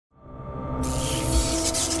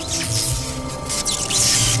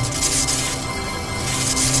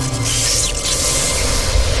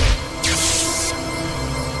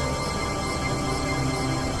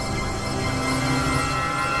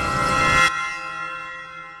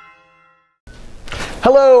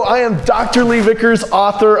Hello, I am Dr. Lee Vickers,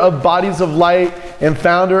 author of Bodies of Light and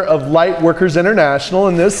founder of Light Workers International,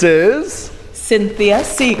 and this is Cynthia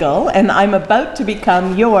Segal, and I'm about to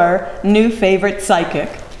become your new favorite psychic.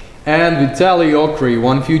 And Vitalii Okhrei,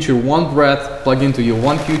 one future, one breath, plug into your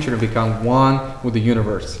one future and become one with the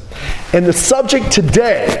universe. And the subject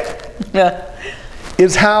today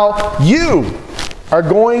is how you are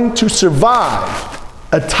going to survive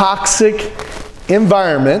a toxic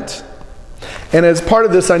environment. And as part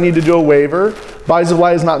of this, I need to do a waiver. Bodies of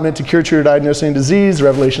Light is not meant to cure, treat, or diagnose any disease.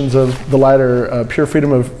 Revelations of the Light are pure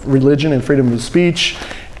freedom of religion and freedom of speech.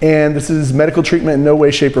 And this is medical treatment in no way,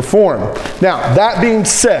 shape, or form. Now, that being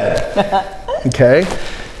said, okay,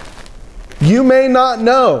 you may not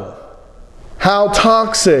know how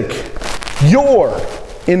toxic your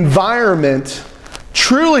environment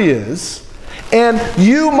truly is, and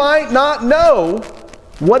you might not know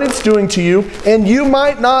what it's doing to you, and you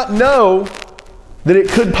might not know that it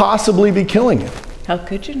could possibly be killing you. How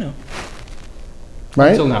could you know?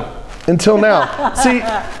 Right? Until now. Until now. See,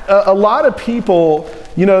 a lot of people,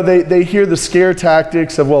 you know, they hear the scare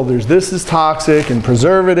tactics of, well, this is toxic, and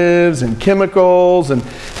preservatives, and chemicals, and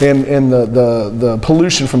the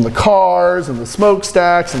pollution from the cars, and the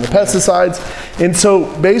smokestacks, and the pesticides. And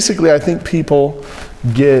so basically, I think people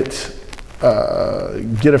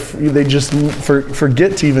they just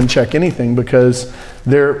forget to even check anything because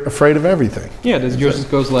they're afraid of everything. Yeah, this just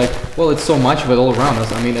goes like, well, it's so much of it all around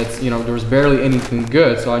us. I mean, it's, you know, there's barely anything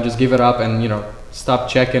good, so I just give it up and, you know, stop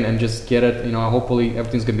checking and just get it, you know, hopefully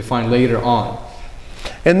everything's gonna be fine later on.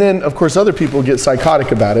 And then, of course, other people get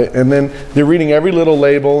psychotic about it, and then they're reading every little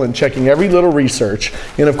label and checking every little research.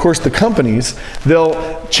 And of course, the companies,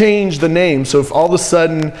 they'll change the name. So if all of a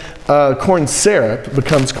sudden corn syrup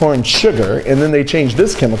becomes corn sugar, and then they change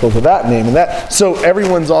this chemical to that name, and that, so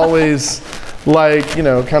everyone's always like, you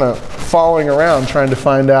know, kind of following around trying to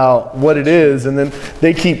find out what it is. And then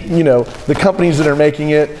they keep, you know, the companies that are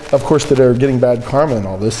making it, of course, that are getting bad karma and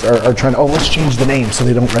all this, are trying to, oh, let's change the name so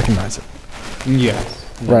they don't recognize it. Yes.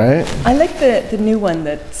 Right? I like the new one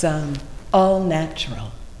that's all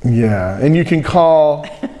natural. Yeah, and you can call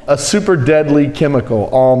a super deadly chemical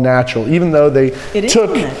all natural, even though they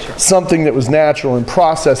took something that was natural and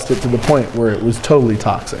processed it to the point where it was totally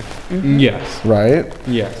toxic. Mm-hmm. Yes. Right?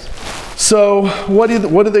 Yes. So what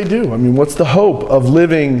do they do? I mean, what's the hope of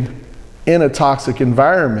living in a toxic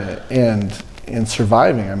environment and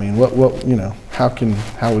surviving? I mean, what you know, how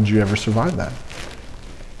would you ever survive that?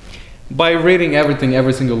 By reading everything,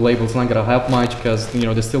 every single label, it's not gonna help much because, you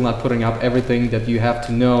know, they're still not putting up everything that you have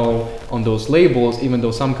to know on those labels, even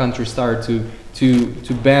though some countries start to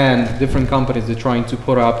ban different companies. They're trying to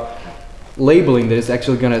put up labeling that is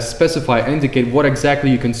actually going to specify and indicate what exactly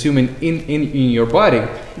you're consuming in your body.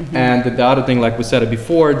 Mm-hmm. And the other thing, like we said it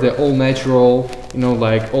before, the all natural, you know,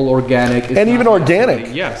 like all organic, and even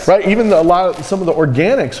organic, yes, right? Even some of the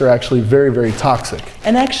organics are actually very, very toxic.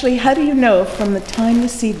 And actually, how do you know from the time the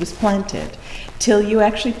seed was planted till you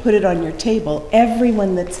actually put it on your table,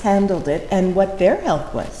 everyone that's handled it and what their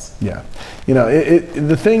health was? Yeah, you know,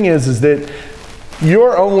 the thing is that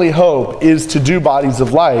your only hope is to do Bodies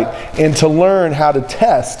of Light and to learn how to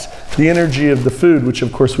test the energy of the food, which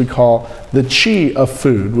of course we call the chi of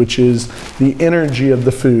food, which is the energy of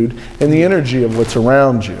the food and the energy of what's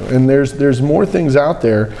around you. And there's more things out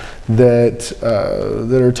there that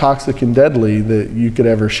are toxic and deadly that you could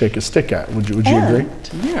ever shake a stick at. Would you agree?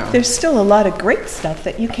 Yeah. There's still a lot of great stuff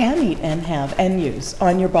that you can eat and have and use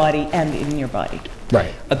on your body and in your body.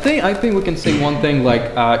 Right. I think we can say one thing,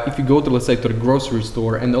 like if you go to, let's say, to the grocery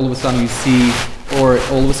store and all of a sudden you see, or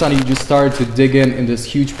all of a sudden you just start to dig in this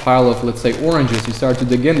huge pile of, let's say, oranges, you start to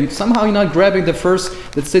dig in, somehow you're not grabbing the first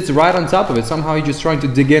that sits right on top of it, somehow you're just trying to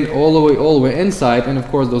dig in all the way inside, and of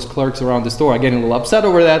course those clerks around the store are getting a little upset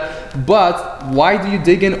over that, but why do you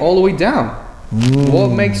dig in all the way down? What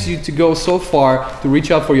makes you to go so far to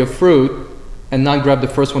reach out for your fruit and not grab the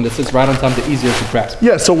first one that sits right on top, the easier to grasp?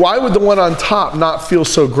 Yeah, so why would the one on top not feel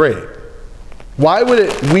so great? Why would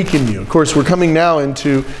it weaken you? Of course, we're coming now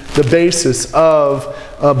into the basis of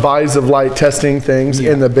Bodies of Light testing things,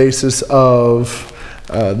 and the basis of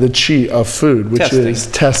the chi of food, which is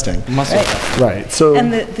testing. Right. So,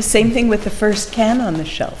 and the same thing with the first can on the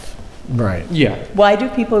shelf. Right. Yeah. Why do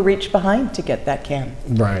people reach behind to get that can?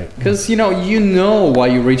 Right. Because you know why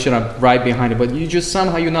you reach it up right behind it, but you just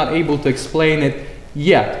somehow you're not able to explain it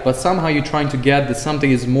yet, but somehow you're trying to get that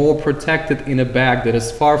something is more protected in a bag that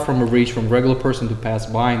is far from a reach from a regular person to pass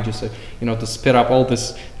by and just, to spit up all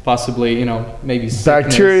this possibly, maybe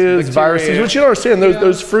bacteria, viruses, which you don't understand,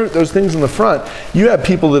 those fruit, those things in the front, you have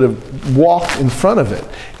people that have walked in front of it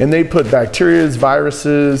and they put bacteria,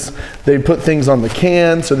 viruses, they put things on the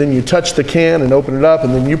can, so then you touch the can and open it up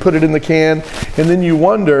and then you put it in the can and then you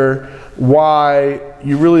wonder why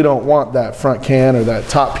you really don't want that front can or that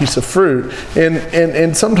top piece of fruit.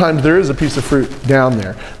 And sometimes there is a piece of fruit down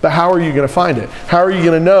there. But how are you going to find it? How are you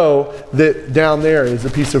going to know that down there is a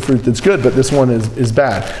piece of fruit that's good, but this one is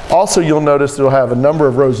bad? Also, you'll notice it'll have a number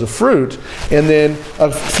of rows of fruit, and then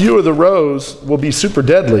a few of the rows will be super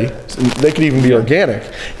deadly. They could even be organic.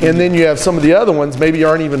 And then you have some of the other ones maybe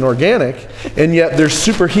aren't even organic, and yet they're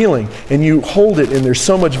super healing. And you hold it, and there's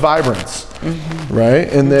so much vibrance.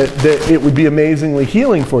 Right? And that it would be amazingly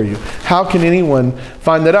healing for you. How can anyone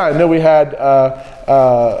find that out? I know we had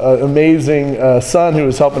an amazing son who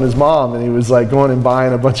was helping his mom, and he was like going and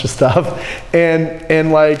buying a bunch of stuff,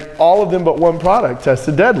 and like all of them but one product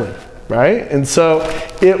tested deadly, right? And so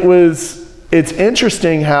it's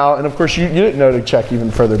interesting how, and of course you didn't know to check even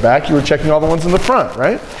further back, you were checking all the ones in the front,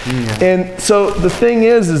 right? And so the thing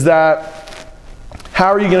is that, how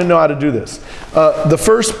are you going to know how to do this? The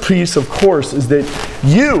first piece, of course, is that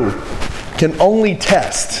you can only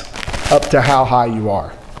test up to how high you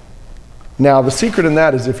are. Now, the secret in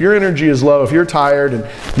that is if your energy is low, if you're tired and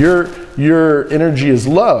your energy is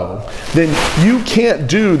low, then you can't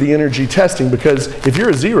do the energy testing, because if you're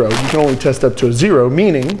a 0, you can only test up to a 0,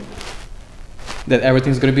 meaning that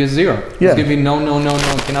everything's going to be a 0. Yeah. It's going to be no,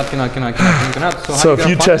 cannot. So if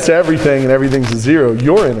you test everything and everything's a 0,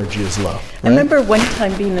 your energy is low. Right? I remember one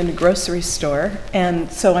time being in a grocery store,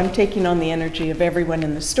 and so I'm taking on the energy of everyone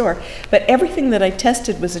in the store, but everything that I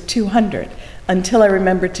tested was a 200 until I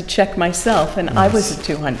remembered to check myself, and I was a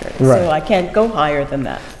 200. Right. So I can't go higher than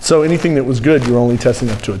that. So anything that was good, you're only testing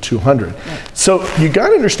up to a 200. Right. So you got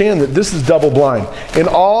to understand that this is double blind. In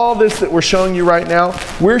all this that we're showing you right now,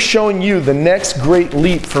 we're showing you the next great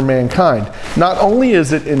leap for mankind. Not only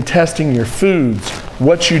is it in testing your foods,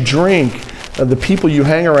 what you drink, the people you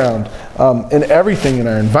hang around, and everything in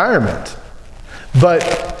our environment,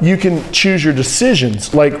 but you can choose your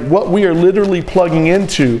decisions. Like what we are literally plugging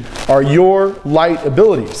into are your light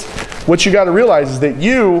abilities. What you got to realize is that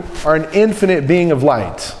you are an infinite being of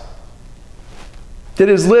light that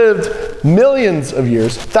has lived millions of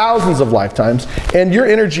years, thousands of lifetimes, and your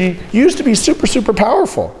energy used to be super, super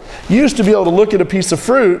powerful. You used to be able to look at a piece of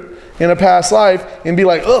fruit in a past life and be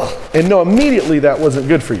like, ugh, and know immediately that wasn't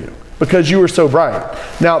good for you, because you were so bright.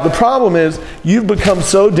 Now, the problem is you've become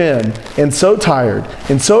so dim and so tired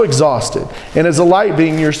and so exhausted. And as a light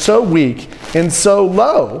being, you're so weak and so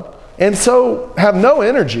low and so have no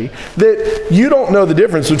energy that you don't know the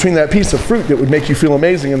difference between that piece of fruit that would make you feel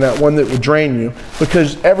amazing and that one that would drain you,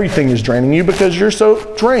 because everything is draining you because you're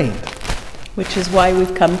so drained. Which is why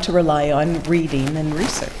we've come to rely on reading and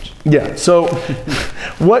research. Yeah, so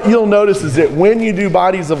what you'll notice is that when you do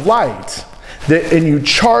bodies of light, and you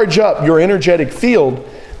charge up your energetic field,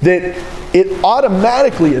 that it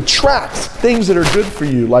automatically attracts things that are good for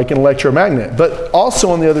you, like an electromagnet. But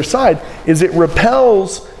also on the other side is it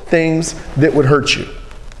repels things that would hurt you.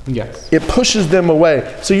 Yes. It pushes them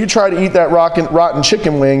away. So you try to eat that rotten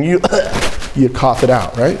chicken wing, you cough it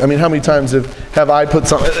out, right? I mean, how many times have I put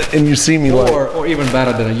something and you see me like... Or even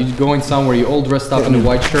better than that, you're going somewhere, you're all dressed up in a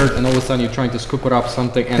white shirt, and all of a sudden you're trying to scoop it up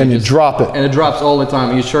something, and you drop it. And it drops all the time,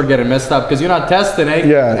 and your shirt getting messed up because you're not testing it,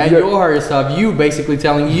 and you hurt yourself. You basically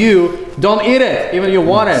telling you, don't eat it, even you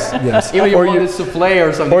want it. Yes. Even you want a souffle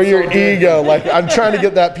or something. Or your ego, like, I'm trying to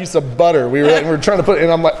get that piece of butter. We're trying to put it,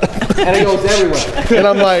 and I'm like... and it goes everywhere. And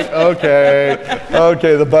I'm like,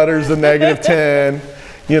 okay, the butter's a -10.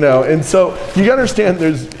 You know, and so you gotta understand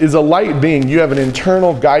is a light being. You have an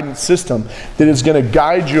internal guidance system that is going to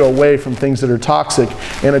guide you away from things that are toxic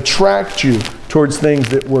and attract you towards things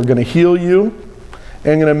that were going to heal you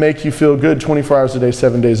and going to make you feel good 24 hours a day,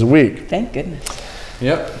 7 days a week. Thank goodness.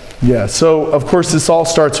 Yep. Yeah, so of course this all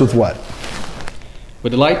starts with what?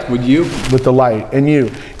 With the light, with you. With the light and you.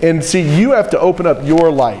 And see, you have to open up your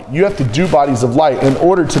light. You have to do bodies of light in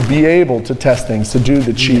order to be able to test things, to do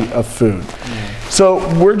the chi of food. So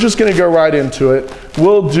we're just going to go right into it.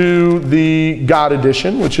 We'll do the God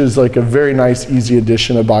edition, which is like a very nice, easy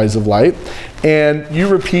edition of Bodies of Light. And you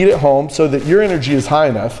repeat at home so that your energy is high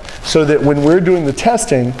enough so that when we're doing the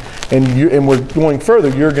testing and we're going further,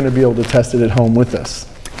 you're going to be able to test it at home with us.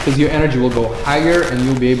 Because your energy will go higher and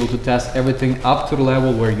you'll be able to test everything up to the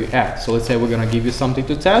level where you're at. So let's say we're going to give you something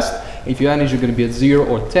to test, If your energy is going to be at 0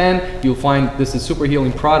 or 10, you'll find this is super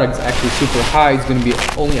healing product. It's actually super high. It's going to be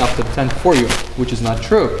only up to 10 for you, which is not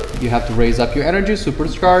true. You have to raise up your energy,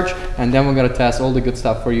 supercharge, and then we're going to test all the good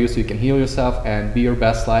stuff for you so you can heal yourself and be your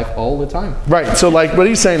best life all the time. Right, so like what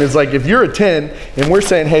he's saying is, like, if you're a 10 and we're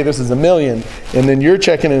saying, hey, this is a million, and then you're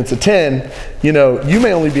checking and it's a 10, you know, you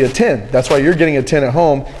may only be a 10. That's why you're getting a 10 at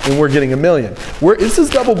home and we're getting a million. This is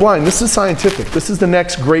double blind. This is scientific. This is the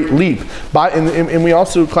next great leap. And we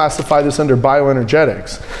also classify this under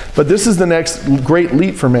bioenergetics. But this is the next great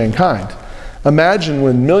leap for mankind. Imagine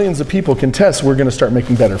when millions of people can test, we're going to start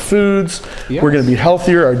making better foods, yes. We're going to be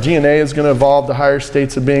healthier, our DNA is going to evolve to higher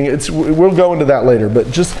states of being. We'll go into that later,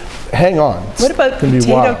 but just hang on. What about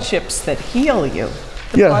potato chips that heal you?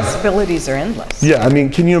 The possibilities are endless. Yeah, I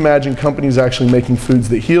mean, can you imagine companies actually making foods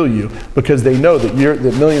that heal you because they know that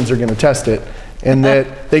millions are going to test it and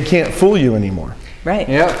that they can't fool you anymore? Right.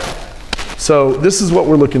 Yeah. So this is what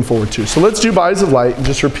we're looking forward to. So let's do bodies of light and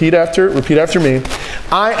just repeat after me.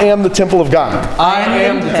 I am the temple of God. I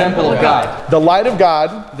am the temple of God. The light of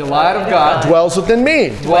God. The light of God dwells within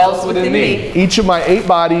me. Dwells within me. Each of my 8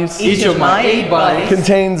 bodies. Each of my 8 bodies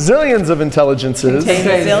contains zillions of intelligences.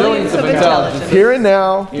 Contains zillions of intelligences. Here and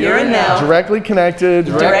now. Here and now. Directly connected.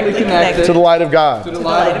 Directly connected to the light of God. To the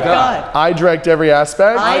light of God. I direct every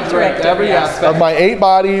aspect. I direct every aspect of my 8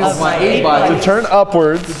 bodies. Of my 8 bodies. To turn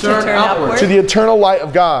upwards. To turn upwards. To the eternal light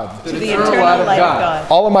of God. To the eternal light of God.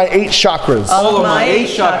 All of my 8 chakras. All of my 8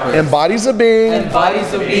 chakras. And bodies of being. And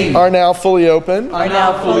bodies of being. Are now fully open. Are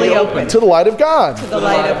now fully open. To the light of God. To the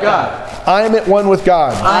light of God. I am at one with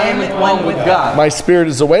God. I am at one with God. My spirit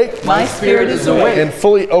is awake. My spirit is awake. And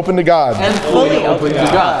fully open to God. And fully open to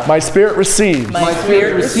God. My spirit receives. My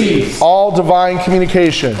spirit receives. All divine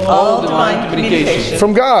communication. All divine communication.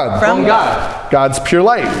 From God. From God. God's pure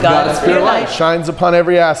light. God's pure light. Shines upon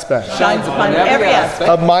every aspect. Shines upon every aspect.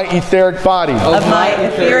 Of my etheric body. Of my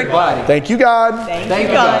etheric body. Thank you, God. Thank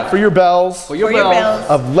you, God. For your bells. For your bells.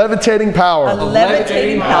 Of levitating power. Of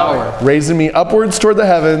levitating power. Raising me upwards toward the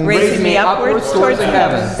heavens. Raising me upwards towards the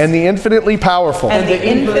heavens. And the infinitely powerful. And the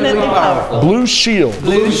infinitely powerful. Blue shield.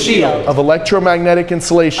 Blue shield. Of electromagnetic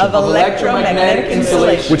insulation. Of electromagnetic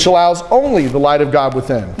insulation. Which allows only the light of God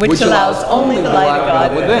within. Which allows only the light of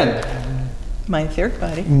God within. My etheric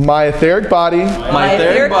body. My etheric body. My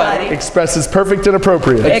etheric body. Expresses perfect and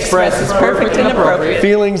appropriate. Expresses perfect and appropriate.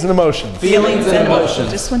 Feelings and emotions. Feelings and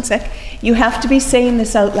emotions. Just one sec. You have to be saying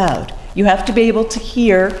this out loud. You have to be able to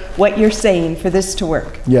hear what you're saying for this to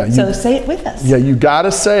work. Yeah. So say it with us. Yeah, you got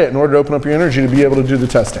to say it in order to open up your energy to be able to do the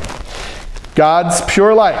testing. God's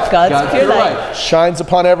pure light. God's pure light. Shines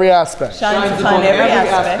upon every aspect. Shines upon every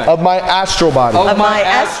aspect. Of my astral body. Of my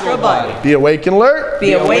astral body. Be awake and alert.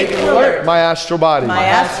 Be awake and alert. My astral body. My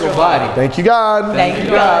astral body. Thank you, God. Thank you,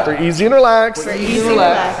 God. For easy and relaxed. For easy and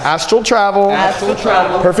relaxed. Astral travel. Astral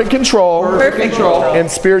travel. Perfect control. Perfect control.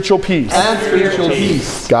 And spiritual peace. And spiritual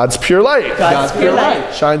peace. God's pure light. God's pure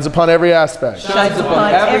light. Shines upon every aspect. Shines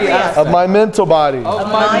upon every aspect. Of my mental body.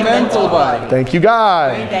 Of my mental body. Thank you,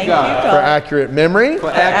 God. Thank you, God. For accurate memory. For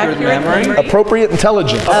accurate memory. Appropriate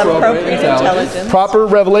intelligence. Appropriate intelligence. Proper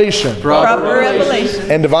revelation. Proper revelation.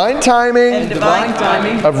 And divine timing. And divine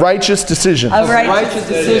timing. Of righteous decisions. Of Righteous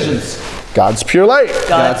decisions. God's pure light.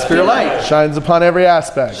 God's pure light. Shines upon every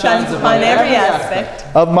aspect. Shines upon every aspect.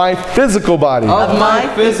 Of my physical body. Of my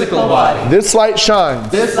physical body. This light shines.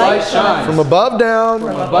 This light shines. From above down.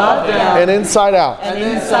 From above down. And inside out. And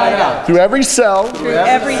inside out. Through every cell. Through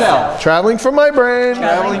every cell. Traveling from my brain.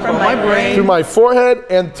 Traveling from my brain. Through my forehead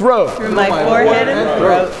and throat. Through my forehead and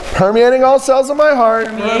throat. Permeating all cells of my heart.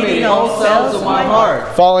 Permeating all cells of my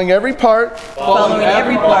heart. Following every part. Following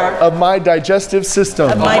every part. Of my digestive system.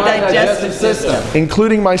 Of my digestive system.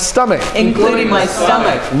 Including my stomach. Including my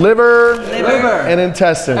stomach. Liver. Liver. And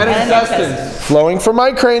intestines. And intestines. Flowing from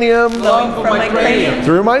my cranium. Flowing from my cranium.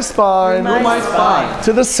 Through my spine. Through my spine.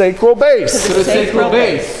 To the sacral base. To the sacral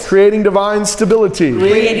base. Creating divine stability.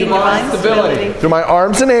 Creating divine stability. Through my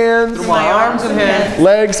arms and hands. Through my arms and hands.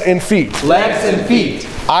 Legs and feet. Legs and feet.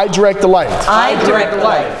 I direct the light. I direct the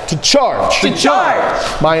light. To charge. To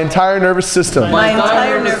charge. My entire nervous system. My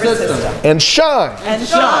entire nervous system. And shine. And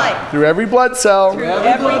shine. Through every blood cell. Through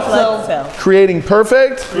every blood cell. Creating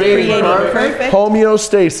perfect. Creating perfect.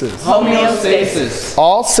 Homeostasis. Homeostasis.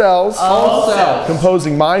 All cells. All cells.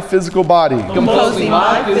 Composing my physical body. Composing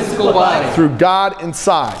my physical body. Through God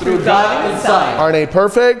inside. Through God inside. Are in a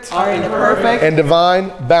perfect. Are in a perfect. And divine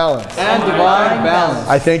balance. And divine balance.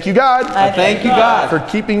 I thank you, God. I thank you, God. For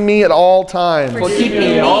keeping me at all times. For keeping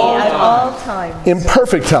me at all times. In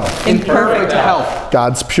perfect health. In perfect health.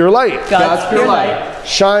 God's pure light God's pure light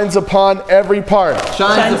shines upon every part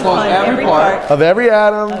shines upon every part of every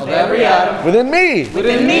atom of every atom within me.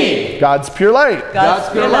 within me. God's pure light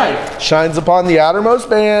God's pure light shines upon the outermost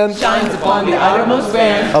band shines upon the outermost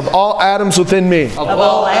band of all atoms within me, of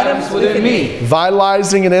all atoms within me,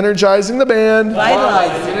 vitalizing and energizing the band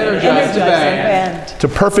vitalizing and energizing the band to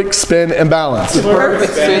perfect spin and balance. to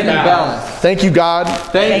perfect spin and balance. Thank you, God,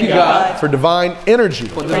 Thank you, God, for divine energy.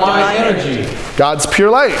 for divine energy. God's pure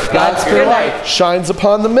light God's pure light shines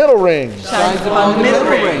upon the middle rings shines upon the middle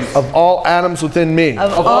rings of all atoms within me,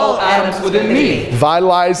 of all atoms within me,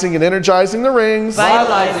 vitalizing and energizing the rings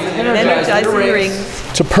vitalizing and energizing the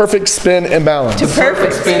rings to perfect spin and balance. to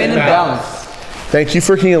perfect spin and balance. Thank you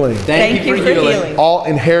for healing Thank you for healing all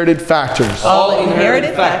inherited factors all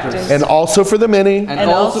inherited factors and also for the many and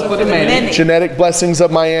also for the many genetic blessings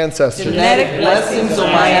of my ancestors. genetic blessings of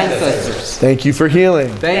my ancestors. Thank you for healing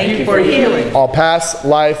Thank you for healing all past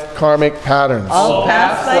life karmic patterns. all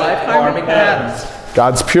past life karmic patterns.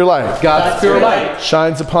 God's pure light God's pure light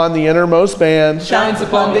shines upon the innermost band shines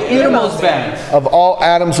upon the innermost band of all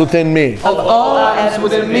atoms within me, of all atoms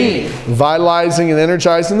within me, vitalizing and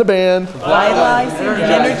energizing the band Vitalizing and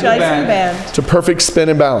energizing the band to perfect spin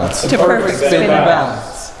and balance. to perfect spin and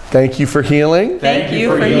balance. Thank you for healing Thank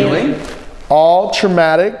you for healing all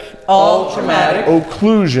traumatic all traumatic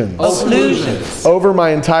occlusions occlusions over my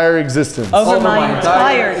entire existence. over my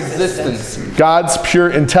entire existence. God's pure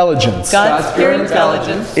intelligence God's pure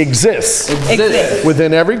intelligence exists exists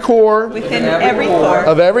within every core within every core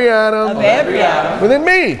of every atom of every atom within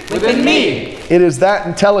me. within me. It is that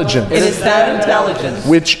intelligence It is that intelligence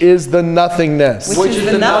which is the nothingness which is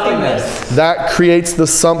the nothingness that creates the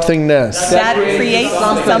somethingness that creates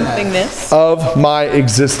somethingness of my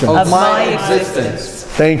existence. of my existence.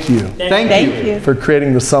 Thank you Thank you for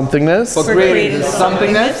creating the somethingness for creating the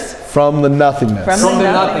somethingness from the nothingness. from the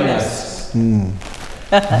nothingness.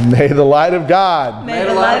 May the light of God May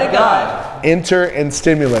the light of God enter and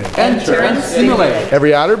stimulate Enter and stimulate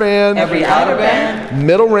every outer band, every outer band,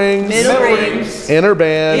 middle rings, middle middle rings, rings, inner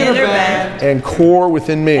band, inner band, and core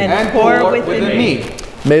within me. and core within me.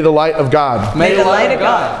 May the light of God May the light of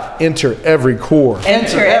God enter every core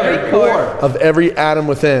Enter every core of every atom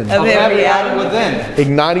within, of every atom within,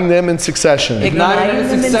 igniting them in succession, igniting in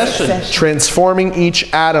them in succession, transforming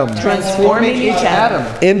each atom transforming each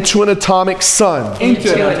atom into an atomic sun,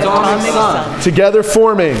 into an atomic sun, together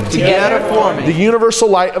forming together forming the universal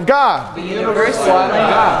light of God the universal light of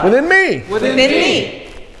God within me. within me.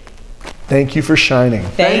 Thank you for shining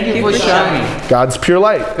Thank you for shining God's pure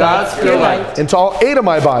light God's pure light into all 8 of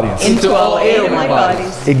my bodies, into all 8 of my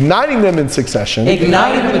bodies, igniting them in succession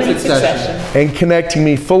igniting them in succession, and connecting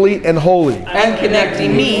me fully and wholly and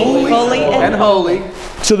connecting me fully and and holy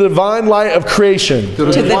to the divine light of creation to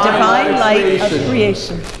the divine light of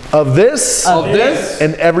creation of this of this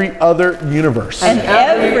and every other universe. and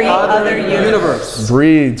every other universe.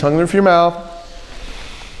 Breathe, tongue through your mouth.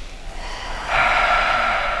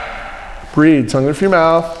 Breathe, tongue through your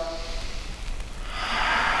mouth.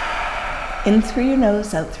 In through your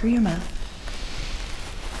nose, out through your mouth.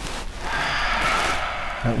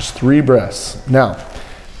 That was 3 breaths. Now,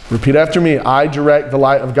 repeat after me. I direct the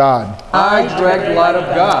light of God. I direct the light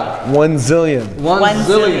of God 1 zillion one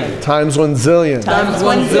zillion times 1 zillion times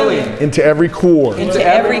 1 zillion into every core Into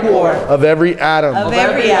every core of every atom of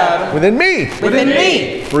every atom within me. within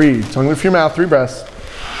me. Breathe, tongue through your mouth. 3 breaths.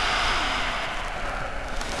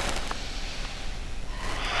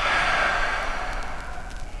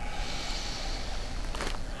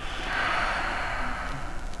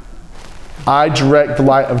 I direct the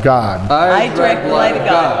light of God. I direct the light of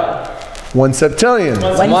God 1 septillion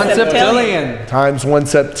 1 septillion times 1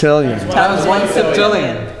 septillion times 1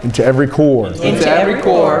 septillion into every core into every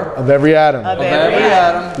core of every atom Of of every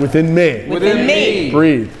atom within me. within me.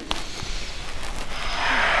 Breathe.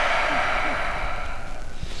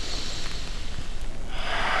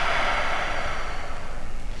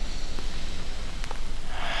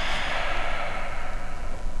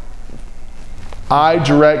 I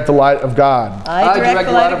direct the light of God. I direct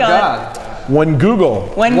the light of God 1 Google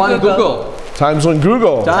One Google times 1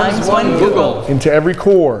 Google times 1 Google into every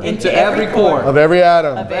core into every core of every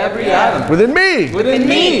atom of every atom within me. within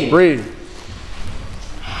me. Breathe.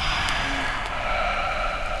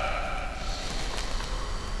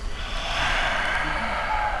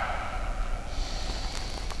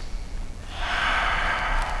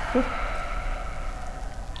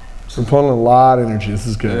 We're pulling a lot of energy. This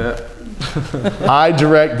is good. Yeah. I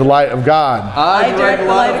direct the light of God. I direct the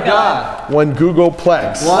light of God. 1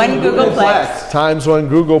 Googleplex. 1 Googleplex. Times 1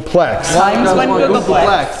 Googleplex. Times 1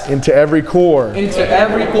 Googleplex. Into every core. Into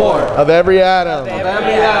every core. Of every atom. Of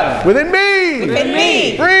every atom. Within me. Within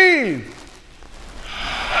me. Breathe.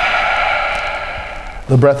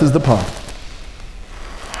 The breath is the pump.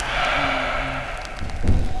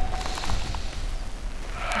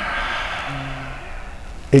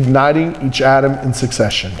 Igniting each atom in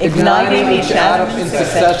succession. Igniting each atom in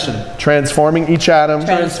succession. Transforming each atom.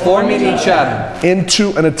 Transforming each atom.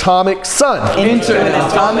 Into an atomic sun. Into an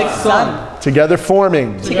atomic sun. Together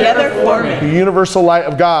forming. Together forming. The universal light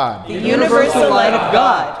of God. The universal light of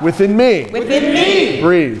God. Within me. Within me.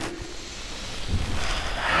 Breathe.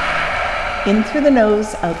 In through the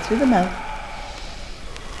nose, out through the mouth.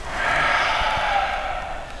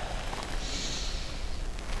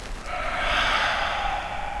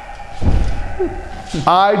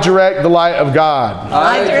 I direct the light of God.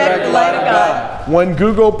 I direct the light of God. 1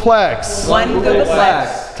 Googleplex. 1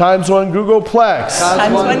 Googleplex. Times 1 Googleplex.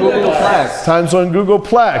 Times 1 Googleplex. Times 1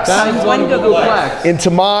 Googleplex. Times 1 Googleplex. Into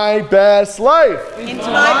my best life. Into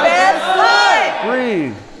my best life.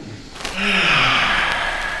 Breathe.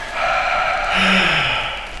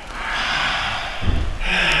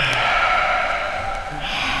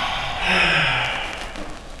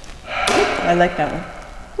 I like that one.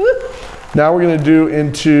 Woo. Now we're going to do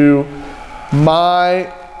into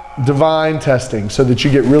my divine testing so that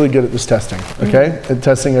you get really good at this testing, okay? At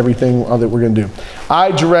testing everything that we're going to do.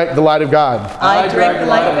 I direct the light of God. I direct the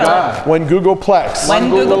light of God. 1 Googleplex. 1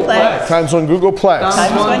 Googleplex. Times 1 Googleplex.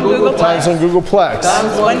 Times 1 Googleplex. Times 1 Googleplex.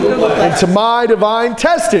 Times 1 Googleplex. Into my divine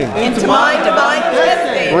testing. Into my divine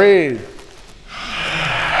testing. Breathe.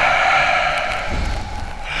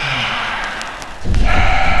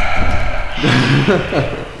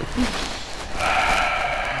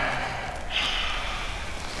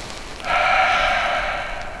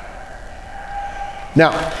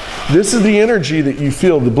 Now, this is the energy that you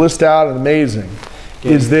feel, the blissed out and amazing,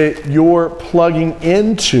 is that you're plugging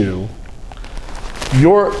into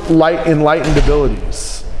your enlightened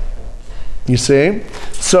abilities. You see?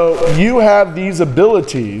 So you have these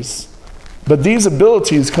abilities, but these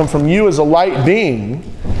abilities come from you as a light being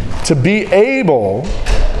to be able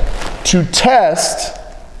to test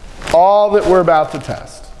all that we're about to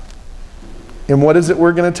test. And what is it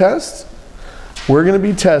we're going to test? We're going to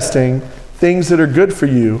be testing things that are good for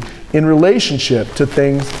you in relationship to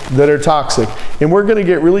things that are toxic. And we're going to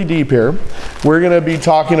get really deep here. We're going to be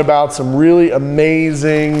talking about some really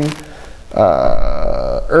amazing,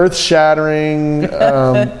 earth-shattering,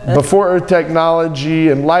 before-earth technology,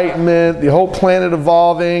 enlightenment, the whole planet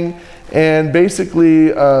evolving, and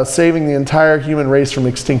basically saving the entire human race from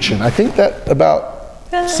extinction. I think that about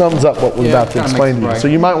sums up what we're about to explain to you. So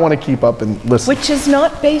you might want to keep up and listen. Which is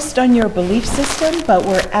not based on your belief system, but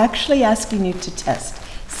we're actually asking you to test.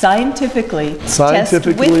 Scientifically, test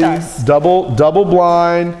with us. double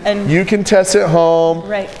blind, And you can test at home.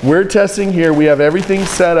 Right. We're testing here, we have everything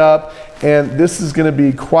set up, and this is going to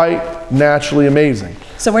be quite naturally amazing.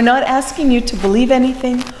 So we're not asking you to believe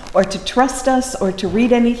anything or to trust us or to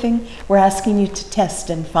read anything. We're asking you to test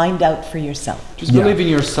and find out for yourself. Just believe in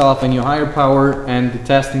yourself and your higher power and the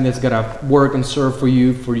testing that's gonna work and serve for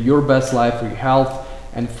you, for your best life, for your health,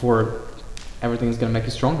 and for everything that's gonna make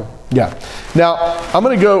you stronger. Yeah. Now, I'm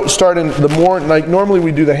going to go start in the more, like normally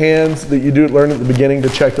we do the hands that you learn at the beginning to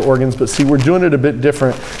check the organs, but see, we're doing it a bit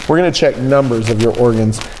different. We're going to check numbers of your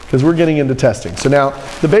organs because we're getting into testing. So now,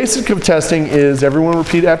 the basic of testing is, everyone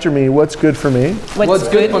repeat after me, what's good for me? What's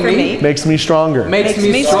good for me? Makes me stronger. Makes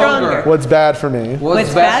me stronger. What's bad for me?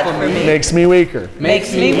 What's bad for me? Makes me weaker.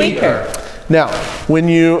 Makes me weaker. Now, when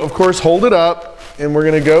you, of course, hold it up, and we're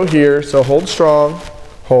going to go here, so hold strong,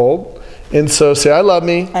 hold. And so say, I love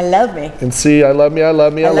me. I love me. And see, I love me, I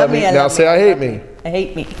love me, I love me. Now say, I hate me. I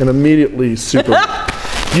hate me. And immediately super.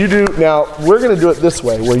 You do, now we're going to do it this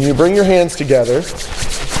way, where you bring your hands together.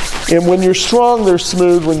 And when you're strong, they're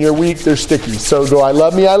smooth. When you're weak, they're sticky. So go, I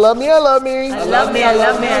love me, I love me, I love me. I love me, I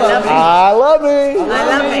love me, I love me. I love me. I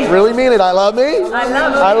love me. Really mean it. I love me.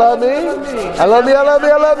 I love me. I love me. I love me, I love me,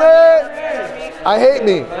 I love me. I hate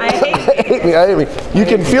me. I hate me. I hate me, I hate me. You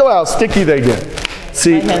can feel how sticky they get.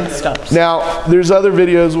 See, My hand stops. now there's other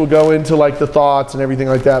videos we'll go into, like the thoughts and everything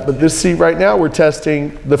like that, but this, see, right now we're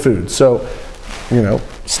testing the food. So, you know,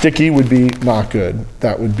 Sticky would be not good.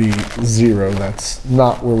 That would be 0. That's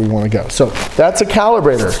not where we want to go. So that's a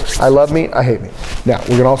calibrator. I love me, I hate me. Now,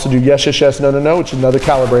 we're going to also do yes, yes, yes, no, no, no, which is another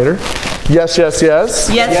calibrator. Yes, yes, yes.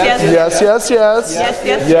 Yes, yes, yes, yes, yes. Yes,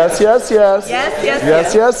 yes, yes, yes, yes. Yes, yes,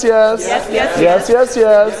 yes, yes, yes. Yes, yes, yes, yes,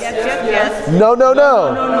 yes. yes, yes. No, no,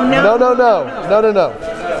 no. No, no, no. No, no, no.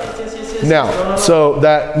 Now, so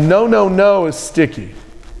that no, no, no is sticky.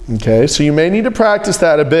 Okay, so you may need to practice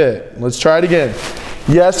that a bit. Let's try it again.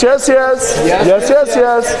 Yes, yes, yes. Yes, yes,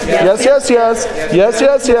 yes. Yes, yes, yes. Yes,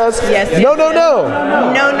 yes, yes. No, no, no.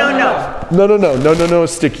 No, no, no. No, no, no. No, no, no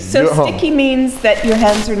is sticky. So sticky means that your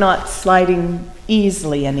hands are not sliding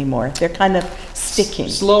easily anymore. They're kind of sticking.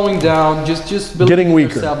 Slowing down, just getting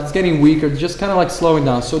weaker. Yourself. It's getting weaker, just kind of like slowing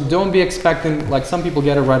down. So don't be expecting, like some people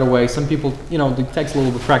get it right away. Some people, you know, it takes a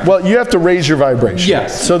little bit of practice. Well, you have to raise your vibration.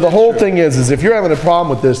 Yes. So the whole thing is if you're having a problem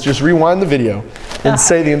with this, just rewind the video and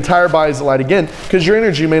say the entire Bodies of Light again, because your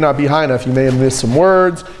energy may not be high enough. You may have missed some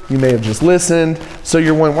words. You may have just listened. So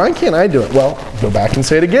you're wondering, why can't I do it? Well, go back and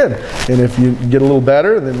say it again. And if you get a little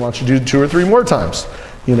better, then why don't you do 2 or 3 more times?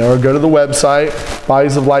 You know, or go to the website,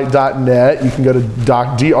 bodiesoflight.net. You can go to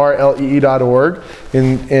drlee.org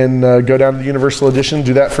and go down to the Universal Edition,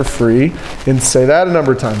 do that for free, and say that a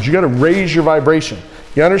number of times. You got to raise your vibration.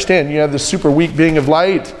 You understand, you have this super weak being of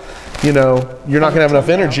light, you know, you're not going to have enough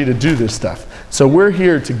energy to do this stuff. So we're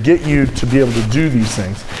here to get you to be able to do these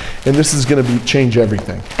things. And this is going to change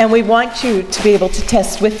everything. And we want you to be able to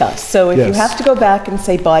test with us. So if you have to go back and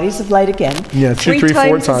say Bodies of Light again, 2, 3, 4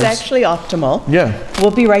 times is actually optimal. Yeah.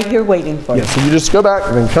 We'll be right here waiting for you. Yeah, so you just go back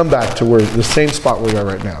and then come back to where the same spot where we are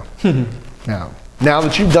right now. Now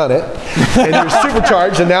that you've done it, and you're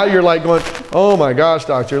supercharged, and now you're like going, oh my gosh,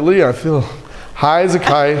 Dr. Lee, I feel high as a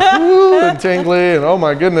kite, woo, and tingly, and oh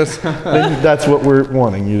my goodness, then that's what we're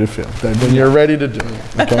wanting you to feel. Then you're ready to do it,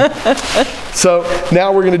 okay? So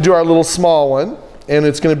now we're going to do our little small one, and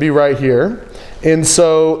it's going to be right here. And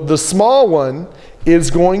so the small one is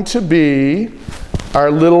going to be our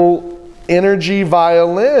little energy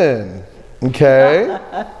violin, okay?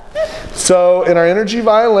 So in our energy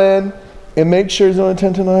violin, and make sure there's only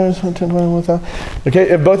 10 to 9, 10 to 9 without. Okay,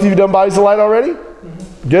 have both of you done Bodies of Light already?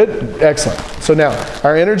 Good? Excellent. So now,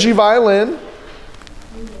 our energy violin,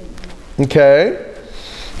 okay?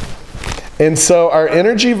 And so our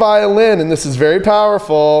energy violin, and this is very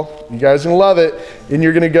powerful, you guys are going to love it, and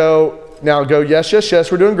you're going to go, now go yes, yes,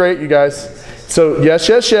 yes, we're doing great, you guys. So yes,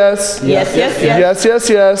 yes, yes. Yes, yes, yes. Yes, yes,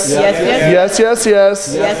 yes. Yes, yes, yes. Yes, yes,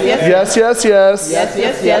 yes. Yes, yes, yes. Yes, yes, yes.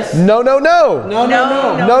 Yes, yes. No, no, no. No, no,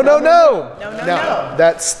 no. No, no, no. No, Now,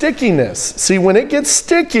 that stickiness. See, when it gets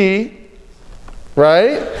sticky,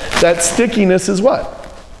 right? That stickiness is what?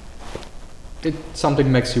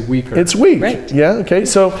 Something makes you weaker. It's weak. Right. Yeah, okay.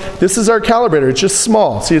 So this is our calibrator. It's just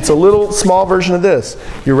small. See, it's a little small version of this.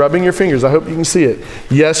 You're rubbing your fingers. I hope you can see it.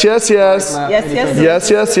 Yes, yes, yes. Yes, yes,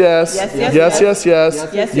 Yes, yes, yes. Yes, Yes, yes, yes.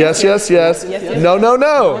 Yes, yes, yes. No, no,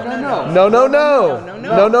 no. No, no, no.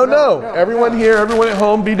 No, no, no. Everyone here, everyone at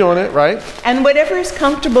home, be doing it, right? And whatever is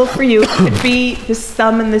comfortable for you, it could be this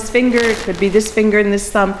thumb and this finger, it could be this finger and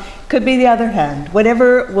this thumb, it could be the other hand.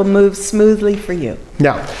 Whatever will move smoothly for you.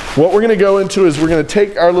 Now, what we're going to go into is we're going to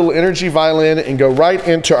take our little energy violin and go right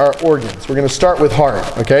into our organs. We're going to start with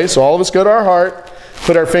heart, okay? So all of us go to our heart,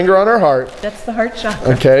 put our finger on our heart. That's the heart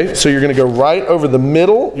chakra. Okay, so you're going to go right over the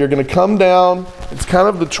middle. You're going to come down. It's kind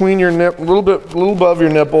of between your nipple, a little above your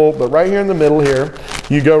nipple, but right here in the middle here.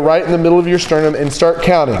 You go right in the middle of your sternum and start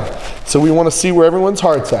counting. So we want to see where everyone's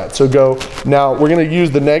heart's at. So go, now we're going to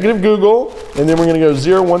use the negative Google, and then we're going to go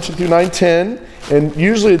 0, 1, 2, 3, 9, 10. And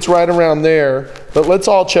usually it's right around there, but let's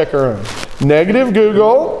all check our own. Negative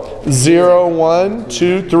Google, 0, 1,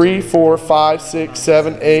 2, 3, 4, 5, 6,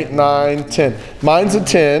 7, 8, 9, 10. Mine's a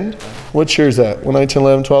 10. What's yours at? 1, 9, 10,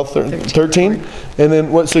 11, 12, 13? And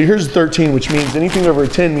then what? So here's 13, which means anything over a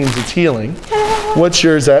 10 means it's healing. What's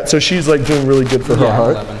yours at? So she's like doing really good for her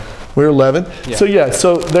heart. 11. We're 11. Yeah. So yeah,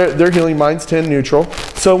 so they're healing. Mine's 10, neutral.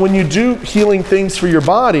 So when you do healing things for your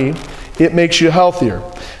body, it makes you healthier.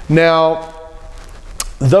 Now,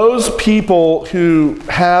 those people who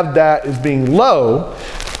have that as being low,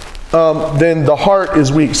 then the heart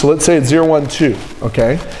is weak. So let's say it's 0, 1, 2,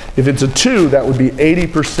 okay? If it's a 2, that would be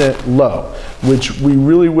 80% low, which we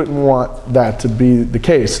really wouldn't want that to be the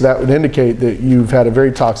case. That would indicate that you've had a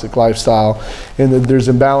very toxic lifestyle and that there's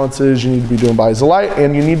imbalances. You need to be doing Bodies of Light,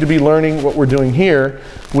 and you need to be learning what we're doing here,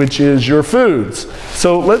 which is your foods.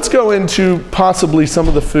 So let's go into possibly some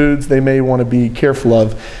of the foods they may want to be careful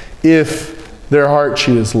of if their heart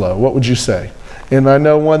chi is low. What would you say? And I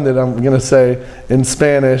know one that I'm going to say in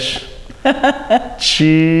Spanish,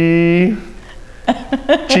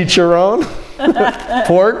 chicharrón.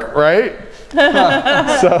 pork, right?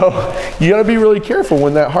 So you gotta be really careful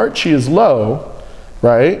when that heart chi is low,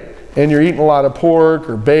 right? And you're eating a lot of pork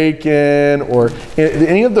or bacon or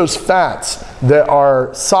any of those fats that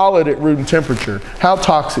are solid at room temperature. How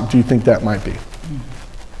toxic do you think that might be?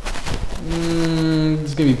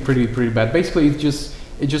 It's gonna be pretty bad. Basically, it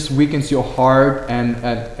just weakens your heart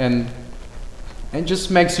and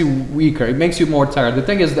just makes you weaker. It makes you more tired. The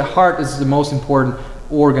thing is, the heart is the most important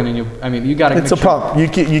organ in your. I mean, you gotta. It's a pump. You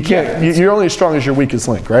can't. You're only as strong as your weakest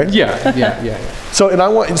link, right? Yeah. So, and I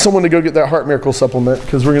want someone to go get that Heart Miracle supplement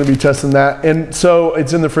because we're going to be testing that. And so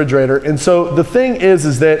it's in the refrigerator. And so the thing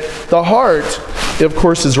is that the heart, of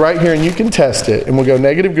course, is right here, and you can test it. And we'll go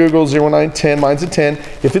negative Google 0, 9, 10. Mine's a 10.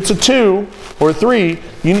 If it's a 2 or a 3,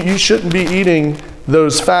 you shouldn't be eating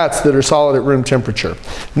those fats that are solid at room temperature.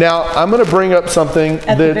 Now, I'm going to bring up something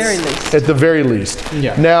at the very least.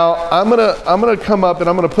 Yeah. Now, I'm going to come up and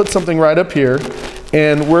I'm going to put something right up here,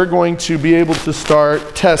 and we're going to be able to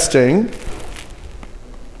start testing.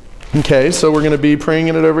 Okay, so we're going to be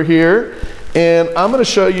bringing it over here, and I'm going to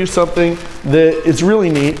show you something that is really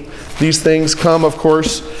neat. These things come, of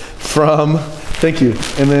course, from, thank you,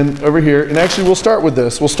 and then over here, and actually we'll start with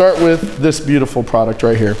this. We'll start with this beautiful product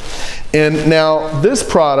right here. And now this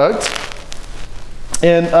product,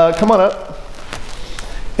 and come on up,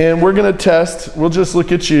 and we're going to test. We'll just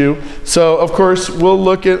look at you. So, of course, we'll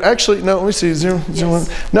look at, actually, no, let me see, zero, yes. 1.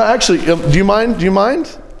 No, actually, do you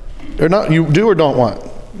mind? Or not, you do or don't want?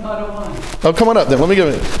 No, I don't mind. Oh, come on up then. Let me give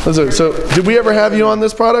it. So, did we ever have you on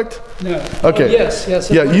this product? No. Okay. Oh, yes.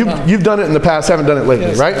 Yeah, you've done it in the past, haven't done it lately,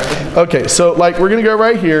 yes, right? Okay, so like we're gonna go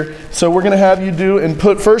right here. So we're gonna have you do and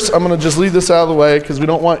put first. I'm gonna just leave this out of the way because we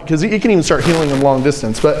don't want, because it can even start healing in long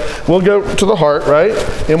distance. But we'll go to the heart, right?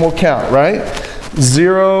 And we'll count, right?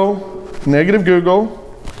 0, negative Google,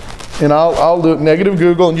 and I'll do it negative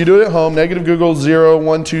Google, and you do it at home. Negative Google 0,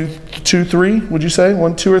 1, 2, 3. Would you say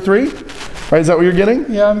 1, 2, or 3? Right, is that what you're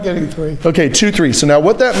getting? Yeah, I'm getting 3. Okay, 2, 3. So now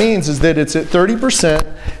what that means is that it's at 30%,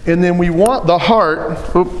 and then we want the heart,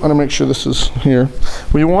 I'm gonna make sure this is here.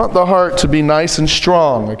 We want the heart to be nice and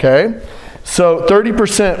strong, okay? So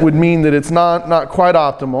 30% would mean that it's not quite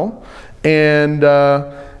optimal,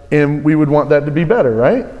 and we would want that to be better,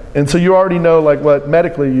 right? And so you already know, like, what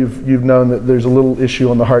medically you've known that there's a little issue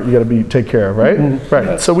on the heart you got to take care of, right? Mm-hmm.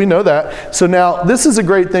 Right. So we know that. So now this is a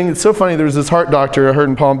great thing. It's so funny. There was this heart doctor I heard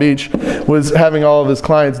in Palm Beach was having all of his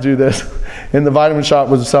clients do this, and the vitamin shop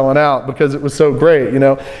was selling out because it was so great, you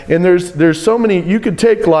know. And there's so many. You could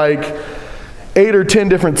take like 8 or 10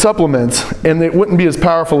 different supplements, and it wouldn't be as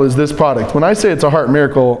powerful as this product. When I say it's a heart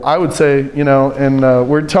miracle, I would say, you know, and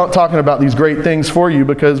we're talking about these great things for you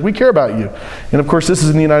because we care about you. And of course, this is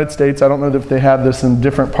in the United States. I don't know if they have this in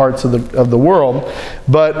different parts of the world,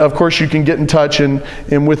 but of course you can get in touch and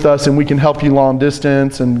with us, and we can help you long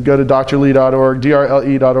distance, and go to drlee.org,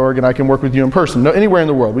 drle.org, and I can work with you in person. No, anywhere in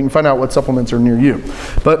the world. We can find out what supplements are near you.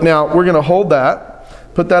 But now we're going to hold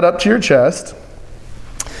that, put that up to your chest,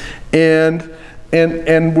 and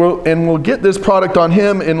we'll get this product on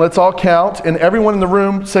him, and let's all count, and everyone in the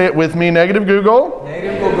room say it with me. Negative Google.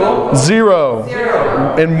 Negative Google. 0.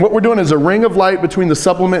 And what we're doing is a ring of light between the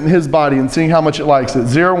supplement and his body and seeing how much it likes it.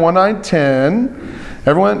 0, 1, 9, 10.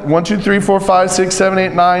 Everyone, 1, 2, 3, 4, 5, 6, 7,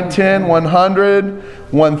 8, 9, 10, 100,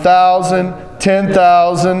 1,000,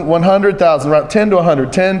 10,000, 100,000, right? 10 to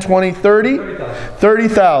 100, 10, 20, 30?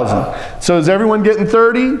 30,000. So is everyone getting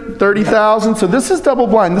 30,000? So this is double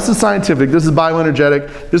blind. This is scientific. This is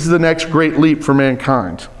bioenergetic. This is the next great leap for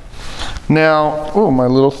mankind. Now, oh, my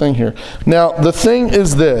little thing here. Now, the thing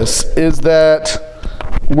is this, is that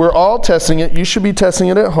we're all testing it. You should be testing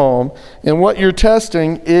it at home. And what you're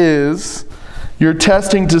testing is, you're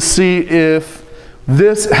testing to see if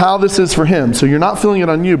how this is for him. So you're not feeling it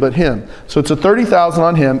on you, but him. So it's a 30,000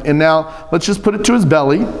 on him. And now let's just put it to his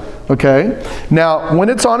belly. Okay. Now when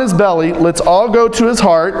it's on his belly, let's all go to his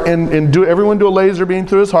heart and everyone do a laser beam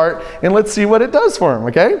through his heart, and let's see what it does for him.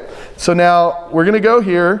 Okay. So now we're going to go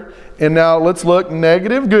here, and now let's look.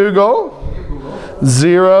 Negative Google.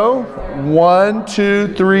 0, 1,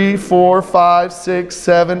 2, 3, 4, 5, 6,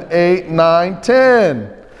 7, 8, 9,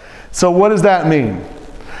 10. So what does that mean?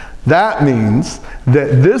 That means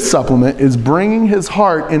that this supplement is bringing his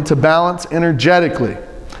heart into balance energetically.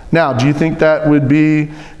 Now, do you think that would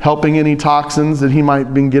be helping any toxins that he might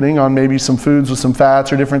have been getting on maybe some foods with some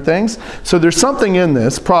fats or different things? So there's something in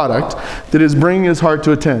this product that is bringing his heart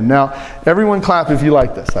to a 10. Now, everyone clap if you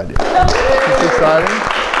like this idea. It's exciting.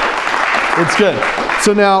 It's good.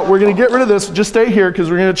 So now we're going to get rid of this. Just stay here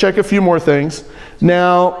because we're going to check a few more things.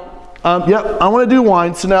 Now, I want to do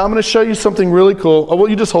wine. So now I'm going to show you something really cool. Oh, well,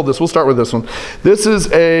 you just hold this. We'll start with this one. This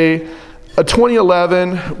is a a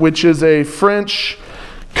 2011, which is a French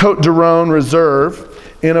Côte d'Aron reserve.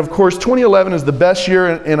 And of course, 2011 is the best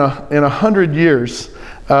year in 100 years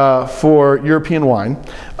for European wine.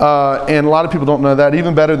 And a lot of people don't know that,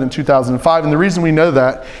 even better than 2005. And the reason we know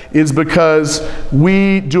that is because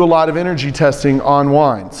we do a lot of energy testing on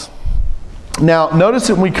wines. Now, notice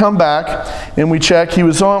that when we come back and we check, he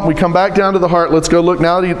was on, we come back down to the heart. Let's go look,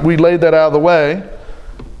 now that we laid that out of the way.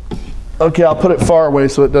 Okay, I'll put it far away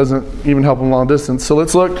so it doesn't even help him long distance. So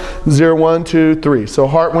let's look, 0, 1, 2, 3. So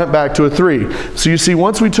heart went back to a 3. So you see,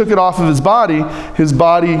 once we took it off of his body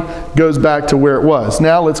goes back to where it was.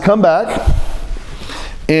 Now let's come back,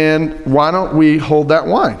 and why don't we hold that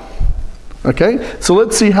wine? Okay, so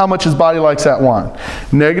let's see how much his body likes that wine.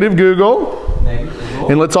 Negative Google. Negative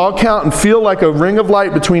Google. And let's all count and feel like a ring of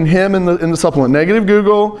light between him and the supplement. Negative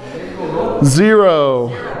Google. Negative Google.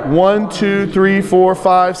 0. 1, 2, 3, 4,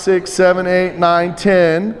 5, 6, 7, 8, 9,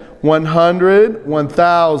 10, 100,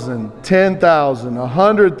 1,000, 10,000,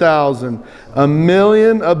 100,000, a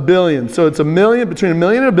million, a billion. So it's a million, between a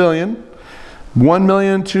million and a billion. 1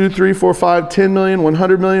 million, 2, 3, 4, 5, 10 million,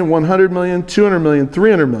 100 million, 100 million, 200 million,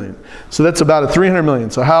 300 million. So that's about a 300 million.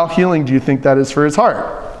 So how healing do you think that is for his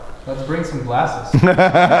heart? Let's bring some glasses.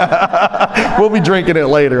 We'll be drinking it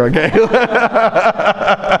later, okay?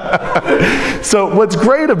 So what's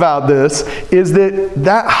great about this is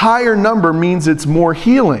that higher number means it's more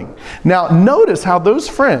healing. Now notice how those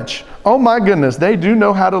French, oh my goodness, they do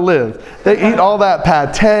know how to live. They eat all that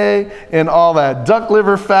pate and all that duck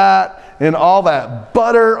liver fat and all that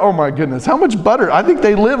butter. Oh my goodness, how much butter? I think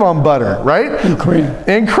they live on butter, right? And cream.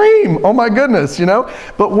 And cream, oh my goodness, you know?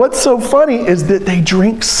 But what's so funny is that they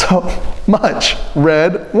drink so much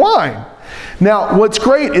red wine. Now, what's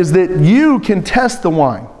great is that you can test the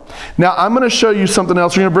wine. Now, I'm going to show you something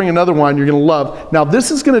else. We're going to bring another wine you're going to love. Now,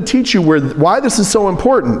 this is going to teach you why this is so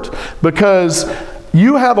important, because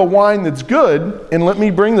you have a wine that's good, and let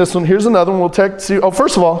me bring this one. Here's another one. We'll see. Oh,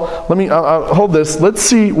 first of all, let me hold this. Let's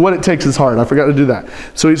see what it takes his heart. I forgot to do that.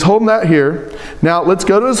 So he's holding that here. Now let's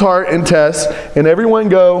go to his heart and test. And everyone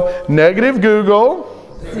go negative Google.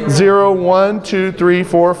 0, 1, 2, 3,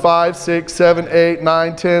 4, 5, 6, 7, 8,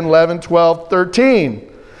 9, 10, 11, 12, 13.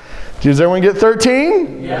 Does everyone get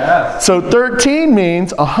 13? Yes. So 13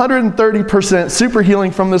 means 130% super healing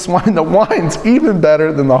from this wine. The wine's even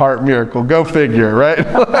better than the Heart Miracle. Go figure, right?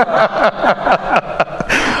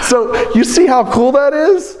 So you see how cool that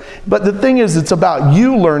is? But the thing is, it's about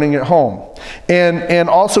you learning at home. And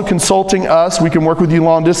also consulting us. We can work with you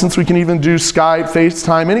long distance. We can even do Skype,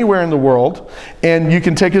 FaceTime, anywhere in the world. And you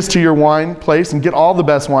can take us to your wine place and get all the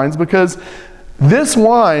best wines, because this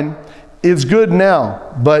wine is good now,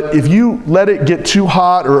 but if you let it get too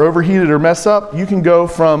hot or overheated or mess up, you can go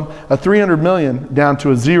from a 300 million down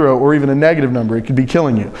to a 0 or even a negative number. It could be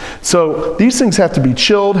killing you. So these things have to be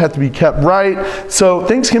chilled, have to be kept right. So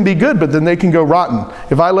things can be good, but then they can go rotten.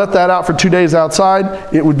 If I let that out for 2 days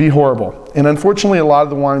outside, it would be horrible. And unfortunately, a lot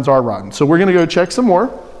of the wines are rotten. So we're going to go check some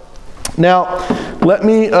more. Now, let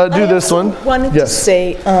me do this one. I wanted to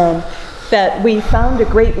say that we found a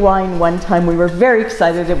great wine one time. We were very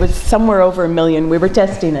excited. It was somewhere over 1 million. We were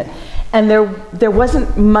testing it. And there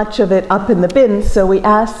wasn't much of it up in the bin, so we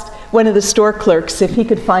asked one of the store clerks if he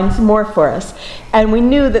could find some more for us. And we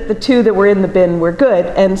knew that the 2 that were in the bin were good.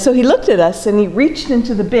 And so he looked at us and he reached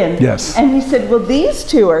into the bin. Yes. And he said, well, these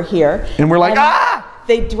 2 are here. And we're like, ah!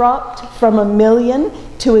 They dropped from 1 million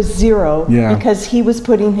to a 0 because he was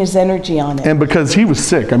putting his energy on it. And because he was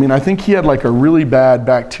sick. I mean, I think he had like a really bad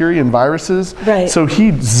bacteria and viruses. Right. So he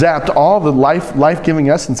zapped all the life-giving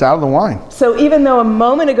essence out of the wine. So even though a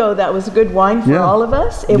moment ago that was a good wine for all of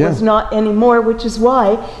us, it was not anymore, which is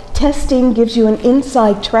why testing gives you an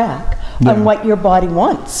inside track on what your body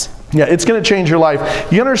wants. Yeah, it's going to change your life.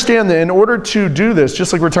 You understand that in order to do this,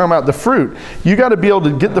 just like we're talking about the fruit, you got to be able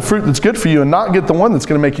to get the fruit that's good for you and not get the one that's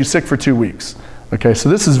going to make you sick for 2 weeks. Okay, so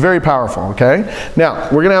this is very powerful, okay? Now,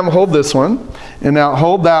 we're going to have them hold this one, and now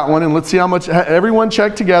hold that one, and let's see how much, everyone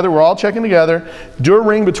check together. We're all checking together. Do a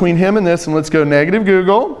ring between him and this, and let's go negative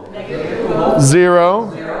Google. Negative Google.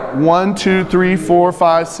 0, 1, 2, 3, 4,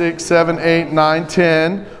 5, 6, 7, 8, 9,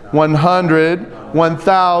 10, 100,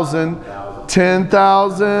 1,000,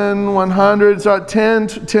 10,000, 100, so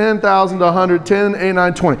 10,000 to 100, 10, 8,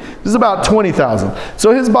 9, 20. This is about 20,000.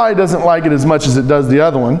 So his body doesn't like it as much as it does the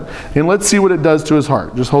other one. And let's see what it does to his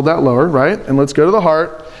heart. Just hold that lower, right? And let's go to the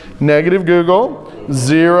heart. Negative Google.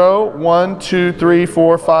 0, 1, 2, 3,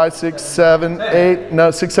 4, 5, 6, 7, 8,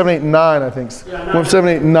 no, 6, 7, 8, 9, I think. 1, 7,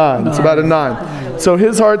 8, 9. It's about a 9. So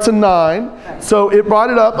his heart's a 9. So it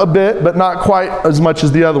brought it up a bit, but not quite as much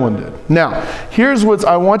as the other one did. Now, here's what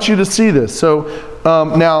I want you to see this. So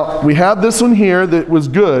now we have this one here that was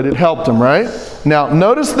good. It helped him, right? Now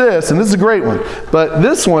notice this, and this is a great one, but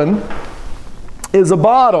this one is a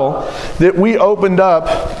bottle that we opened up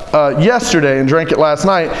yesterday and drank it last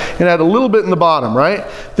night, and had a little bit in the bottom, right?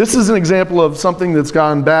 This is an example of something that's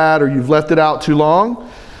gone bad or you've left it out too long.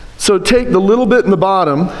 So take the little bit in the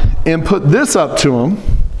bottom and put this up to him,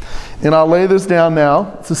 and I'll lay this down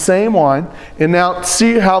now. It's the same wine, and now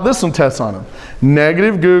see how this one tests on him.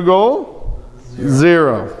 Negative Google,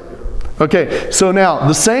 0. Okay, so now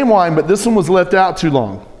the same wine, but this one was left out too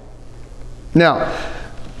long. Now,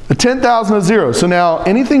 a 10,000 is 0. So now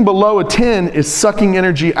anything below a 10 is sucking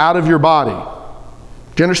energy out of your body.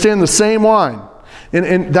 Do you understand? The same wine.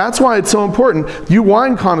 And that's why it's so important. You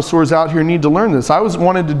wine connoisseurs out here need to learn this. I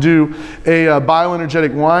wanted to do a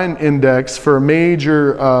bioenergetic wine index for a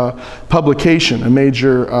major publication, a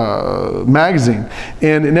major magazine.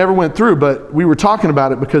 And it never went through, but we were talking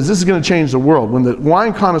about it because this is going to change the world. When the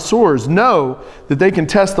wine connoisseurs know that they can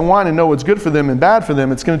test the wine and know what's good for them and bad for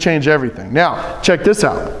them, it's going to change everything. Now, check this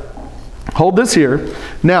out. Hold this here.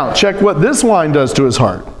 Now, check what this wine does to his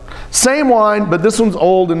heart. Same wine, but this one's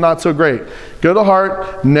old and not so great. Go to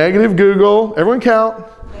heart, negative Google, everyone count,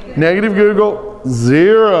 negative Google,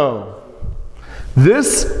 0.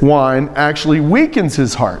 This wine actually weakens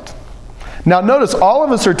his heart. Now notice, all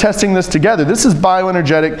of us are testing this together. This is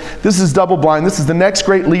bioenergetic, this is double blind, this is the next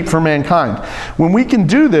great leap for mankind. When we can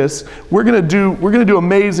do this, we're gonna do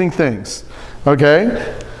amazing things,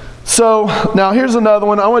 okay? So now here's another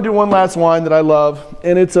one. I wanna do one last wine that I love,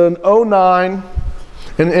 and it's an 09.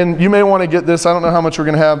 And you may want to get this. I don't know how much we're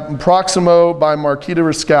going to have. Proximo by Marquita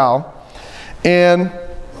Riscal. And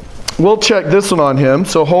we'll check this one on him.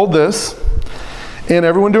 So hold this. And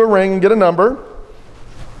everyone do a ring and get a number.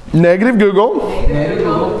 Negative Google. Negative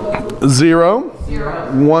Google. 0.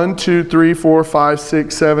 1, 2, 3, 4, 5,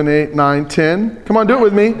 6, 7, 8, 9, 10. Come on, do it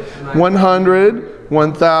with me. 100,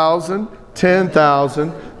 1,000, 10,000,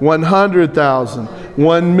 100,000,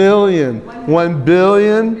 1 million, 1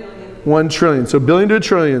 billion, 1 trillion. So billion to a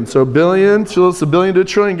trillion. So billion, so it's a billion to a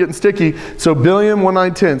trillion, getting sticky. So billion, 1,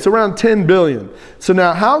 9, 10. So around 10 billion. So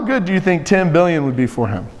now how good do you think 10 billion would be for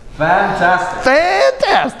him? Fantastic.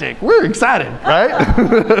 Fantastic. We're excited,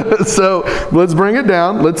 right? So let's bring it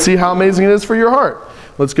down. Let's see how amazing it is for your heart.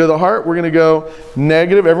 Let's go to the heart. We're going to go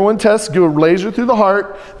negative. Everyone test, do a laser through the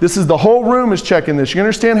heart. This is the whole room is checking this. You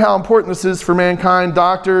understand how important this is for mankind,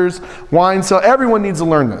 doctors, wine cell. Everyone needs to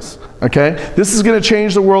learn this, okay? This is going to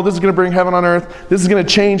change the world. This is going to bring heaven on earth. This is going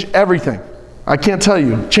to change everything. I can't tell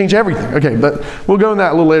you. Change everything. Okay, but we'll go in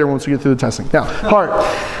that a little later once we get through the testing. Now, heart.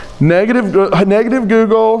 Negative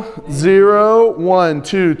Google, 0, 1,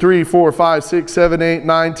 2, 3, 4, 5, 6, 7, 8,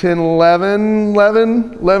 9, 10,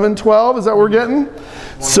 11, 12. Is that what we're getting?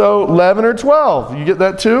 So 11 or 12. You get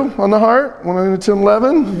that too on the heart? 1, 10,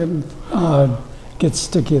 11? Gets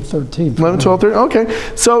sticky at 13. 11, 12, 13.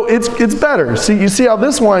 Okay. So it's better. See, you see how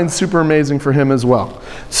this wine's super amazing for him as well.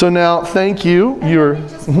 So now, thank you. Let me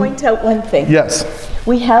just point out one thing. Yes.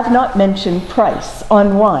 We have not mentioned price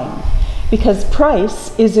on wine, because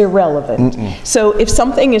price is irrelevant. So if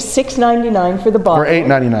something is $6.99 for the bottle, or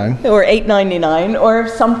 $8.99, or $8.99, or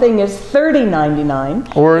if something is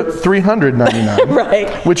 $30.99, or $300.99,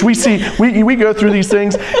 right? Which we see, we go through these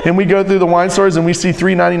things, and we go through the wine stores, and we see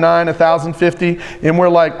 $3.99, $1,050, and we're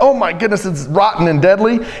like, oh my goodness, it's rotten and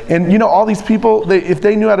deadly. And you know, all these people, if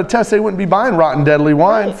they knew how to test, they wouldn't be buying rotten, deadly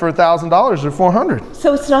wine right. for $1,000 or $400.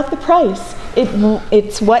 So it's not the price;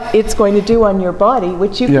 it's what it's going to do on your body,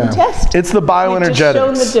 which you can test. It's the bioenergetics. You've just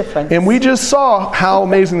shown the difference. And we just saw how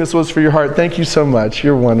amazing this was for your heart. Thank you so much.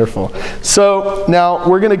 You're wonderful. So now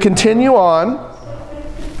we're going to continue on,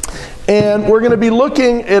 and we're going to be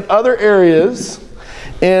looking at other areas.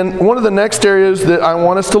 And one of the next areas that I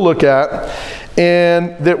want us to look at,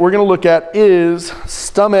 and that we're going to look at, is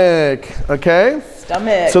stomach. Okay?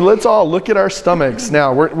 Stomach. So let's all look at our stomachs.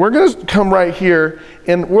 Now we're going to come right here,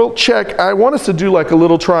 and we'll check. I want us to do like a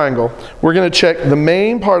little triangle. We're going to check the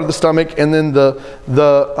main part of the stomach, and then the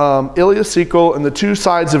ileocecal and the two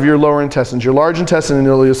sides of your lower intestines, your large intestine and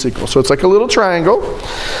ileocecal. So it's like a little triangle.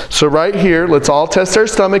 So right here, let's all test our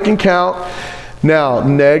stomach and count. Now,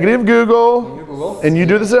 negative Google, and you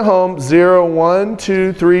do this at home, 0, 1,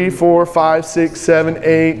 2, 3, 4, 5, 6, 7,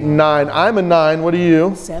 8, 9. I'm a 9. What are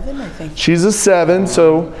you? 7, I think. She's a 7.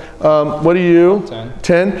 So what are you?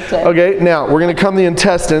 10. Okay, now we're going to come to the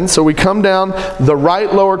intestines. So we come down the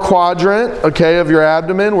right lower quadrant, okay, of your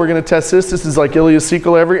abdomen. We're going to test this. This is like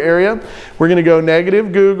ileocecal every area. We're going to go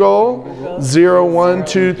negative Google, 0, 1,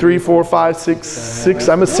 2, 3, 4, 5, 6, 6.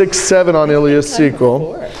 I'm a 6, 7 on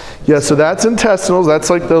ileocecal. Yeah, so that's intestinals.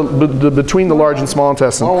 That's like the between the large and small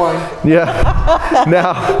intestine. Yeah.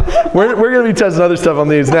 Now, we're going to be testing other stuff on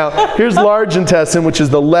these. Now, here's large intestine, which is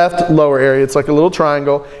the left lower area. It's like a little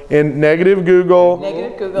triangle. And negative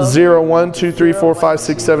Google, 0, 1, 2, 3, 4, 5,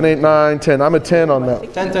 6, 7, 8, 9, 10. I'm a 10 on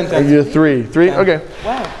that. 10. Are you a 3? 3? Okay.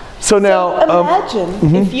 Wow. So now,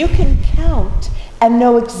 imagine if you can count and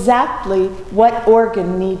know exactly what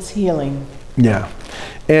organ needs healing. yeah.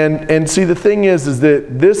 And see, the thing is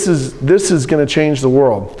that this is going to change the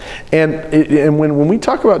world. And when we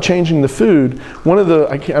talk about changing the food, one of the,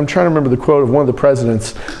 I'm trying to remember the quote of one of the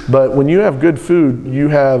presidents, but when you have good food, you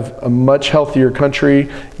have a much healthier country.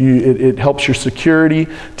 It helps your security.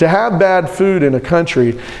 To have bad food in a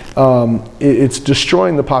country, it's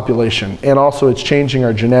destroying the population. And also it's changing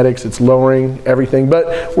our genetics. It's lowering everything.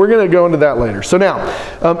 But we're going to go into that later. So now,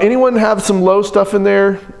 anyone have some low stuff in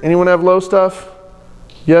there? Anyone have low stuff?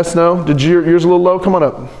 Yes, no? Did yours a little low? Come on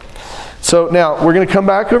up. So now we're going to come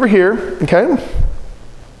back over here, okay?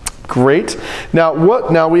 Great.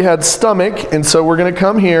 Now we had stomach, and so we're going to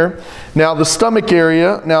come here. Now the stomach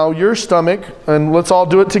area, now your stomach, and let's all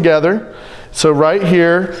do it together. So right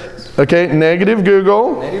here, okay, negative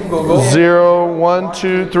Google. 0, 1,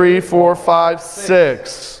 2, 3, 4, 5,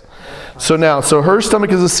 6. So now, so her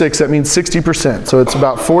stomach is a 6, that means 60%. So it's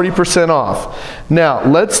about 40% off. Now,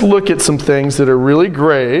 let's look at some things that are really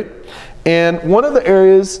great. And one of the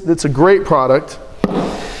areas that's a great product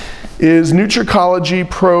is Nutricology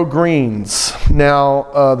Pro Greens.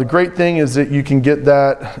 Now, the great thing is that you can get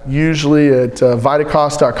that usually at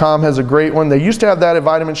Vitacost.com has a great one. They used to have that at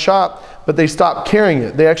Vitamin Shop, but they stopped carrying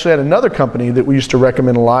it. They actually had another company that we used to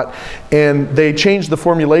recommend a lot, and they changed the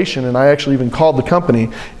formulation, and I actually even called the company,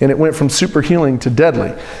 and it went from super healing to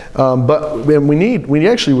deadly. But we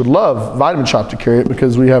actually would love Vitamin Shop to carry it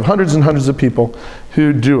because we have hundreds and hundreds of people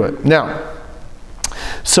who do it. Now,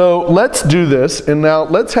 so let's do this, and now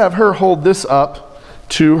let's have her hold this up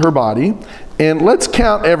to her body, and let's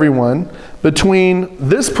count everyone between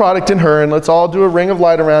this product and her, and let's all do a ring of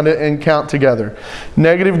light around it and count together.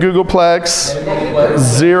 Negative Googleplex,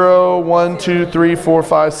 0, 1, 2, 3, 4,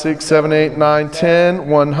 5, 6, 7, 8, 9, 10,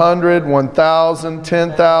 100, 1,000,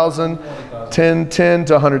 10,000, 10, 10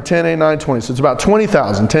 to 110, 8, 9, 20. So it's about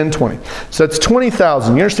 20,000, 10, 20. So that's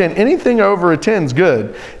 20,000. You understand, anything over a 10 is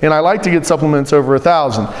good. And I like to get supplements over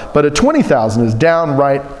 1,000. But a 20,000 is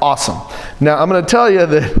downright awesome. Now, I'm going to tell you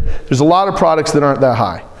that there's a lot of products that aren't that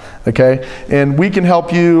high. Okay, and we can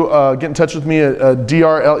help you get in touch with me at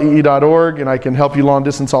drlee.org, and I can help you long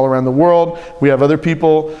distance all around the world. We have other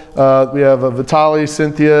people, we have Vitalii,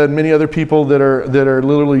 Cynthia, and many other people that are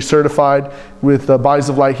literally certified with Bodies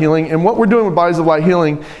of Light Healing. And what we're doing with Bodies of Light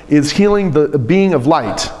Healing is healing the being of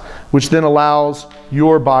light, which then allows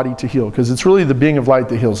your body to heal, because it's really the being of light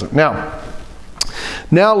that heals it.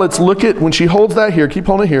 Now let's look at, when she holds that here, keep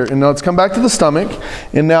holding it here, and now let's come back to the stomach,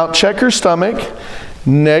 and now check her stomach.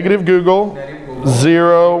 Negative Google,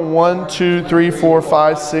 0, 1, 2, 3, 4,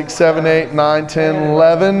 5, 6, 7, 8, 9, 10,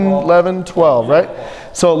 11, 12, right?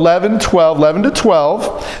 So 11 to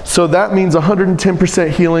 12. So that means 110%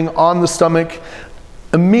 healing on the stomach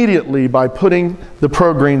immediately by putting the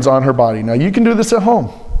Pro Greens on her body. Now you can do this at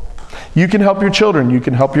home. You can help your children, you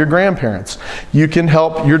can help your grandparents, you can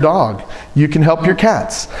help your dog, you can help your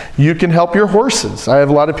cats, you can help your horses. I have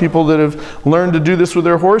a lot of people that have learned to do this with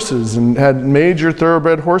their horses and had major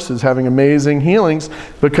thoroughbred horses having amazing healings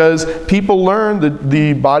because people learned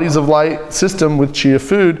the Bodies of Light system with chia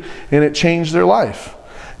food, and it changed their life.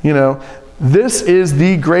 You know, this is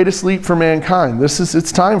the greatest leap for mankind.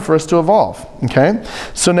 It's time for us to evolve, okay?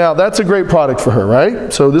 So now that's a great product for her,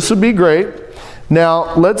 right? So this would be great.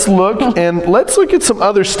 Now let's look at some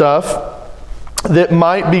other stuff that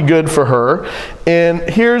might be good for her. And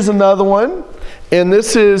here's another one. And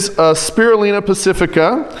this is Spirulina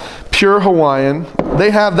Pacifica, pure Hawaiian.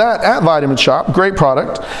 They have that at Vitamin Shop, great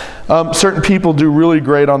product. Certain people do really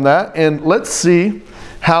great on that. And let's see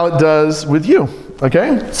how it does with you.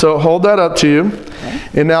 Okay, so hold that up to you. Okay.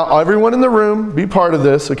 And now everyone in the room, be part of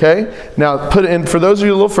this, okay? Now put in, for those of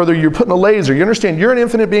you a little further, you're putting a laser. You understand, you're an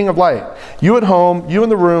infinite being of light. You at home, you in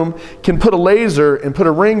the room, can put a laser and put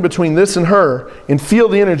a ring between this and her and feel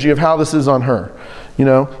the energy of how this is on her. You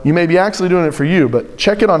know, you may be actually doing it for you, but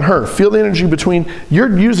check it on her. Feel the energy between,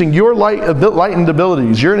 you're using your lightened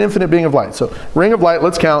abilities. You're an infinite being of light. So ring of light,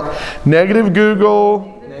 let's count. Negative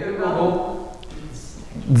Google,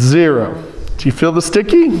 0. Do you feel the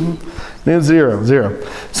sticky? Then 0, 0.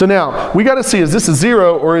 So now, we got to see, is this a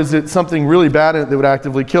 0 or is it something really bad in it that would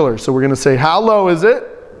actively kill her? So we're going to say, how low is it?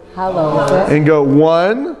 How low is it? And go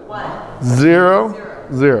 1, 0,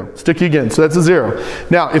 0. Sticky again, so that's a 0.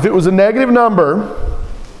 Now, if it was a negative number,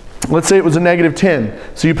 Let's say it was a -10.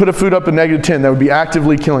 So you put a food up at -10, that would be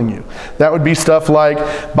actively killing you. That would be stuff like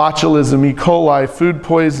botulism, E. coli, food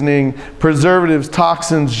poisoning, preservatives,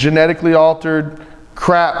 toxins, genetically altered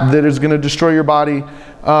crap that is going to destroy your body.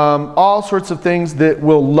 All sorts of things that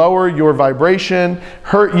will lower your vibration,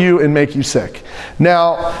 hurt you, and make you sick.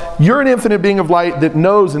 Now, you're an infinite being of light that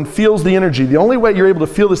knows and feels the energy. The only way you're able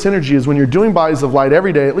to feel this energy is when you're doing bodies of light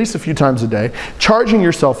every day, at least a few times a day, charging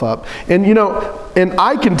yourself up. And you know, and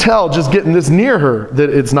I can tell just getting this near her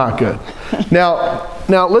that it's not good. Now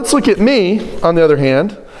let's look at me, on the other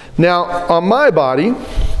hand. Now, on my body,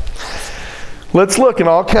 let's look and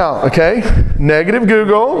I'll count, okay? Negative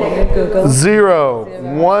Google, 0,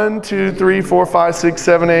 1, 2, 3, 4, 5, 6,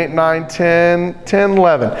 7, 8, 9, 10, 10,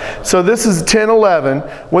 11. So this is 10, 11.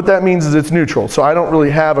 What that means is it's neutral. So I don't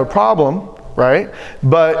really have a problem, right?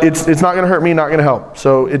 But it's not going to hurt me, not going to help.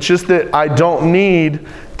 So it's just that I don't need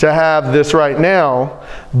to have this right now,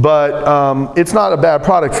 but it's not a bad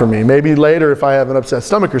product for me. Maybe later if I have an upset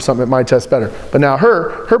stomach or something, it might test better. But now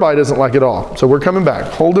her body doesn't like it all. So we're coming back.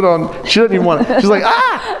 Hold it on. She doesn't even want it. She's like,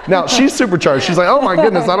 ah! Now she's supercharged. She's like, oh my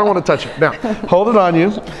goodness, I don't want to touch it. Now, hold it on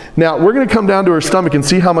you. Now we're going to come down to her stomach and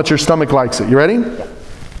see how much her stomach likes it. You ready?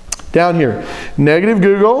 Down here. Negative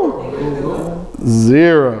Google,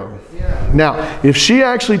 0. Now, if she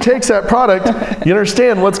actually takes that product, you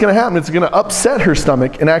understand what's going to happen. It's going to upset her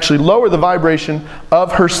stomach and actually lower the vibration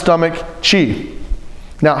of her stomach chi.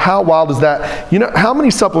 Now, how wild is that? You know, how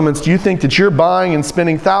many supplements do you think that you're buying and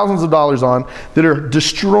spending thousands of dollars on that are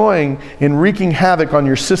destroying and wreaking havoc on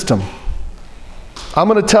your system? I'm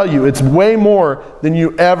going to tell you, it's way more than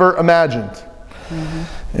you ever imagined.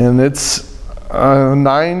 Mm-hmm. And it's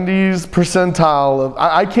 90s percentile of,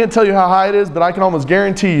 I can't tell you how high it is, but I can almost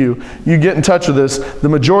guarantee you, you get in touch with this, the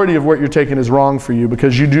majority of what you're taking is wrong for you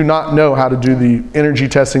because you do not know how to do the energy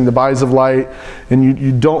testing, the bodies of light, and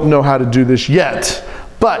you don't know how to do this yet.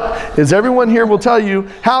 But, as everyone here will tell you,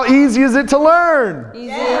 how easy is it to learn? Easy.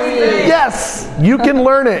 Yes, you can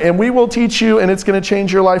learn it, and we will teach you, and it's going to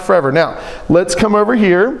change your life forever. Now, let's come over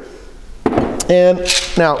here, and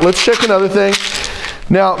now let's check another thing.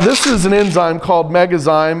 Now, this is an enzyme called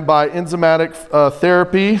Megazyme by Enzymatic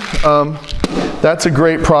Therapy. That's a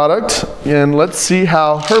great product, and let's see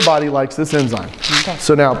how her body likes this enzyme. Okay.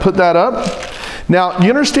 So now, put that up. Now, you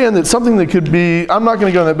understand that something that could be, I'm not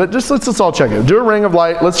going to go in there, but just let's all check it. Do a ring of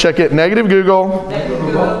light. Let's check it. Negative Google. Negative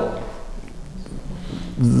Google.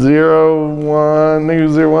 0, 1,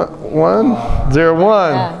 negative 0, 1, 0,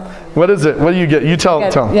 1. Yeah. What is it? What do you get? You tell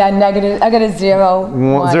them. Yeah, negative. I got a 0,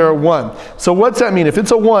 1. 0, 1. So what's that mean? If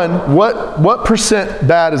it's a 1, what percent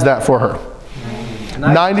bad is that for her?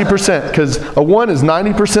 90%. Because a 1 is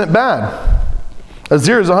 90% bad. A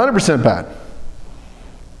 0 is 100% bad.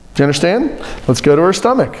 Do you understand? Let's go to her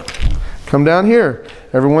stomach. Come down here.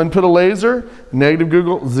 Everyone put a laser. Negative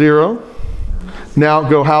Google, 0. Now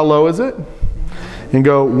go, how low is it? And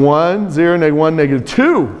go 1, 0, negative 1, negative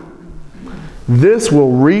 2. This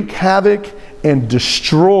will wreak havoc and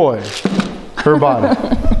destroy her body.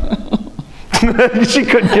 She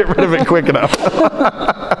couldn't get rid of it quick enough.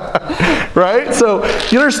 Right? So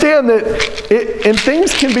you understand that and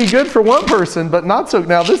things can be good for one person, but not so.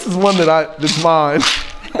 Now this is one that's mine.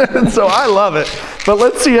 And so I love it. But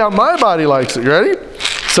let's see how my body likes it. You ready?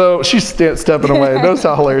 So she's stepping away. Notice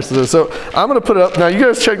how hilarious this is. So I'm going to put it up. Now you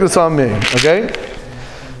guys check this on me, okay?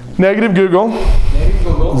 Negative Google.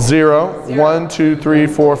 0, 1, 2, 3,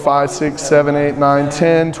 4, 5, 6, 7, 8, 9,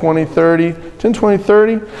 10, 20, 30. 10, 20,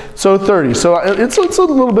 30. So 30. So it's a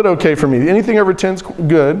little bit okay for me. Anything over 10 is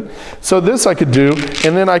good. So this I could do.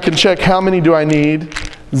 And then I can check how many do I need.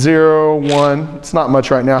 0, 1. It's not much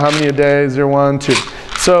right now. How many a day? 0, 1, 2.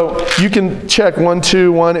 So you can check 1,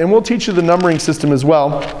 2, 1. And we'll teach you the numbering system as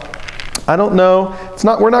well. I don't know.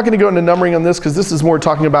 We're not going to go into numbering on this because this is more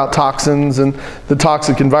talking about toxins and the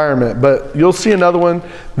toxic environment. But you'll see another one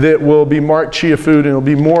that will be marked chia food, and it'll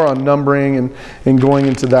be more on numbering and going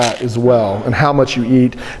into that as well, and how much you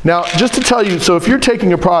eat. Now, just to tell you, so if you're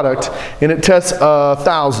taking a product and it tests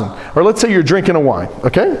 1,000, or let's say you're drinking a wine,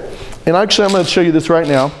 okay? And actually, I'm going to show you this right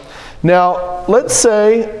now. Now, let's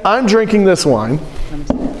say I'm drinking this wine,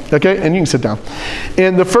 okay? And you can sit down.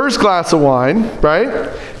 And the first glass of wine, right,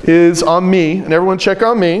 is on me, and everyone check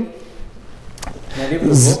on me.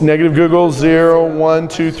 Negative Google, 0, 1,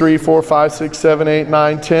 2, 3, 4, 5, 6, 7, 8,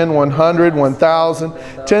 9, 10, 100, 1,000,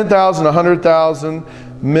 10,000, 100,000,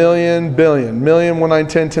 million, billion, million, 1, 9,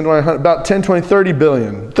 10, 10, 20, 100, about 10, 20, 30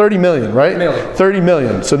 billion, 30 million, right? 30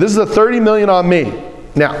 million. So this is a 30 million on me.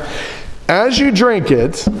 Now, as you drink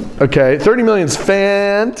it, okay, 30 million is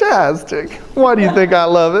fantastic. Why do you think I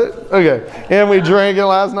love it? Okay, and we drank it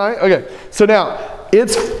last night. Okay, so now,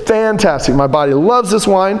 It's fantastic. My body loves this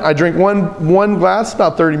wine. I drink one glass,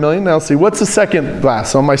 about 30 million. Now let's see, what's the second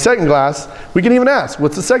glass? On my second glass, we can even ask,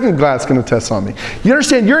 what's the second glass going to test on me? You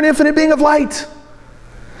understand, you're an infinite being of light.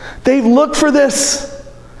 They've looked for this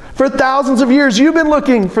for thousands of years. You've been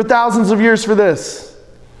looking for thousands of years for this.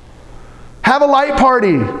 Have a light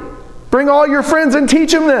party. Bring all your friends and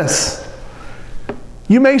teach them this.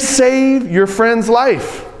 You may save your friend's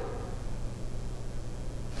life.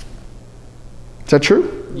 Is that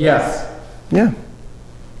true? Yes. Yeah.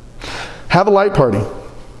 Have a light party.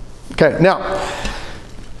 Okay, now,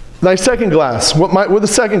 my second glass. What would the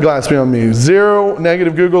second glass be on me? 0,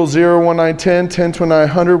 negative Google, 0, 1, 9, 10, 10, 20,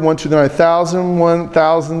 100, 1, 2, 9, 1,000,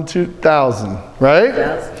 1,000, 2,000, right?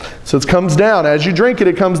 Yes. So it comes down. As you drink it,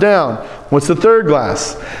 it comes down. What's the third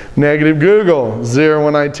glass? Negative Google, 0,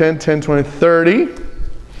 1, 9, 10, 10, 20, 30.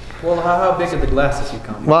 Well, how big are the glasses you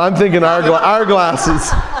come? Well, I'm thinking our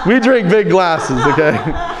glasses. We drink big glasses, okay?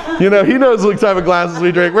 You know, he knows what type of glasses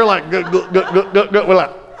we drink. We're like, go. We're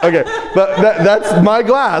like, okay. But that's my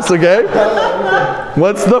glass, okay?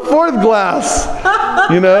 What's the fourth glass?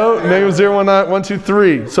 You know, negative 0, 1, 9, 1, 2,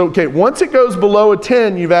 3. So, okay, once it goes below a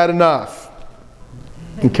 10, you've had enough.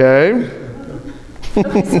 Okay?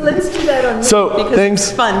 Okay, so let's do that on me because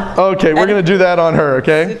it's fun. Okay, we're going to do that on her,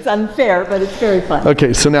 okay? It's unfair, but it's very fun.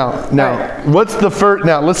 Okay, so now, what's the first?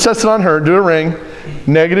 Now, let's test it on her. Do a ring.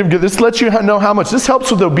 Negative. This lets you know how much. This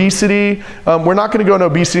helps with obesity. We're not going to go into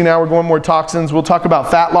obesity now. We're going more toxins. We'll talk about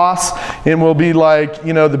fat loss, and we'll be like,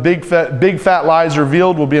 you know, the big fat lies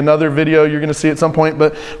revealed will be another video you're going to see at some point.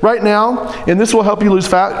 But right now, and this will help you lose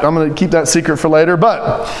fat. I'm going to keep that secret for later.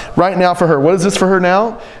 But right now for her, what is this for her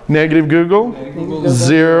now? Negative Google.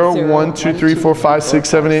 0, 1, 2, 3, 4, 5, 6,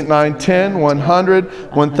 7, 8, 9, 10,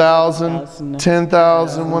 100, 1,000,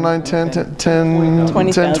 10,000, 1, 9, 10, 10, 10,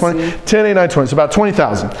 20, 10, 8, 9, 20. It's about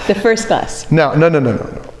 20,000. The first glass. Now, no.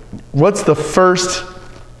 What's the first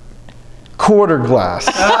quarter glass?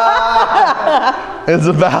 It's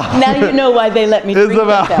about. Now you know why they let me drink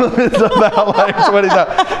that. It's about like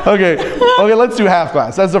 20,000. Okay, let's do half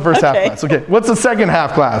glass. That's the first half glass. Okay, what's the second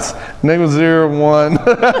half glass? Negative 0, 1.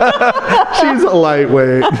 She's a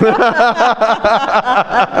lightweight.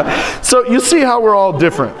 So you see how we're all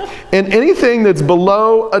different. And anything that's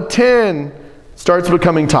below a 10 starts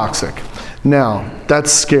becoming toxic. Now,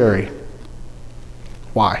 that's scary.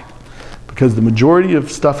 Why? Because the majority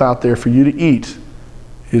of stuff out there for you to eat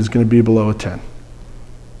is going to be below a 10.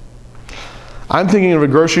 I'm thinking of a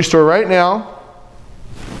grocery store right now,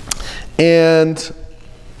 and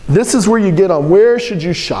this is where you get on where should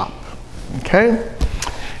you shop, okay?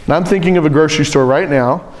 And I'm thinking of a grocery store right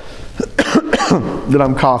now that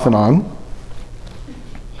I'm coughing on.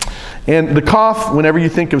 And the cough, whenever you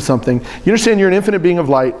think of something, you understand you're an infinite being of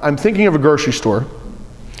light. I'm thinking of a grocery store,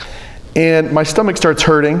 and my stomach starts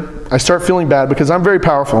hurting. I start feeling bad because I'm very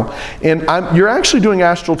powerful. And you're actually doing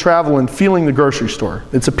astral travel and feeling the grocery store.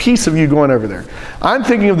 It's a piece of you going over there. I'm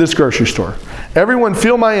thinking of this grocery store. Everyone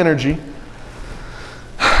feel my energy.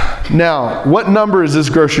 Now, what number is this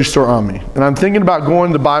grocery store on me? And I'm thinking about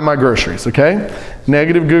going to buy my groceries, okay?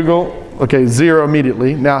 Negative Google, okay, 0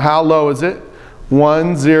 immediately. Now, how low is it?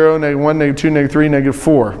 1, 0, negative 1, negative 2, negative 3, negative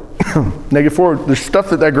 4. Negative 4, there's stuff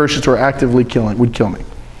that grocery store actively would kill me.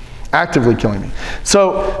 Actively killing me.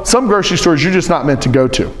 So some grocery stores you're just not meant to go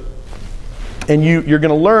to. And you're going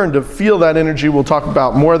to learn to feel that energy. We'll talk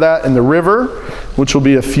about more of that in the river, which will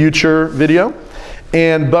be a future video.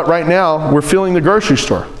 But right now, we're feeling the grocery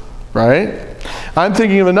store, right? I'm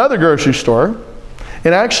thinking of another grocery store,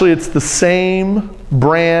 and actually it's the same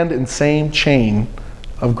brand and same chain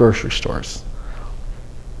of grocery stores.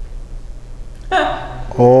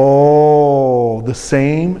 Oh, the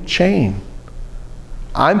same chain.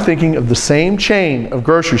 I'm thinking of the same chain of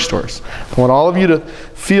grocery stores. I want all of you to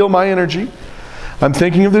feel my energy. I'm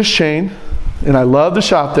thinking of this chain, and I love to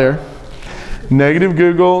shop there. Negative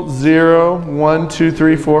Google, 0, 1, 2,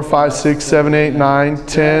 3, 4, 5, 6, 7, 8, 9,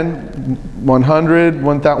 10, 100,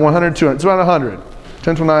 1,000, 100, 200. It's about 100.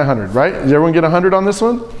 10 to 900, right? Did everyone get 100 on this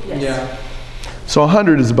one? Yes. Yeah. So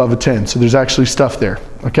 100 is above a 10, so there's actually stuff there,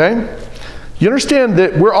 okay? You understand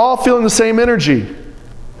that we're all feeling the same energy.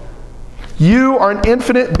 You are an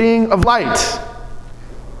infinite being of light.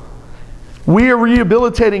 We are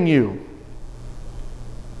rehabilitating you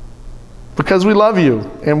because we love you,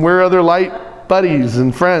 and we're other light buddies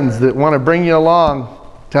and friends that want to bring you along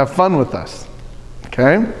to have fun with us,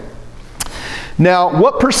 okay? Now,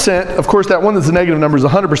 what percent, of course that one that's a negative number is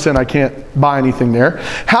 100%, I can't buy anything there.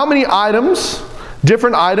 How many items,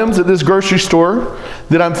 different items at this grocery store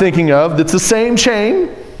that I'm thinking of that's the same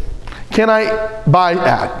chain, can I buy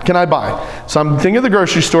at? Can I buy? So I'm thinking of the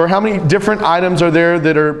grocery store. How many different items are there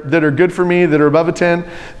that are good for me, that are above a 10,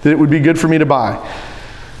 that it would be good for me to buy?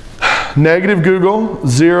 Negative Google,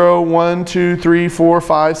 0, 1, 2, 3, 4,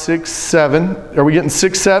 5, 6, 7. Are we getting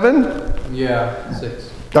 6, 7? Yeah, 6.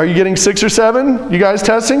 Are you getting 6 or 7? You guys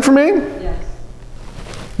testing for me? Yes.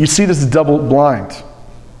 You see, this is double blind.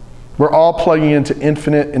 We're all plugging into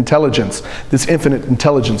infinite intelligence. This infinite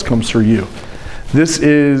intelligence comes through you. This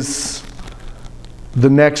is the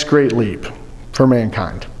next great leap for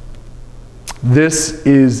mankind. This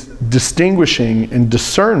is distinguishing and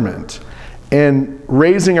discernment and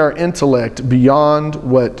raising our intellect beyond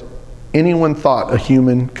what anyone thought a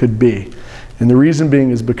human could be. And the reason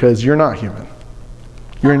being is because you're not human.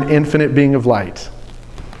 You're an infinite being of light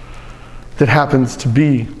that happens to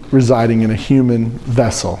be residing in a human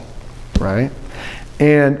vessel, right?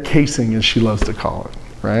 And casing, as she loves to call it,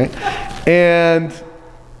 right? And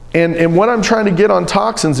what I'm trying to get on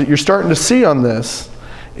toxins that you're starting to see on this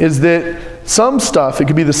is that some stuff, it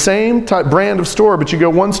could be the same type brand of store, but you go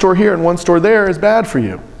one store here and one store there, is bad for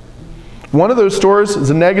you. One of those stores is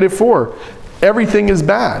a -4. Everything is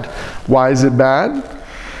bad. Why is it bad?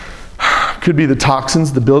 Could be the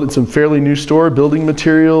toxins, it's a fairly new store, building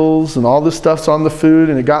materials, and all this stuff's on the food,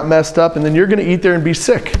 and it got messed up, and then you're gonna eat there and be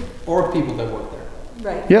sick. Or people that work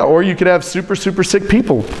there. Right. Yeah, or you could have super, super sick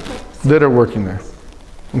people that are working there,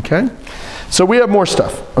 okay? So we have more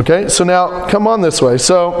stuff, okay? So now, come on this way.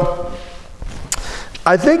 So,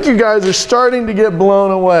 I think you guys are starting to get blown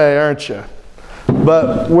away, aren't you?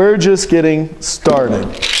 But we're just getting started.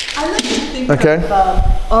 I like to think Okay. of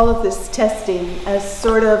all of this testing as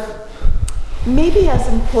sort of maybe as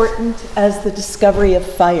important as the discovery of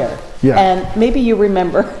fire. Yeah. And maybe you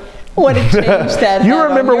remember what a change that You had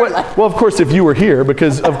remember on your what, life. well, of course, if you were here,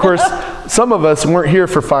 because of course, some of us weren't here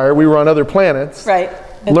for fire, we were on other planets. Right.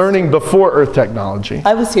 Learning before Earth technology.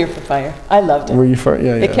 I was here for fire. I loved it. Were you for,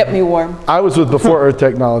 yeah, yeah. It kept me warm. I was with before Earth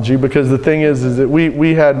technology, because the thing is that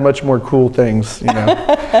we had much more cool things, you know.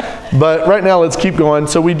 But right now, let's keep going.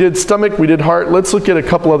 So we did stomach, we did heart. Let's look at a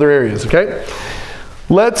couple other areas, okay?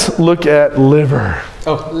 Let's look at liver.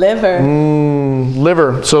 Oh, Liver.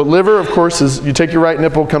 Liver. So liver, of course, is you take your right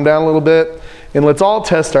nipple, come down a little bit, and let's all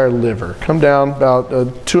test our liver. Come down about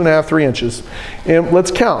 2.5, 3 inches. And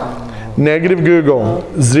let's count. Negative Google.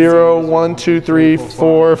 0, 1, 2, 3,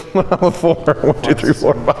 4, 4. 1, 2, 3,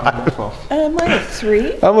 4, 5. Am I a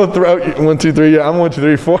 3? I'm gonna throw 1, 2, 3. Yeah, I'm 1, 2,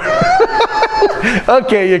 3, 4.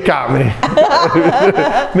 Okay, you caught me.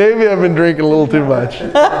 Maybe I've been drinking a little too much.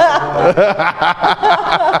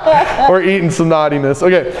 Or eating some naughtiness.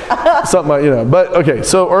 Okay, something like, you know. But okay,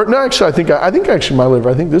 so or no, actually, I think actually my liver.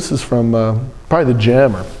 I think this is from probably the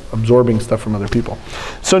gym or absorbing stuff from other people.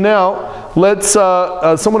 So now let's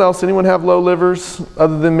someone else. Anyone have low livers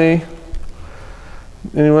other than me?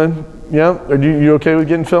 Anyone? Yeah. Are you okay with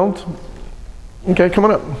getting filmed? Okay, come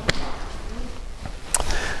on up.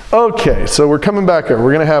 Okay, so we're coming back over.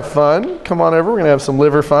 We're gonna have fun. Come on over, we're gonna have some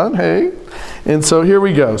liver fun, hey. And so here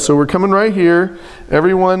we go. So we're coming right here.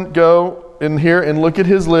 Everyone go in here and look at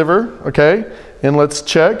his liver, okay? And let's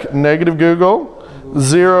check, negative Google,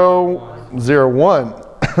 0, 0, 1.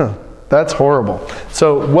 That's horrible.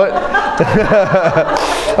 So what,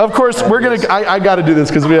 of course, we're gonna, I gotta do this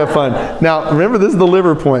because we have fun. Now, remember this is the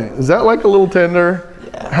liver point. Is that like a little tender?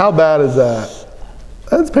 Yeah. How bad is that?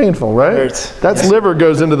 That's painful, right? Hurts. That's liver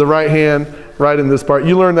goes into the right hand, right in this part.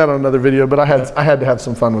 You learned that on another video, but I had to have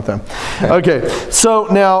some fun with them. Okay, so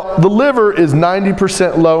now the liver is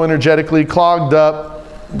 90% low energetically, clogged up.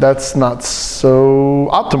 That's not so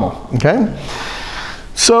optimal, okay?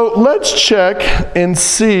 So let's check and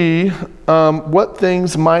see what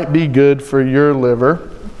things might be good for your liver.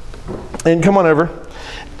 And come on over.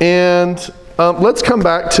 And let's come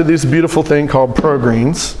back to this beautiful thing called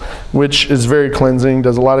Progreens, which is very cleansing,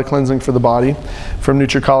 does a lot of cleansing for the body from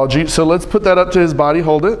Nutricology. So let's put that up to his body,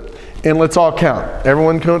 hold it, and let's all count.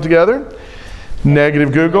 Everyone count together.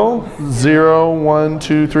 Negative Google, 0, 1,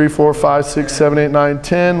 2, 3, 4, 5, 6, 7, 8, 9,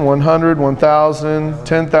 10, 100, 1,000,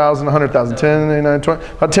 10,000, 100,000, 10, 8, 9, 20,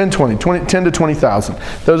 about 10, 20, 10 to 20,000.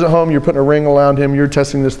 Those at home, you're putting a ring around him, you're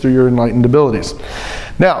testing this through your enlightened abilities.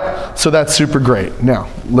 Now, so that's super great. Now,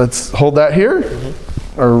 let's hold that here,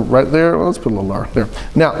 or right there, well, let's put a little lower, there.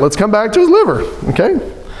 Now, let's come back to his liver, okay?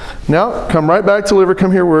 Now, come right back to liver,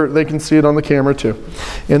 come here where they can see it on the camera too.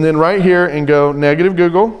 And then right here and go negative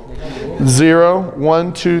Google, 0,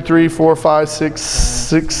 1, 2, 3, 4, 5, 6,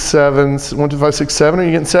 7, 1, 2, 5, 6, 7. Are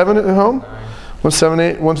you getting 7 at home? 1, 7,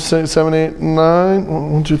 8, 1, 2, 7, 8,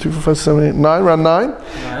 9. 1, 2, 3, 4, 5, 7, 8, 9. Around 9?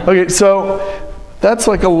 Okay, so that's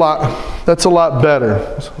like a lot. That's a lot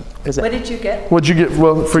better. What did you get? What'd you get?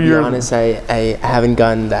 Well, for To be your honest, I haven't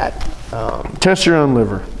gotten that. test your own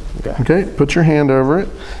liver. Okay. Okay, put your hand over it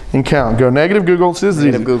and count. Go negative Google. This is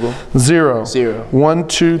Negative easy. Google. 0. 0. 1,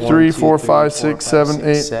 2, 3, 2, 4, 3, 5, 4, 6, 7, 5,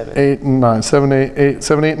 8, 6, 7. 8, and 9. 7, 8, 8,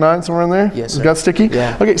 7, 8, 9, somewhere in there? Yes, It sir. got sticky?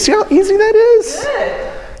 Yeah. Okay, see how easy that is?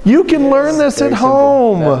 You can learn this Very at simple,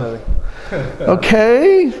 home. definitely.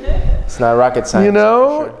 Okay? It's not rocket science. You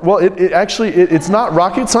know, for sure. well, it actually, it's not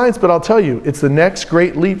rocket science, but I'll tell you, it's the next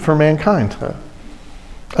great leap for mankind. Huh.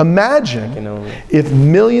 Imagine only- if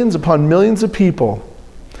millions upon millions of people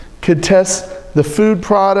could test the food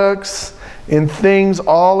products and things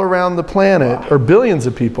all around the planet, or billions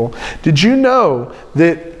of people. Did you know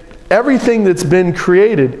that everything that's been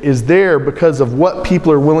created is there because of what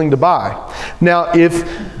people are willing to buy? Now, if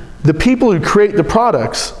the people who create the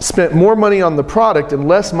products spent more money on the product and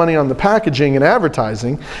less money on the packaging and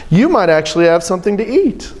advertising, you might actually have something to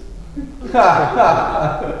eat.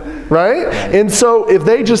 Right? And so if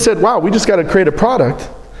they just said, wow, we just got to create a product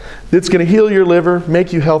that's going to heal your liver,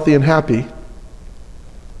 make you healthy and happy,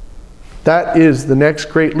 that is the next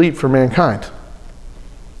great leap for mankind.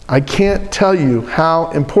 I can't tell you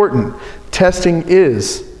how important testing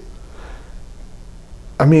is.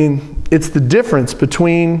 I mean, it's the difference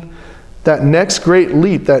between that next great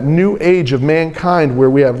leap, that new age of mankind where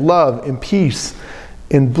we have love and peace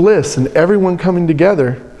and bliss and everyone coming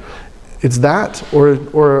together. It's that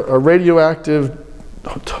or a radioactive,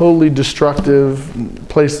 totally destructive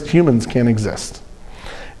place humans can't exist.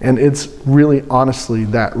 And it's really, honestly,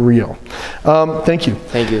 that real. Thank you.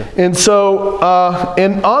 Thank you. And so,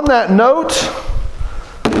 and on that note,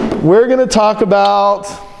 we're going to talk about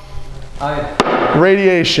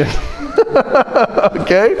radiation.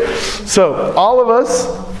 Okay? So, all of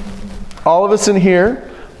us in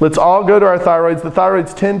here, let's all go to our thyroids. The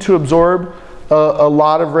thyroids tend to absorb a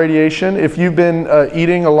lot of radiation. If you've been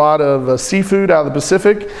eating a lot of seafood out of the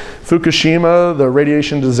Pacific, Fukushima, the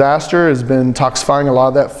radiation disaster, has been toxifying a lot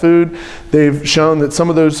of that food. They've shown that some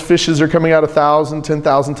of those fishes are coming out 1,000,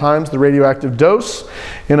 10,000 times the radioactive dose.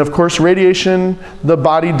 And of course, radiation, the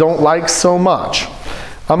body don't like so much.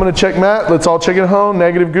 I'm going to check Matt. Let's all check it at home.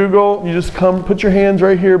 Negative Google. You just come, put your hands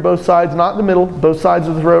right here, both sides, not in the middle, both sides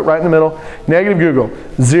of the throat, right in the middle. Negative Google.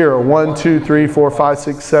 0, 1, 2, 3, 4, 5,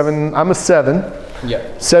 6, 7. I'm a 7. Yeah.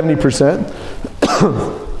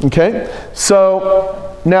 70%. Okay.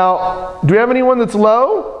 So now, do we have anyone that's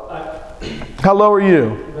low? How low are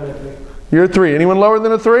you? You're a 3. Anyone lower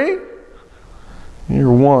than a 3?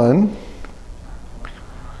 You're 1.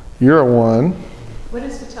 You're a 1. What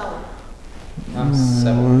is Vitalii? I'm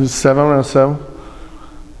 7. 7, I'm a 7.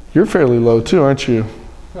 You're fairly low too, aren't you?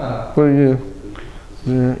 What are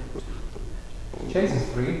you? Chase is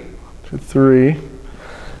 3. 3.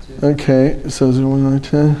 Okay, so 0, 1,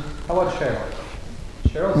 10. How about Cheryl?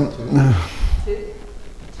 Cheryl's 2.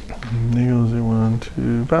 Negative 0, 1,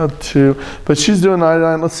 2, about 2. But she's doing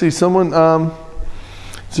iodine. Let's see, someone, 0,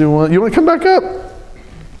 1. You want to come back up?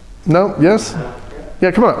 No? Yes?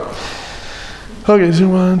 Yeah, come on up. Okay, 0,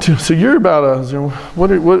 1, 2. So you're about a 0. What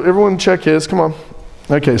everyone check his. Come on.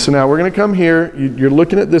 Okay, so now we're going to come here. You're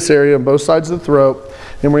looking at this area on both sides of the throat.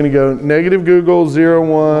 And we're going to go negative Google, 0,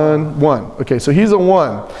 1, 1. Okay, so he's a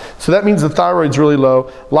 1. So that means the thyroid's really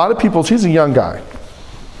low. A lot of people, he's a young guy.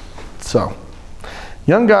 So,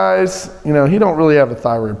 young guys, you know, he don't really have a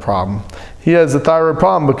thyroid problem. He has a thyroid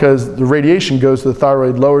problem because the radiation goes to the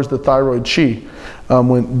thyroid, lowers the thyroid chi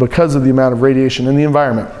because of the amount of radiation in the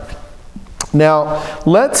environment. Now,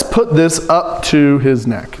 let's put this up to his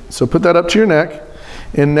neck. So put that up to your neck.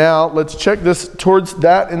 And now let's check this towards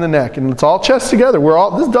that in the neck. And let's all chest together.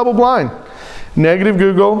 This is double blind. Negative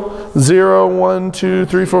Google, 0, 1, 2,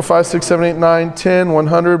 3, 4, 5, 6, 7, 8, 9, 10,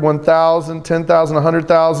 100, 1,000, 10,000,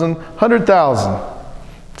 100,000, 100,000.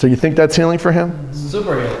 So you think that's healing for him?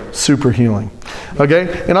 Super healing. Super healing.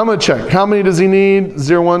 Okay, and I'm going to check. How many does he need?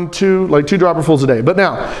 0, 1, 2, like 2 dropperfuls a day. But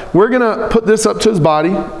now, we're going to put this up to his body.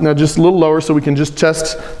 Now just a little lower so we can just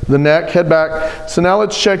test the neck, head back. So now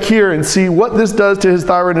let's check here and see what this does to his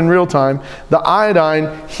thyroid in real time. The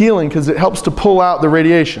iodine healing, because it helps to pull out the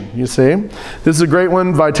radiation, you see. This is a great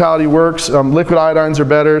one. Vitality works. Liquid iodines are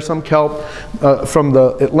better. Some kelp from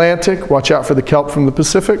the Atlantic. Watch out for the kelp from the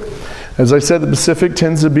Pacific. As I said, the Pacific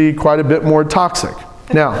tends to be quite a bit more toxic.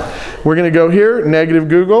 Now, we're going to go here, negative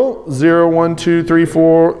Google, 0, 1, 2, 3,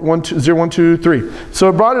 4, 1, 2, 0, 1, 2, 3. So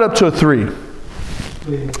it brought it up to a 3.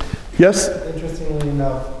 Please. Yes? Interestingly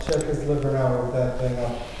enough, check his liver now with that thing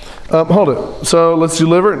up. Hold it. So let's do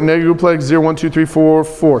liver, negative plex, 0, 1, 2, 3, 4,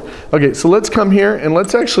 4. Okay, so let's come here and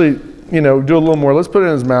let's actually, you know, do a little more. Let's put it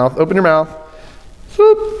in his mouth. Open your mouth.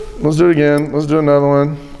 Swoop. Let's do it again. Let's do another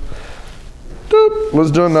one. Doop.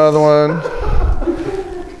 Let's do another one.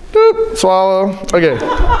 Doop. Swallow. Okay.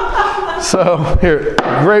 So here,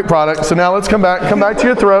 great product. So now let's come back to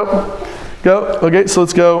your throat. Go. Okay, so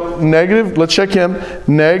let's go negative. Let's check him.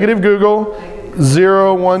 Negative Google.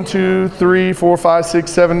 0, 1, 2, 3, 4, 5,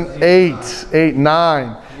 6, 7, 8. 8,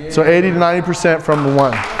 9. So 80 to 90% from the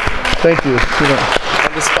 1. Thank you.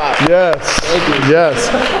 On the spot. Yes. Thank you.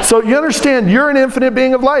 Yes. So you understand, you're an infinite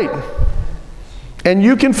being of light. And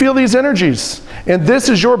you can feel these energies. And this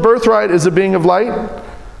is your birthright as a being of light.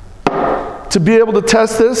 To be able to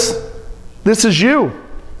test this, this is you.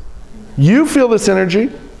 You feel this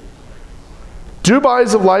energy. Do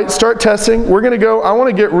bodies of light, start testing. We're going to go, I want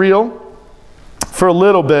to get real for a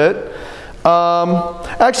little bit.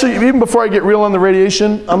 Actually, even before I get real on the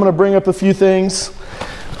radiation, I'm going to bring up a few things.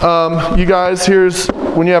 You guys, here's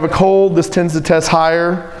when you have a cold, this tends to test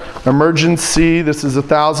higher. Emergency, this is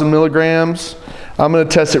 1,000 milligrams. I'm going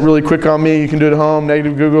to test it really quick on me. You can do it at home.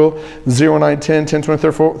 Negative Google, 0, 9, 10, 10,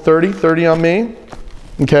 20, 30, 30 on me.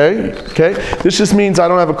 Okay, okay. This just means I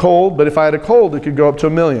don't have a cold, but if I had a cold, it could go up to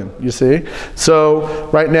 1,000,000, you see. So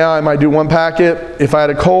right now I might do 1 packet. If I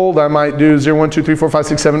had a cold, I might do 0, 1, 2, 3, 4, 5,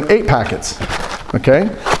 6, 7, 8 packets. Okay,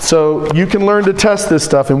 so you can learn to test this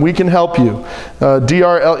stuff and we can help you.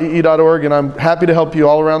 drlee.org, and I'm happy to help you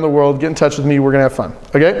all around the world. Get in touch with me, we're gonna have fun.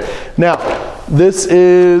 Okay, now this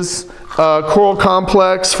is Coral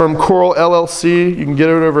Complex from Coral LLC. You can get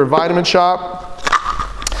it over at Vitamin Shop.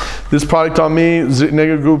 This product on me,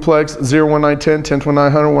 negative Googleplex, 0, 1, 9, 10, 10, 20,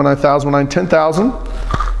 900, 1, 9,000, 1, 9, 10,000. Do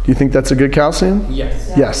you think that's a good calcium?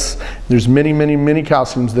 Yes. Yes. There's many, many, many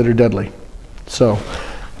calciums that are deadly. So,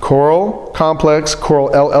 Coral Complex,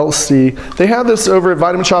 Coral LLC. They have this over at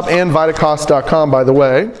Vitamin Shop and Vitacost.com, by the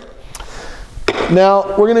way.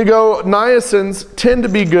 Now, we're going to go, niacins tend to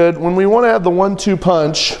be good when we want to have the 1-2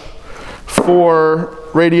 punch for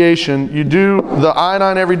radiation. You do the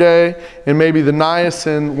iodine every day and maybe the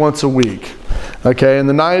niacin once a week. Okay, and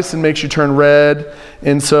the niacin makes you turn red.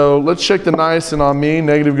 And so let's check the niacin on me,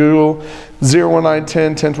 negative Google, 0, 1, 9,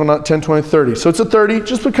 10, 10, 20, 10, 20, 30. So it's a 30,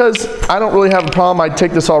 just because I don't really have a problem. I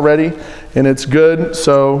take this already and it's good.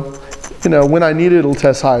 So, you know, when I need it, it'll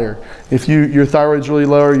test higher. If your thyroid's really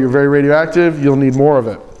low or you're very radioactive, you'll need more of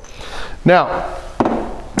it. Now,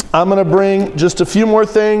 I'm going to bring just a few more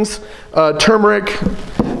things. Turmeric.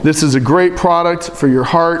 This is a great product for your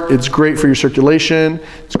heart. It's great for your circulation.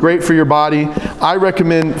 It's great for your body. I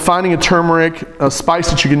recommend finding a turmeric, a spice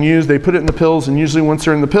that you can use. They put it in the pills, and usually once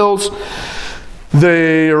they're in the pills,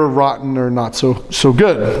 they are rotten or not so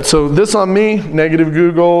good. So this on me, negative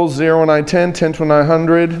Google, 0, 9, 10, 10, 20,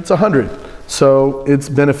 900. It's 100. So it's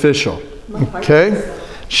beneficial. Okay?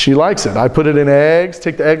 She likes it. I put it in eggs.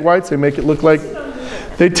 Take the egg whites. They make it look like...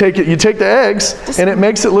 They take it, you take the eggs, and it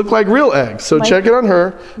makes it look like real eggs. So check it on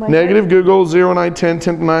her. Negative Google, 0, 9, 10,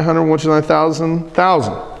 10 to 900, 1 to 9,000,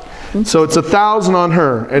 1,000. So it's 1,000 on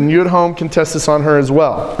her, and you at home can test this on her as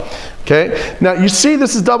well. Okay? Now you see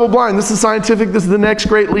this is double blind. This is scientific. This is the next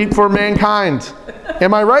great leap for mankind.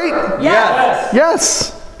 Am I right? Yes.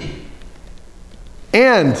 Yes.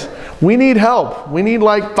 And we need help. We need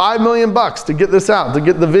like $5 million to get this out, to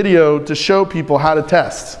get the video to show people how to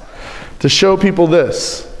test. To show people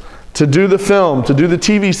this, to do the film, to do the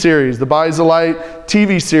TV series, the Bodies of Light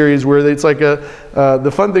TV series, where it's like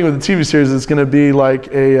the fun thing with the TV series is going to be like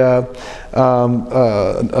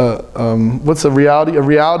what's a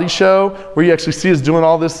reality show where you actually see us doing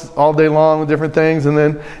all this all day long with different things, and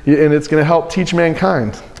it's going to help teach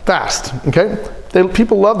mankind fast. Okay,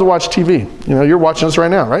 people love to watch TV. You know, you're watching us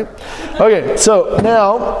right now, right? Okay, so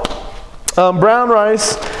now brown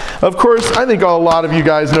rice. Of course, I think a lot of you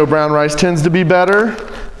guys know brown rice tends to be better.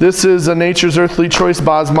 This is a Nature's Earthly Choice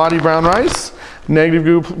Basmati brown rice. Negative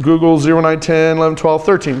Google, 0, 9, 10, 11, 12,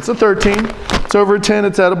 13. It's a 13. It's over a 10,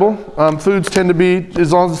 it's edible. Foods tend to be,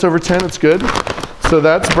 as long as it's over 10, it's good. So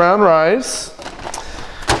that's brown rice.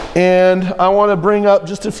 And I want to bring up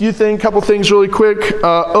just a few things, couple things really quick.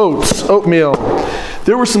 Oats, oatmeal.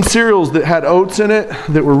 There were some cereals that had oats in it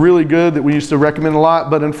that were really good that we used to recommend a lot,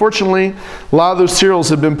 but unfortunately, a lot of those cereals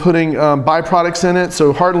have been putting byproducts in it,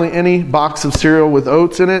 so hardly any box of cereal with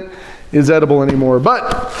oats in it is edible anymore.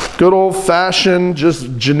 But good old-fashioned,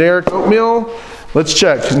 just generic oatmeal, let's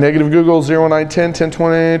check. Negative Google, 0, 9, 10, 10,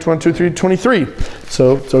 20, 22, 3, 23.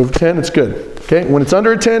 So it's over 10, it's good. Okay, when it's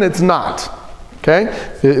under a 10, it's not. Okay,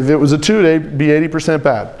 if it was a 2, they'd be 80%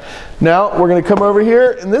 bad. Now we're going to come over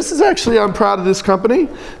here, and this is actually, I'm proud of this company,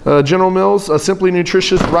 General Mills, Simply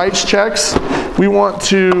Nutritious Rice Checks. We want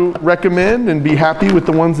to recommend and be happy with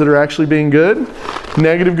the ones that are actually being good.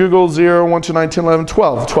 Negative Google, 0, 1, 2, 9, 10, 11,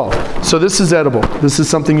 12. So this is edible. This is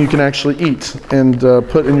something you can actually eat and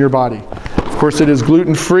put in your body. Of course, it is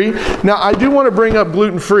gluten-free. Now, I do want to bring up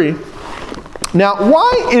gluten-free. Now,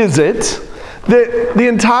 why is it that the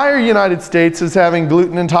entire United States is having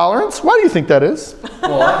gluten intolerance? Why do you think that is?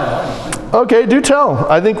 Well, I know. Okay, do tell.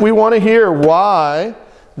 I think we want to hear why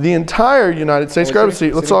the entire United States, grab a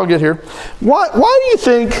seat, let's all get here. Why do you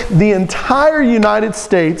think the entire United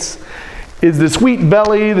States is this wheat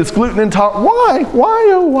belly, this gluten intolerant? Why,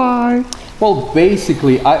 oh why? Well,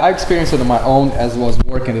 basically, I experienced it on my own as well as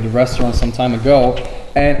working at a restaurant some time ago.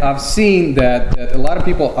 And I've seen that a lot of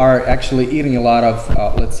people are actually eating a lot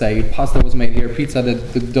of, let's say, pasta was made here, pizza,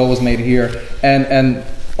 the dough was made here, and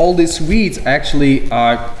all these wheats actually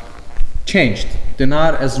are changed. They're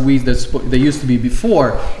not as wheat as they used to be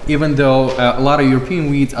before, even though a lot of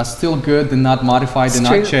European wheats are still good, they're not modified, they're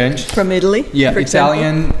not changed. From Italy? Yeah,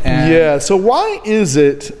 Italian. And yeah, so why is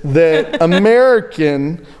it that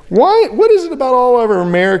what is it about all of our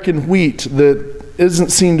American wheat that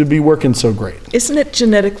doesn't seem to be working so great? Isn't it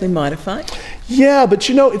genetically modified? Yeah, but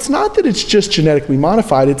you know, it's not that it's just genetically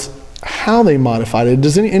modified, it's how they modified it.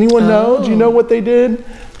 Does anyone know? Do you know what they did?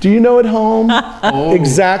 Do you know at home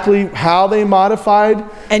exactly how they modified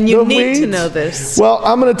And you the need wheat? to know this. Well,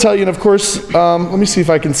 I'm going to tell you, and of course, let me see if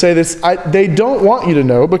I can say this. They don't want you to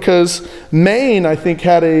know because Maine, I think,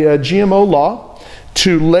 had a GMO law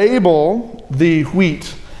to label the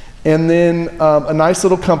wheat, and then a nice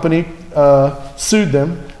little company sued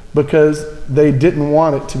them because they didn't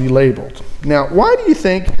want it to be labeled. Now, why do you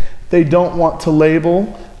think they don't want to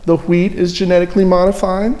label the wheat as genetically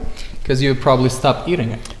modified? because you probably stopped eating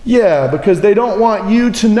it. Yeah, because they don't want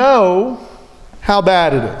you to know how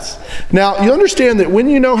bad it is. Now, you understand that when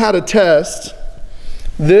you know how to test,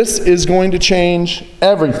 this is going to change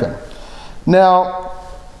everything. Now,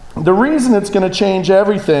 the reason it's going to change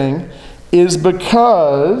everything is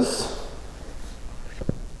because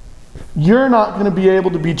you're not going to be able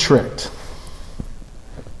to be tricked.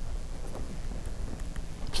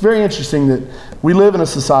 It's very interesting that we live in a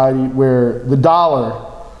society where the dollar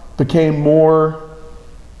became more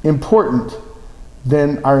important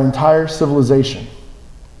than our entire civilization.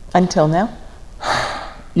 Until now?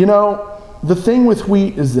 You know, the thing with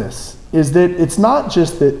wheat is this, is that it's not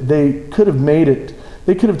just that they could have made it,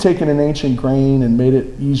 they could have taken an ancient grain and made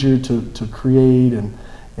it easier to create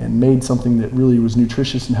and made something that really was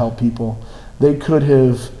nutritious and helped people. They could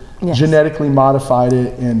have genetically modified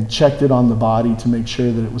it and checked it on the body to make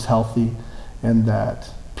sure that it was healthy and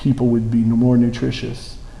that people would be more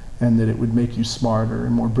nutritious and that it would make you smarter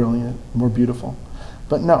and more brilliant, more beautiful.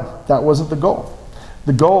 But no, that wasn't the goal.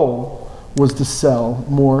 The goal was to sell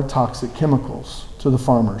more toxic chemicals to the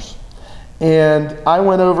farmers. And I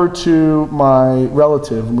went over to my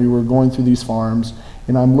relative and we were going through these farms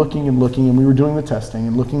and I'm looking and we were doing the testing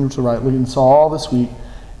and looking to the right, looking and saw all this wheat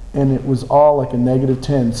and it was all like a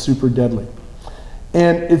 -10, super deadly.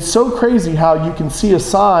 And it's so crazy how you can see a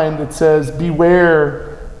sign that says,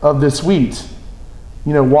 beware of this wheat,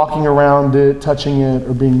 you know, walking around it, touching it,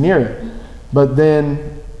 or being near it. But then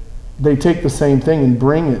they take the same thing and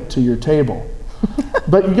bring it to your table.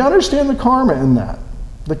 But you gotta understand the karma in that.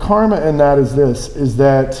 The karma in that is this, is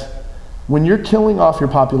that when you're killing off your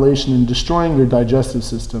population and destroying their digestive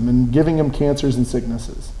system and giving them cancers and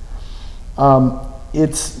sicknesses,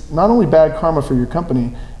 it's not only bad karma for your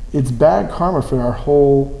company, it's bad karma for our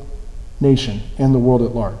whole nation and the world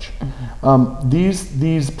at large.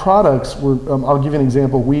 These products were, I'll give you an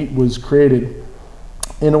example, wheat was created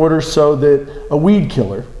in order so that a weed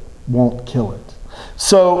killer won't kill it.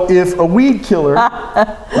 So if a weed killer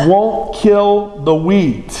won't kill the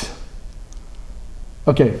wheat,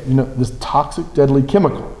 okay, you know, this toxic, deadly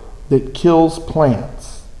chemical that kills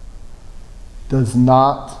plants does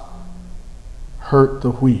not hurt the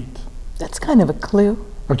wheat. That's kind of a clue.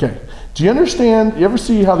 Okay, do you understand, you ever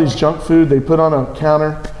see how these junk food they put on a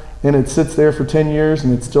counter and it sits there for 10 years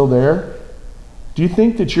and it's still there? Do you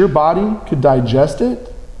think that your body could digest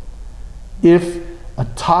it? If a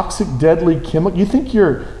toxic, deadly chemical, you think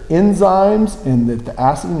your enzymes and that the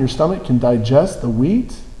acid in your stomach can digest the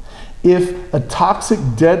wheat? If a toxic,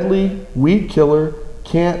 deadly weed killer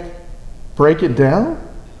can't break it down?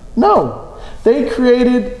 No. They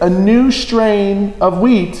created a new strain of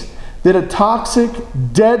wheat that a toxic,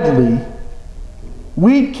 deadly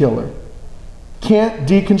weed killer can't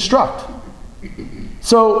deconstruct.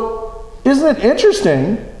 So, isn't it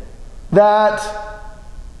interesting that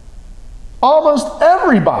almost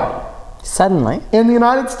everybody Suddenly. in the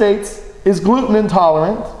United States is gluten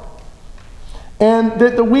intolerant and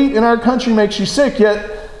that the wheat in our country makes you sick, yet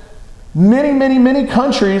many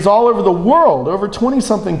countries all over the world, over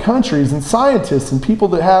 20-something countries, and scientists and people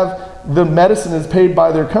that have the medicine is paid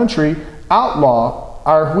by their country, outlaw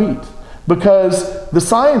our wheat. because the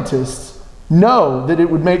scientists know that it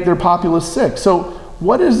would make their populace sick. So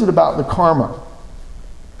what is it about the karma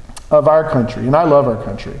of our country, and I love our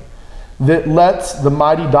country, that lets the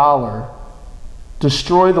mighty dollar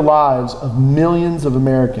destroy the lives of millions of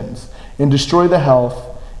Americans and destroy the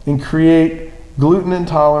health and create gluten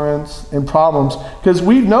intolerance and problems? Because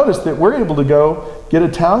we've noticed that we're able to go get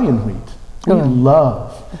Italian wheat. We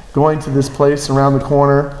love going to this place around the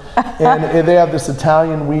corner, and they have this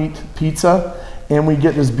Italian wheat pizza, and we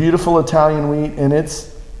get this beautiful Italian wheat, and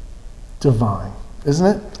it's divine, isn't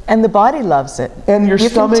it? And the body loves it. And your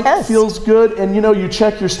stomach feels good, and you know, you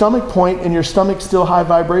check your stomach point, and your stomach's still high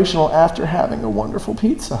vibrational after having a wonderful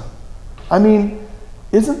pizza. I mean,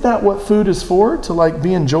 isn't that what food is for, to like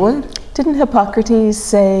be enjoyed? Didn't Hippocrates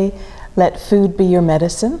say, let food be your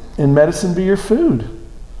medicine? And medicine be your food.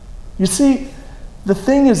 You see, the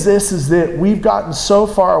thing is this, is that we've gotten so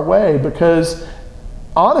far away because,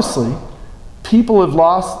 honestly, people have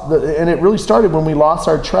lost, and it really started when we lost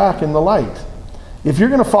our track in the light. If you're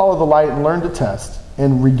going to follow the light and learn to test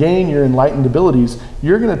and regain your enlightened abilities,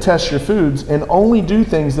 you're going to test your foods and only do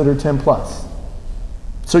things that are 10 plus.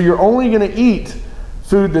 So you're only going to eat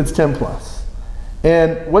food that's 10 plus.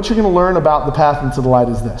 And what you're going to learn about the path into the light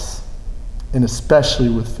is this, and especially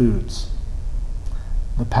with foods.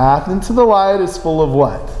 The path into the light is full of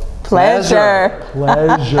what? Pleasure.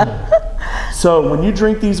 Pleasure. So when you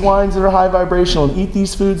drink these wines that are high vibrational and eat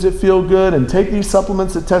these foods that feel good and take these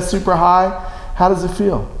supplements that test super high, how does it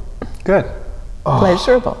feel? Good. Oh,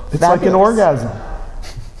 Pleasurable. It's Fabulous. like an orgasm.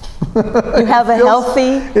 You have a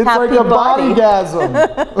healthy, it's happy like a body. bodygasm.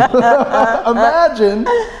 Imagine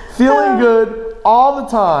feeling good all the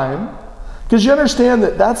time, because you understand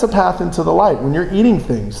that that's a path into the light when you're eating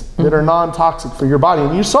things that are non-toxic for your body.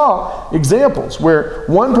 And you saw examples where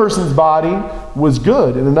one person's body was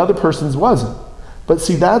good and another person's wasn't. But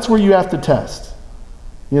see, that's where you have to test.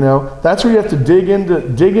 You know, that's where you have to dig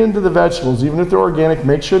into the vegetables, even if they're organic,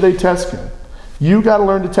 make sure they test good. You got to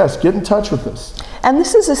learn to test. Get in touch with this. And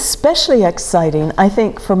this is especially exciting, I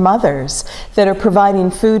think, for mothers that are providing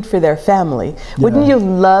food for their family. Wouldn't you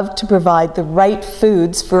love to provide the right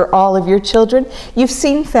foods for all of your children? You've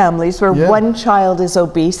seen families where one child is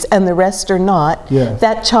obese and the rest are not.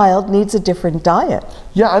 That child needs a different diet.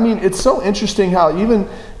 Yeah, I mean, it's so interesting how even,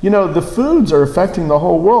 you know, the foods are affecting the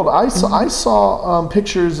whole world. I saw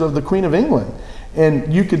pictures of the Queen of England.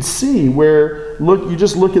 And you could see where, you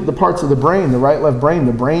just look at the parts of the brain, the right, left brain,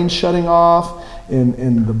 the brain's shutting off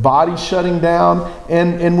and the body shutting down.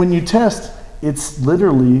 And when you test, it's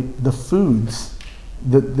literally the foods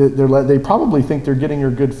that they probably think they're getting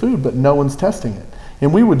your good food, but no one's testing it.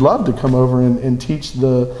 And we would love to come over and teach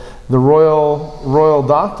the royal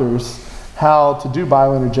doctors how to do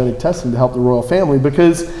bioenergetic testing to help the royal family,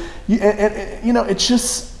 because, you know, it's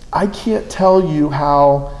just, I can't tell you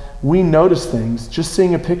how we notice things just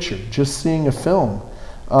seeing a picture, just seeing a film.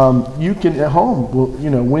 You can at home, well,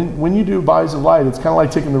 you know, when you do bodies of light, it's kind of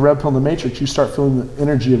like taking the red pill in the matrix. You start feeling the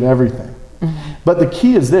energy of everything. But the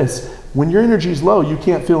key is this: when your energy is low, you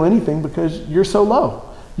can't feel anything because you're so low.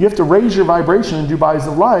 You have to raise your vibration and do bodies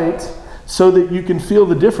of light so that you can feel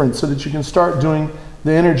the difference, so that you can start doing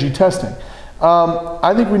the energy testing.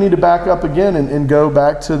 I think we need to back up again and go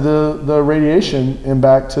back to the radiation and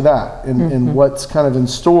back to that and what's kind of in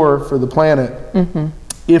store for the planet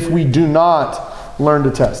if we do not learn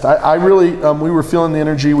to test. I really, we were feeling the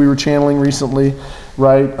energy we were channeling recently,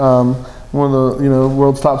 right? One of the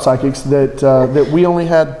world's top psychics that we only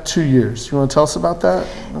had 2 years. You want to tell us about that?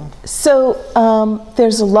 So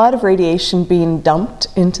there's a lot of radiation being dumped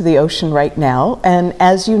into the ocean right now, and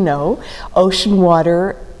as you know, ocean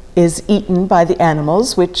water is eaten by the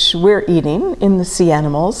animals, which we're eating in the sea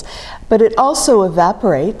animals, but it also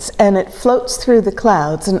evaporates and it floats through the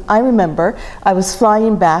clouds. And I remember I was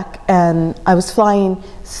flying back, and I was flying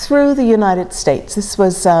through the United States. This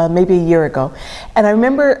was maybe a year ago. And I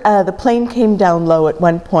remember the plane came down low at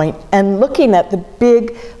one point, and looking at the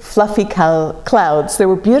big fluffy clouds, there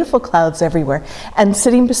were beautiful clouds everywhere. And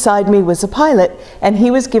sitting beside me was a pilot, and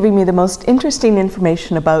he was giving me the most interesting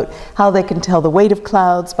information about how they can tell the weight of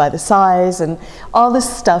clouds by the size and all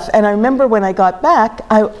this stuff. And I remember when I got back,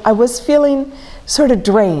 I was feeling sort of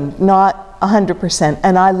drained, not 100%,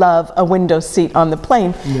 and I love a window seat on the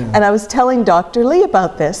plane. And I was telling Dr. Lee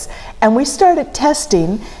about this, and we started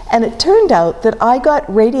testing, and it turned out that I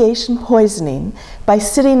got radiation poisoning by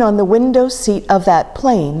sitting on the window seat of that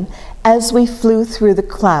plane as we flew through the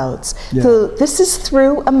clouds. So this is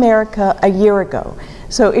through America a year ago.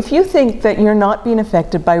 So if you think that you're not being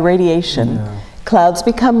affected by radiation, clouds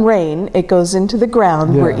become rain, it goes into the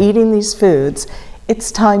ground, we're eating these foods. it's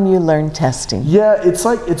time you learn testing. Yeah, it's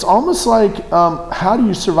almost like how do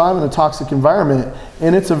you survive in a toxic environment?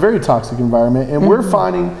 And it's a very toxic environment. And we're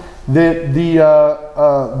finding that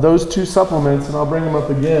those two supplements, and I'll bring them up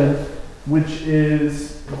again, which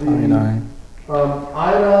is the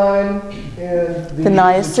iodine and the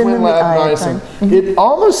niacin twin and the lab iodine. niacin. It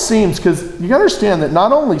almost seems, because you gotta understand that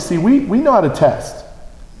not only, we know how to test.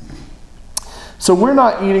 So we're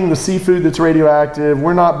not eating the seafood that's radioactive.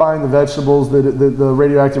 We're not buying the vegetables that the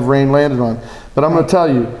radioactive rain landed on. But I'm going to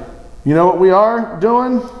tell you, you know what we are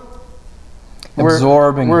doing?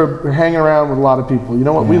 Absorbing. We're hanging around with a lot of people. You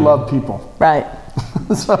know what? We love people. Right.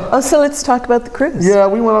 So So let's talk about the cruise. yeah,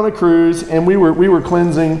 we went on a cruise and we were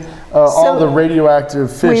cleansing all the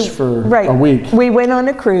radioactive fish for a week. We went on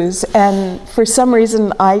a cruise, and for some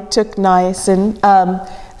reason I took niacin,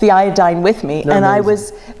 the iodine with me, and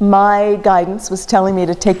my guidance was telling me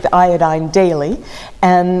to take the iodine daily,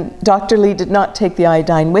 and Dr. Lee did not take the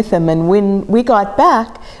iodine with him, and when we got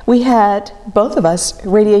back, we had, both of us,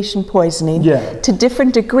 radiation poisoning to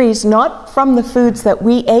different degrees, not from the foods that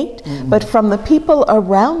we ate, but from the people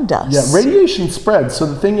around us. Yeah, radiation spreads. So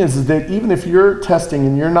the thing is that even if you're testing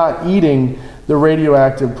and you're not eating the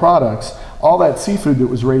radioactive products, all that seafood that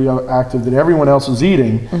was radioactive that everyone else was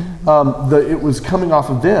eating, it was coming off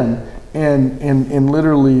of them and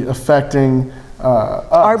literally affecting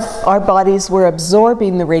us. Our bodies were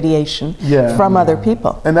absorbing the radiation from other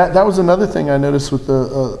people. And that was another thing I noticed with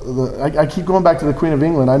I keep going back to the Queen of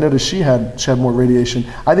England. I noticed she had more radiation.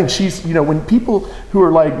 I think she's, when people who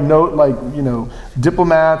are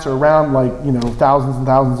diplomats or around thousands and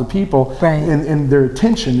thousands of people, and their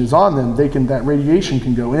attention is on them, that radiation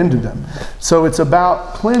can go into them. So it's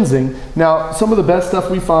about cleansing. Now, some of the best stuff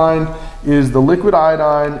we find is the liquid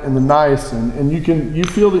iodine and the niacin, and you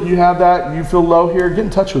feel that you have that, you feel low here, get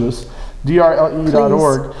in touch with us,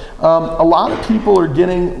 drle.org. A lot of people are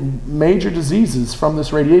getting major diseases from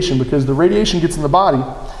this radiation because the radiation gets in the body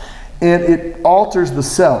and it alters the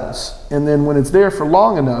cells, and then when it's there for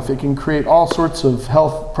long enough, it can create all sorts of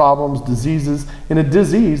health problems, diseases, and a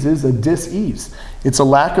disease is a dis-ease. It's a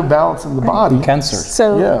lack of balance in the body. Cancer.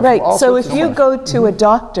 So, so if you go to a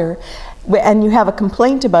doctor and you have a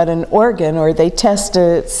complaint about an organ, or they test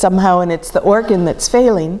it somehow and it's the organ that's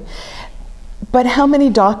failing, but how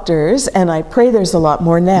many doctors, and I pray there's a lot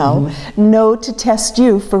more now, know to test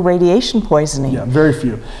you for radiation poisoning? Yeah, very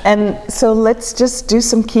few. And so let's just do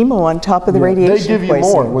some chemo on top of the radiation They give you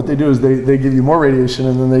poisoning. more. What they do is they give you more radiation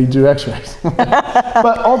and then they do x-rays.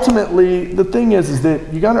 But ultimately, the thing is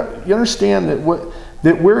that you understand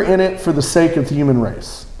that we're in it for the sake of the human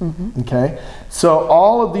race. Okay? So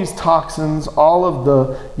all of these toxins, all of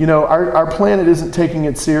the, our planet isn't taking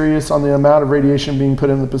it serious on the amount of radiation being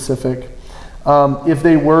put in the Pacific.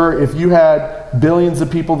 If you had billions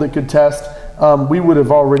of people that could test, we would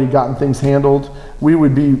have already gotten things handled. We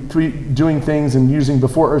would be doing things and using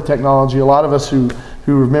before Earth technology. A lot of us who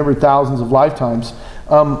remember thousands of lifetimes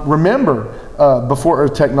remember before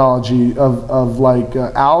Earth technology of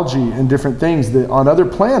algae and different things that on other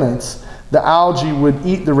planets, the algae would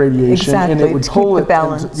eat the radiation and it would pull it.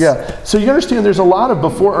 Balance. So you understand there's a lot of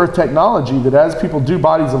before Earth technology that as people do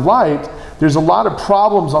bodies of light, there's a lot of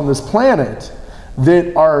problems on this planet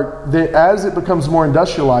that as it becomes more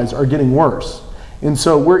industrialized are getting worse. And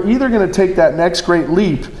so we're either going to take that next great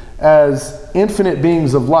leap as infinite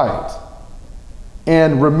beings of light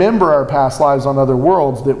and remember our past lives on other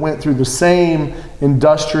worlds that went through the same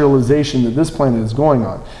industrialization that this planet is going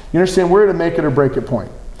on. You understand, we're at a make it or break it point.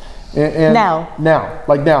 Now,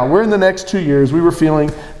 we're in the next 2 years. We were feeling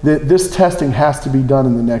that this testing has to be done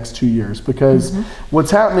in the next 2 years because what's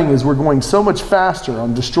happening is we're going so much faster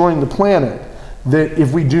on destroying the planet that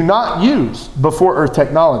if we do not use before Earth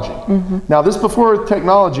technology, now this before Earth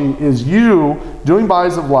technology is you doing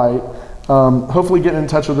bodies of light, hopefully getting in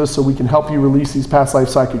touch with us so we can help you release these past life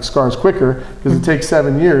psychic scars quicker because it takes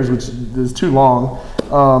 7 years, which is too long.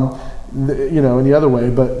 In the other way,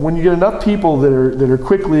 but when you get enough people that are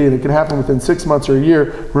quickly, and it can happen within 6 months or a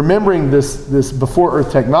year, remembering this before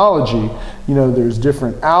Earth technology, there's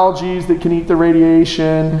different algae that can eat the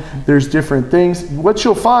radiation, there's different things. What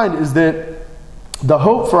you'll find is that the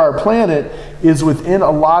hope for our planet is within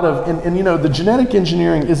a lot of, the genetic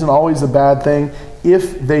engineering isn't always a bad thing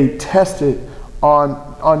if they test it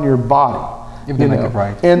on your body. If they make it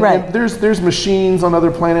right. And there's machines on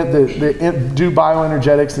other planets that do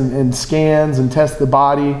bioenergetics and scans and test the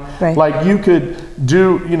body. Like you could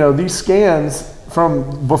do, these scans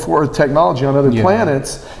from before Earth technology on other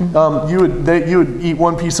planets. You would eat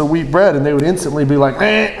one piece of wheat bread and they would instantly be like,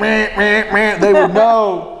 meh, meh, meh, meh. They would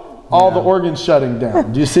know all the organs shutting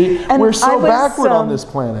down. Do you see? And We're so backward on um, this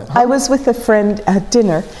planet. I was with a friend at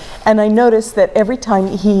dinner, and I noticed that every time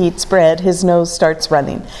he eats bread, his nose starts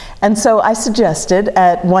running. And so I suggested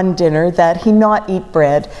at one dinner that he not eat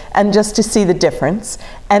bread, and just to see the difference.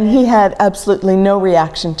 And he had absolutely no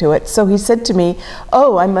reaction to it. So he said to me,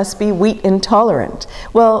 "Oh, I must be wheat intolerant."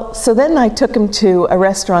 Well, so then I took him to a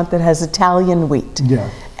restaurant that has Italian wheat. Yeah.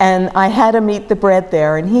 And I had him eat the bread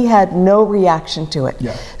there, and he had no reaction to it.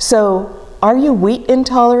 Yeah. So, are you wheat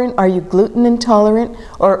intolerant? Are you gluten intolerant?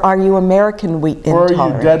 Or are you American wheat intolerant? Or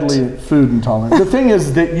are you deadly food intolerant? The thing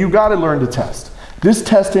is that you got to learn to test. This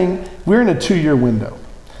testing, we're in a 2-year window.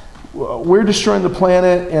 We're destroying the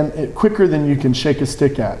planet and quicker than you can shake a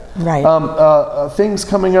stick at. Right. Things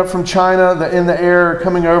coming up from China in the air,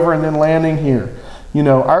 coming over and then landing here. You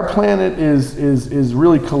know, our planet is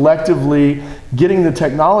really collectively getting the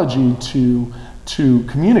technology to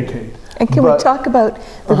communicate. And can we talk about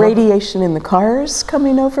the radiation in the cars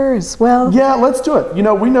coming over as well? Yeah, let's do it. You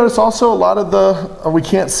know, we notice also a lot of the, we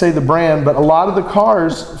can't say the brand, but a lot of the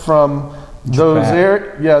cars from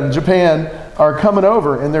Japan are coming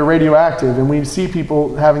over and they're radioactive, and we see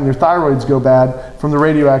people having their thyroids go bad from the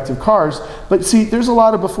radioactive cars. But see, there's a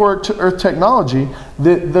lot of before Earth technology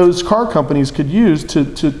that those car companies could use to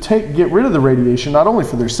get rid of the radiation, not only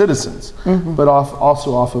for their citizens, but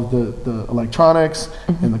also off of the electronics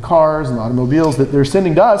and the cars and the automobiles that they're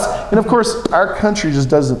sending to us. And of course, our country just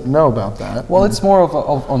doesn't know about that. Well, it's more of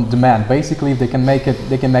on demand. Basically, if they can make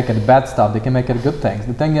it bad stuff, they can make it good things.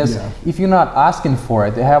 The thing is, if you're not asking for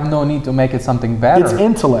it, they have no need to make it something better. It's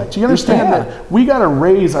intellect. You understand that we got to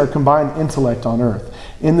raise our combined intellect on Earth.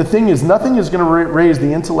 And the thing is, nothing is going to raise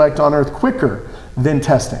the intellect on Earth quicker than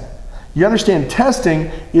testing. You understand,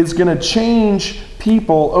 testing is going to change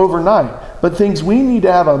people overnight. But things we need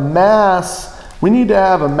to have a mass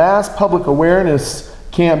public awareness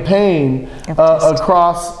campaign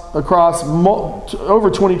across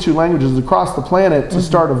over 22 languages across the planet to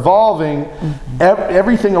start evolving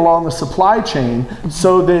everything along the supply chain,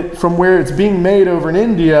 so that from where it's being made over in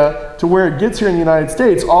India to where it gets here in the United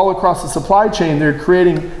States, all across the supply chain, they're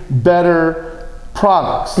creating better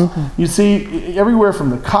products. You see, everywhere from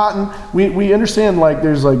the cotton, we understand like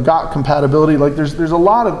there's like GOT compatibility, like there's a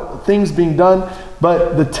lot of things being done,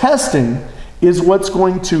 but the testing is what's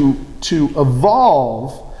going to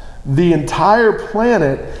evolve the entire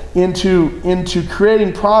planet into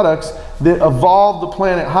creating products that evolve the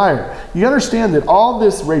planet higher. You understand that all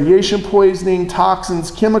this radiation poisoning,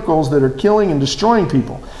 toxins, chemicals that are killing and destroying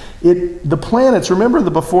people, the planets, remember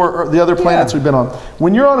the other planets we've been on.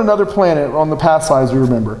 When you're on another planet, on the past lives we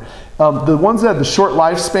remember, the ones that had the short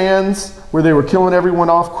lifespans, where they were killing everyone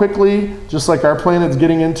off quickly, just like our planet's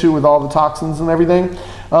getting into with all the toxins and everything,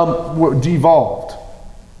 were devolved.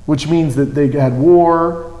 Which means that they had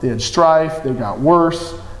war, they had strife, they got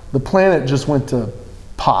worse. The planet just went to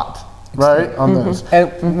pot, right? On those.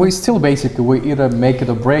 And we still basically, we either make it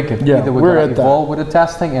or break it. Yeah, either we're going to evolve with the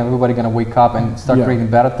testing and everybody going to wake up and start creating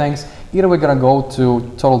better things. Either we're going to go to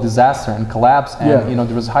total disaster and collapse, and you know,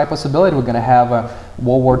 there is a high possibility we're going to have a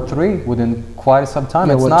World War III within quite some time.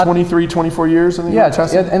 Yeah, it's what, not 23, 24 years in the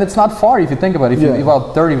and it's not far if you think about it. If you're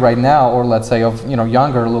about 30 right now, or let's say of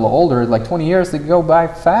younger, a little older, like 20 years, they go by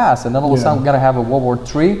fast, and then all of a sudden we're going to have a World War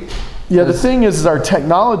III. Yeah, the thing is our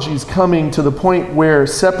technology is coming to the point where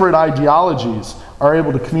separate ideologies are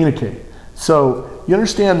able to communicate. So you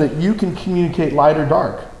understand that you can communicate light or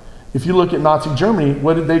dark. If you look at Nazi Germany,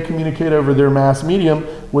 what did they communicate over their mass medium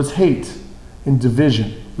was hate and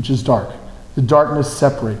division, which is dark. The darkness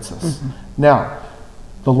separates us. Now,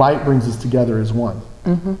 the light brings us together as one.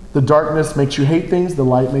 The darkness makes you hate things, the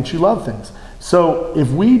light makes you love things. So if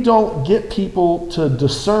we don't get people to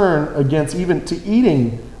discern against even to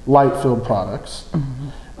eating light-filled products,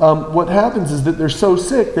 what happens is that they're so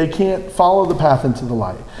sick they can't follow the path into the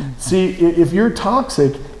light. See, if you're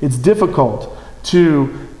toxic, it's difficult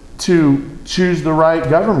to choose the right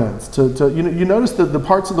governments. You notice that the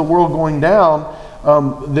parts of the world going down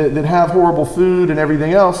that have horrible food and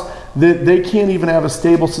everything else, that they can't even have a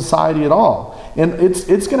stable society at all. And it's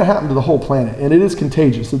going to happen to the whole planet, and it is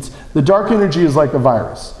contagious. The dark energy is like a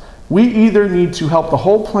virus. We either need to help the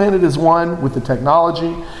whole planet as one with the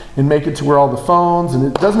technology and make it to where all the phones, and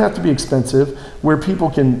it doesn't have to be expensive, where people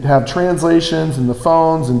can have translations and the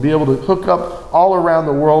phones and be able to hook up all around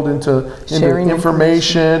the world into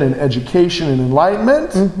information and education and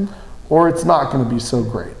enlightenment, or it's not going to be so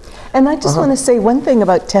great. And I just want to say one thing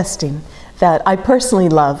about testing that I personally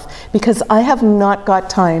love, because I have not got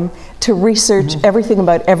time to research everything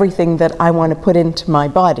about everything that I want to put into my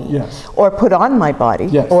body, Yes. or put on my body,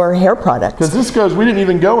 Yes. or hair products. Because this goes, we didn't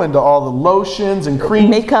even go into all the lotions and creams,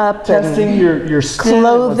 Makeup testing and your skin,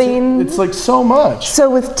 clothing. It's like so much. So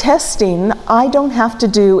with testing, I don't have to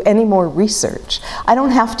do any more research. I don't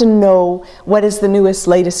have to know what is the newest,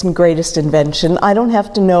 latest, and greatest invention. I don't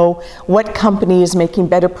have to know what company is making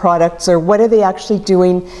better products or what are they actually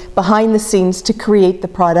doing behind the scenes to create the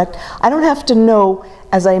product. I don't have to know,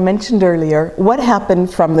 as I mentioned earlier, what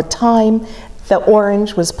happened from the time the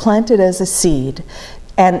orange was planted as a seed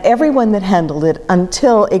and everyone that handled it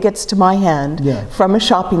until it gets to my hand from a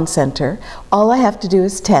shopping center. All I have to do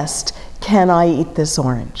is test, can I eat this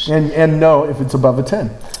orange? And know if it's above a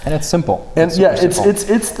 10. And it's simple. And yeah,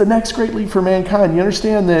 it's the next great leap for mankind. You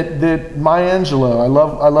understand that Maya Angelou,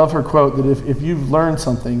 I love her quote that if you've learned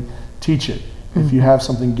something, teach it. If you have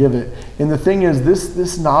something, give it. And the thing is,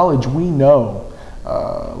 this knowledge we know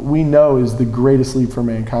is the greatest leap for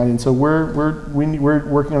mankind. And so we're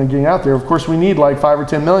working on getting out there. Of course, we need like 5 or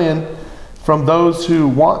 10 million from those who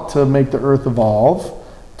want to make the earth evolve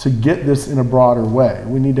to get this in a broader way.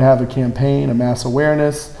 We need to have a campaign, a mass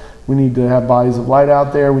awareness. We need to have bodies of light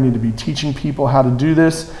out there. We need to be teaching people how to do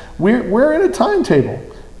this. We're in a timetable,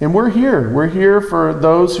 and we're here. We're here for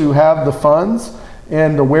those who have the funds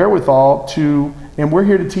and the wherewithal to, and we're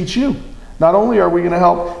here to teach you. Not only are we going to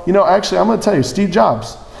help, actually, I'm going to tell you, Steve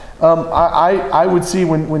Jobs, I would see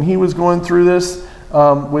when he was going through this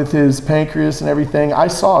with his pancreas and everything, I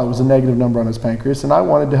saw it was a negative number on his pancreas, and I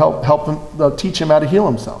wanted to help him, teach him how to heal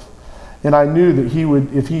himself. And I knew that he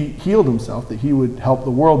would, if he healed himself, that he would help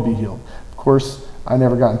the world be healed. Of course, I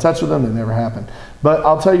never got in touch with him, it never happened. But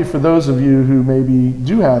I'll tell you, for those of you who maybe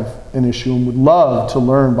do have an issue and would love to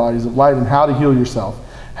learn bodies of light and how to heal yourself,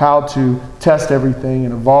 how to test everything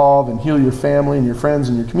and evolve and heal your family and your friends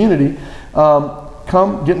and your community,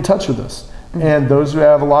 come get in touch with us. And those who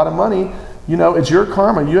have a lot of money, it's your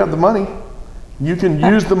karma, you have the money. You can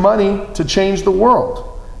use the money to change the world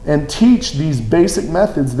and teach these basic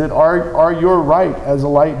methods that are your right as a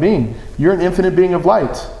light being. You're an infinite being of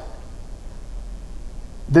light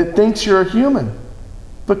that thinks you're a human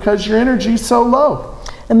because your energy's so low.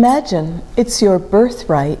 Imagine it's your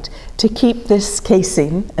birthright to keep this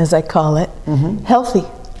casing, as I call it, healthy.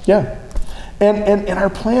 Yeah. And our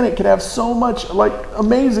planet could have so much, like,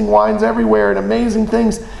 amazing wines everywhere and amazing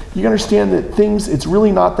things. You understand that it's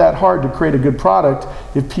really not that hard to create a good product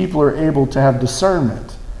if people are able to have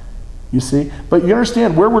discernment. You see? But you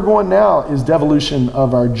understand where we're going now is devolution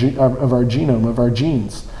of our genome, of our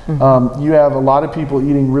genes. You have a lot of people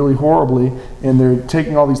eating really horribly, and they're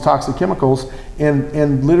taking all these toxic chemicals,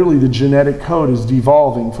 and literally the genetic code is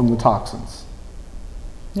devolving from the toxins.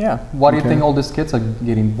 Yeah. Why do you think all these kids are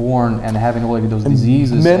getting born and having all of those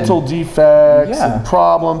diseases? Mental defects and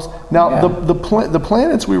problems. Now, the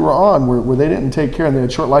planets we were on where they didn't take care and they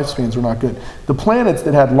had short lifespans were not good. The planets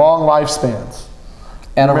that had long lifespans.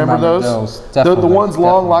 And remember those? The ones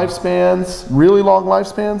long lifespans, really long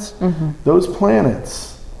lifespans? Those planets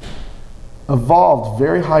evolved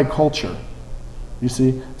very high culture, you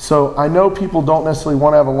see. So I know people don't necessarily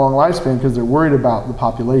want to have a long lifespan because they're worried about the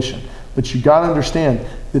population. But you got to understand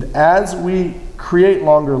that as we create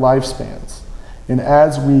longer lifespans and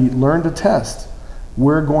as we learn to test,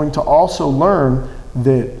 we're going to also learn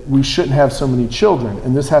that we shouldn't have so many children,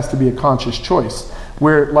 and this has to be a conscious choice.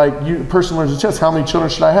 Where, like, a person learns to test, how many children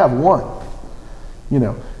should I have? 1.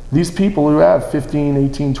 These people who have 15,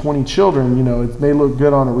 18, 20 children, it may look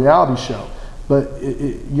good on a reality show, but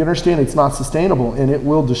you understand it's not sustainable and it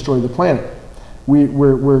will destroy the planet.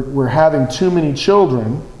 We're having too many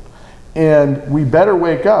children, and we better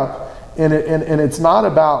wake up. And it's not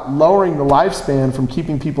about lowering the lifespan from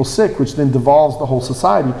keeping people sick, which then devolves the whole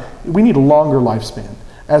society. We need a longer lifespan.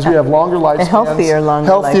 As we have longer lifespans, healthier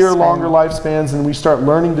longer lifespans, and we start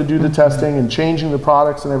learning to do the testing and changing the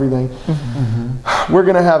products and everything, we're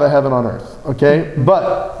going to have a heaven on earth, okay?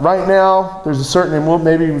 But right now, there's a certain, and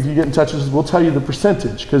maybe if you get in touch with us, we'll tell you the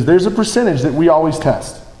percentage, because there's a percentage that we always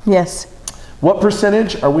test. Yes. What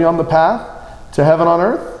percentage are we on the path to heaven on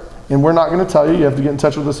earth? And we're not going to tell you. You have to get in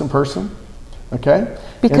touch with us in person, okay?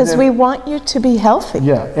 Because we want you to be healthy.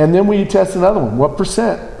 Yeah, and then we test another one. What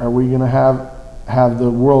percent are we going to have the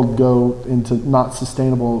world go into not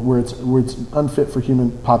sustainable, where it's unfit for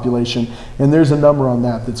human population? And there's a number on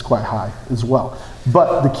that that's quite high as well.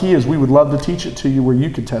 But the key is we would love to teach it to you where you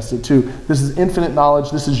could test it too. This is infinite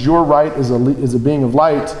knowledge. This is your right as a being of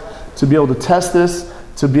light to be able to test this,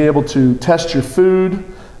 to be able to test your food.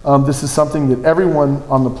 This is something that everyone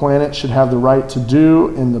on the planet should have the right to do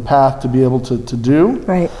and the path to be able to do.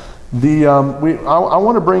 Right. I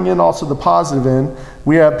want to bring in also the positive end.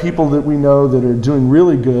 We have people that we know that are doing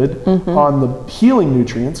really good on the healing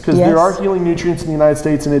nutrients, because there are healing nutrients in the United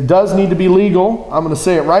States, and it does need to be legal. I'm going to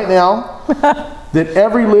say it right now, that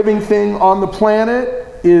every living thing on the planet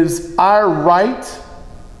is our right,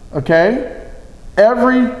 okay?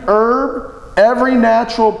 Every herb, every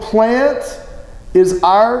natural plant is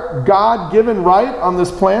our God-given right on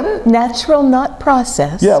this planet. Natural, not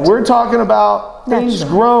processed. Yeah, we're talking about things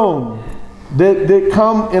grown that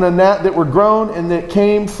come in that were grown and that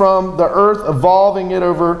came from the earth, evolving it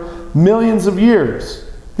over millions of years.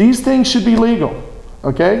 These things should be legal,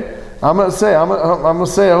 okay? I'm gonna say, I'm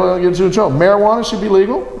gonna get you in trouble. Marijuana should be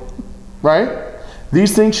legal, right?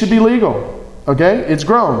 These things should be legal, okay? It's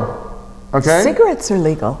grown. Okay? Cigarettes are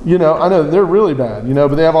legal. You know, I know they're really bad, you know,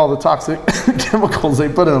 but they have all the toxic chemicals they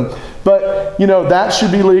put in them. But, you know, that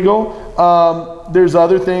should be legal. There's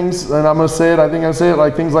other things, and I'm going to say it, I think I say it,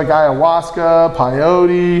 like things like ayahuasca,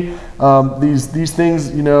 peyote, these things,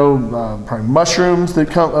 you know, probably mushrooms that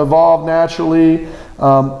evolve naturally.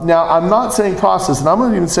 Now, I'm not saying process, and I'm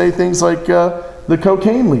going to even say things like the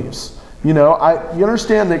cocaine leaves. You know, you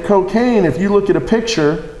understand that cocaine, if you look at a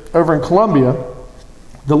picture over in Colombia,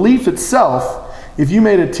 the leaf itself, if you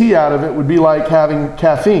made a tea out of it, would be like having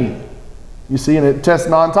caffeine. You see, and it tests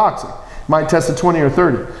non-toxic. It might test at 20 or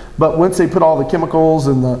 30. But once they put all the chemicals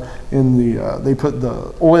and they put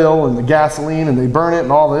the oil and the gasoline and they burn it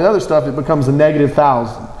and all the other stuff, it becomes a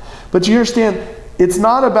 -1,000. But you understand, it's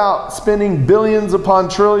not about spending billions upon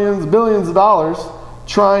trillions, billions of dollars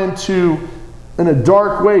trying to, in a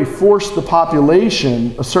dark way, force the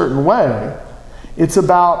population a certain way. It's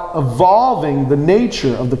about evolving the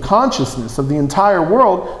nature of the consciousness of the entire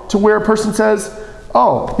world to where a person says,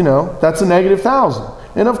 oh, you know, that's a -1,000.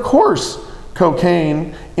 And of course,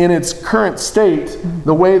 cocaine in its current state,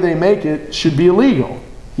 the way they make it, should be illegal,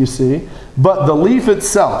 you see. But the leaf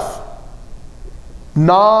itself,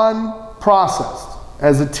 non-processed,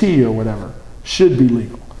 as a tea or whatever, should be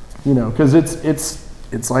legal, you know, because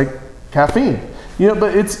it's like caffeine. You know,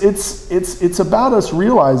 but it's about us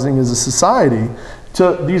realizing as a society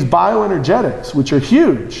to these bioenergetics, which are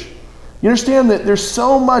huge. You understand that there's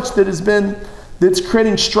so much that's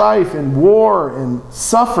creating strife and war and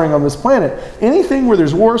suffering on this planet. Anything where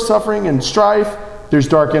there's war, suffering, and strife, there's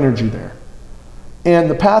dark energy there. And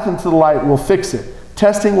the path into the light will fix it.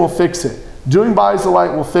 Testing will fix it. Doing bodies of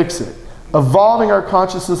light will fix it. Evolving our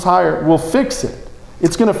consciousness higher will fix it.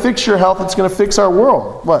 It's going to fix your health. It's going to fix our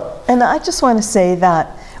world. What? And I just want to say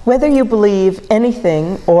that whether you believe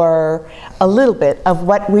anything or a little bit of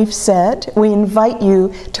what we've said, we invite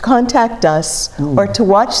you to contact us or to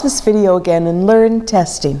watch this video again and learn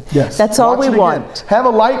testing. Yes. That's all we want. Have a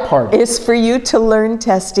light party. Is for you to learn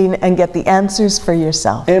testing and get the answers for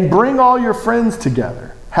yourself. And bring all your friends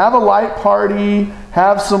together. Have a light party,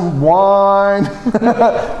 have some wine,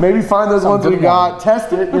 maybe find those ones we got,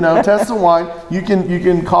 test it, you know, test the wine. You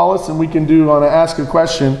can call us and we can do on Ask a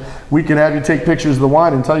Question, we can have you take pictures of the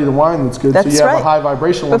wine and tell you the wine that's good, that's so you have right. a high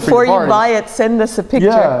vibration one Before for your party. you buy it, send us a picture.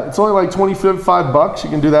 Yeah, it's only like $25. You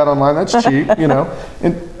can do that online, that's cheap, you know.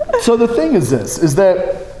 And so the thing is this, is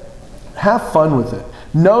that have fun with it.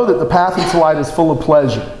 Know that the path into light is full of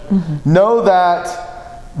pleasure. Know that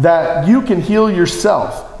you can heal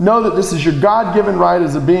yourself. Know that this is your God-given right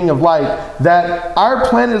as a being of light, that our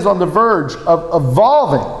planet is on the verge of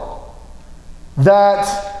evolving. That,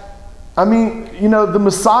 I mean, you know, the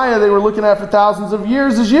Messiah they were looking at for thousands of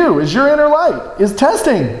years is your inner light, is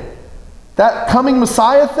testing. That coming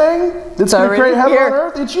Messiah thing that's going to create heaven on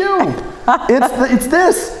earth, it's you.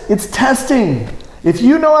 It's testing. If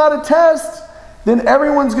you know how to test, then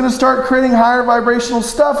everyone's going to start creating higher vibrational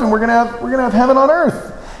stuff, and we're going to have heaven on earth.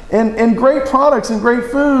 And great products and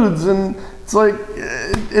great foods, and it's like,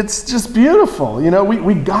 it's just beautiful. You know,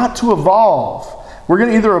 we got to evolve. We're going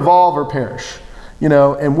to either evolve or perish, you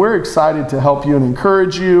know, and we're excited to help you and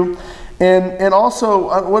encourage you. And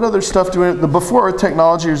also, what other stuff do we, the before Earth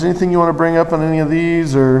technology, is anything you want to bring up on any of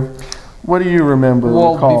these, or what do you remember?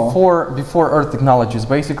 Well, before Earth technologies,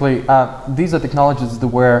 basically, these are technologies that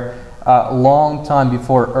were a long time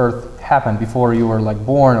before Earth happened, before you were like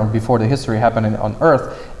born or before the history happened on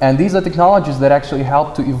Earth. And these are technologies that actually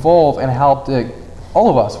help to evolve and help all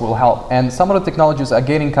of us will help. And some of the technologies are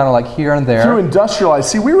getting kind of like here and there. Through industrialized.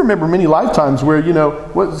 See, we remember many lifetimes where, you know,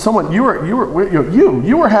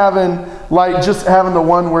 you were having like just having the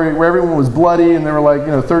one where everyone was bloody and there were like, you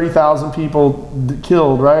know, 30,000 people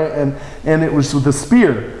killed, right? And it was with a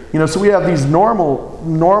spear. You know, so we have these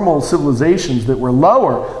normal civilizations that were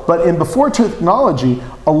lower, but before technology,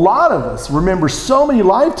 a lot of us remember so many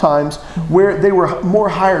lifetimes where they were more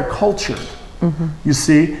higher cultured. You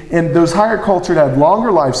see, and those higher cultured had longer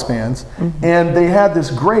lifespans, and they had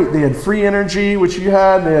this great, they had free energy, which you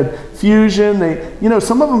had, they had fusion,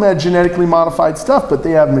 some of them had genetically modified stuff, but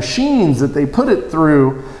they have machines that they put it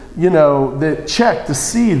through, that check to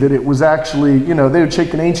see that it was actually, they would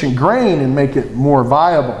take an ancient grain and make it more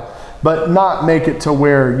viable, but not make it to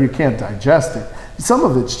where you can't digest it. Some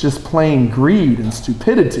of it's just plain greed and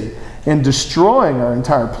stupidity and destroying our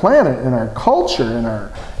entire planet and our culture and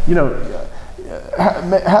our,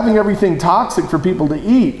 having everything toxic for people to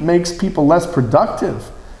eat makes people less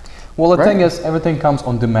productive. Well, the thing is, everything comes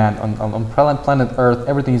on demand. On planet Earth,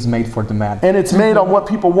 everything is made for demand. And it's made on what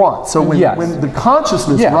people want. So when the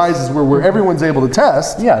consciousness rises where everyone's able to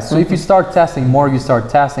test. Yeah, so if you start testing, more you start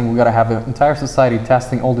testing, we got to have an entire society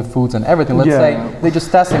testing all the foods and everything. Let's say they just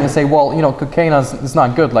testing and say, well, cocaine is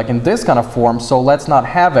not good, like in this kind of form, so let's not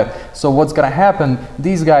have it. So what's going to happen,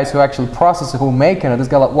 these guys who actually process it, who making it, is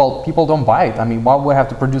going to, well, people don't buy it. I mean, why would we have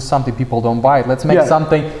to produce something people don't buy it? Let's make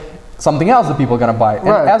something else that people are going to buy. And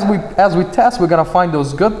as we test, we're going to find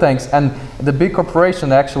those good things. And the big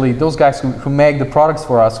corporation, actually, those guys who make the products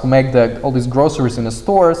for us, who make all these groceries in the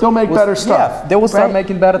stores, they'll make better stuff. Yeah, they will start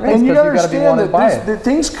making better things, and you because you got to be wanting to buy it. That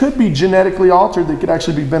things could be genetically altered that could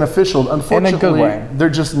actually be beneficial. Unfortunately, in a good way. They're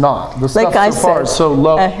just not. The like stuff so far is so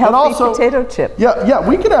low. A healthy and also, potato chip. Yeah,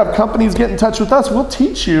 we could have companies get in touch with us. We'll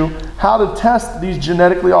teach you how to test these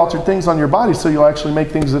genetically altered things on your body so you'll actually make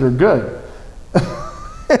things that are good.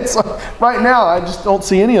 It's like, right now, I just don't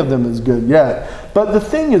see any of them as good yet. But the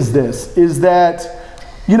thing is this, is that,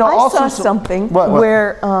 I saw something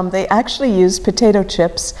where they actually used potato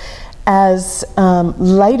chips as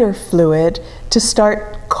lighter fluid to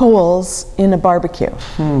start coals in a barbecue.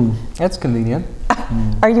 That's convenient.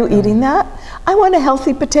 Are you eating that? I want a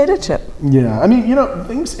healthy potato chip. Yeah, I mean,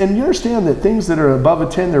 things, and you understand that things that are above a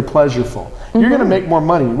 10, they're pleasureful. You're going to make more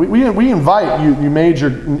money. We invite you major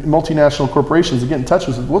multinational corporations to get in touch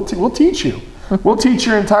with us. We'll teach you. We'll teach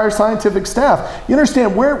your entire scientific staff. You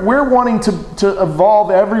understand, we're wanting to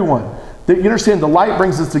evolve everyone. You understand, the light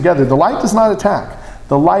brings us together. The light does not attack.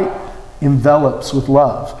 The light envelops with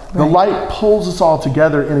love. The light pulls us all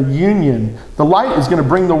together in a union. The light is going to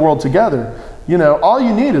bring the world together. All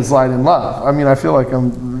you need is light and love. I mean, I feel like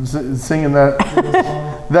I'm singing that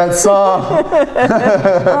that song.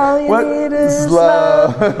 All you need is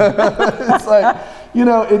love. It's like,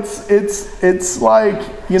 it's like,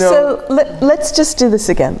 So let's just do this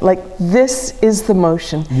again. Like, this is the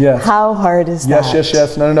motion. Yes. How hard is that?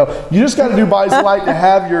 Yes. No. You just got to do buys the light to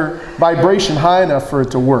have your vibration high enough for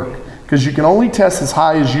it to work. Because you can only test as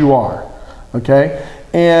high as you are. Okay?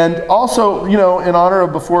 And also, in honor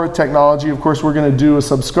of Before Earth technology, of course, we're going to do a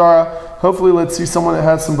Subscara. Hopefully, let's see someone that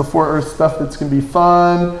has some Before Earth stuff that's going to be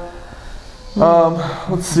fun.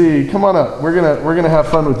 Let's see. Come on up. We're gonna have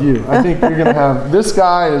fun with you. I think you're gonna have. This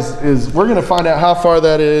guy is. We're gonna find out how far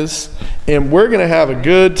that is, and we're gonna have a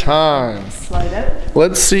good time. Slide it.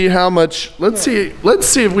 Let's see how much. Let's see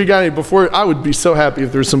if we got any Before. I would be so happy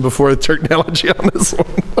if there's some Before Earth technology on this one.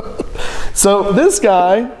 So this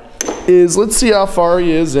guy is, let's see how far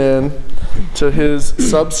he is in to his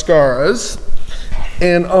Subscaras.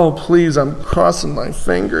 And oh, please, I'm crossing my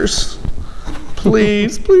fingers.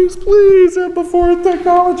 Please, have Before Earth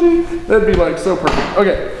technology. That'd be like so perfect.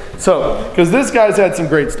 Okay, so, because this guy's had some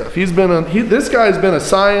great stuff. This guy's been a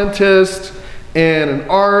scientist and an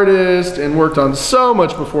artist and worked on so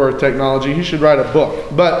much Before Earth technology. He should write a book.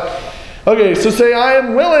 But, okay, so say, I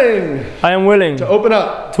am willing. I am willing. To open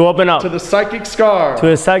up. To open up. To the psychic scar. To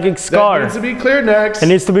a psychic scar. That needs to be cleared next. It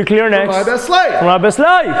needs to be cleared next. For my best life. For my best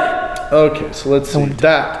life. Okay, so let's see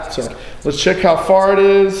that. So let's check how far it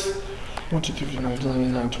is. 1, 2, 3, 4, 5, 6, 7,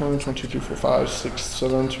 8, 9, 10, 1, 2, 3, 4, 5, 6,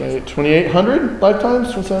 7, 28, 2,800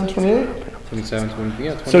 lifetimes? 27, 28? 27, 20,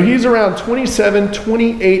 yeah. 28. So he's around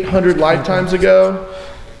 2,800 lifetimes ago.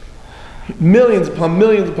 Millions upon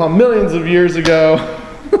millions of years ago.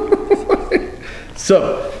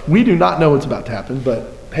 So, we do not know what's about to happen,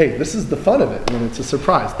 but hey, this is the fun of it when it's a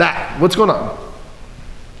surprise. What's going on?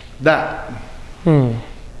 That.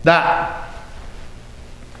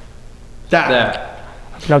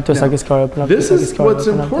 Open up to a psychic scar. This is what's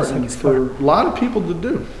important for a lot of people to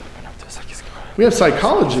do. We have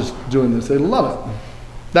psychologists doing this. They love it.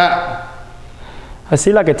 That. I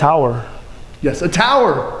see like a tower. Yes, a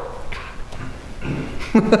tower.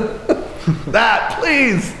 That,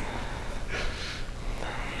 please.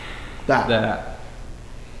 That.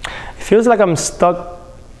 It feels like I'm stuck.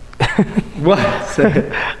 What? Say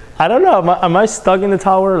it. I don't know. Am I stuck in the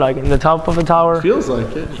tower? Like in the top of the tower? Feels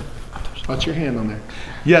like it. Watch your hand on there.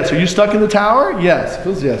 Yes, are you stuck in the tower? Yes, it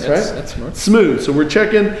feels yes, right? That's smooth. Smooth, so we're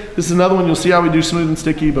checking, this is another one, you'll see how we do smooth and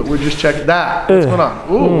sticky, but we're just checking that. What's going on?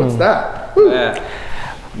 Ooh, what's that? Woo. Yeah.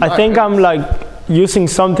 I think I'm like using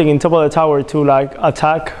something in top of the tower to like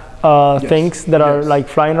attack things that are like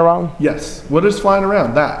flying around. Yes, what is flying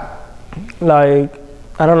around? That. Like,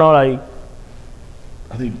 I don't know, like.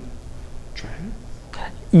 Are they dragons?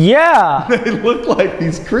 Yeah. They look like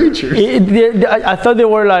these creatures. I thought they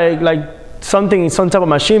were like something, some type of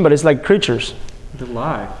machine, but it's like creatures. They're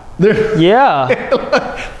live.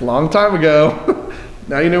 Yeah. Long time ago.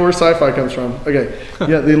 Now you know where sci-fi comes from. Okay.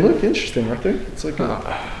 Yeah, they look interesting, aren't they? It's like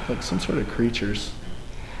like some sort of creatures.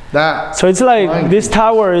 That. So it's like this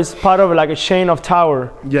tower is part of like a chain of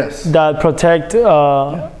tower. Yes. That protect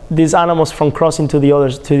these animals from crossing to the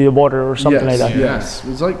others to the border or something like that. Yes.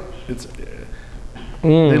 It's like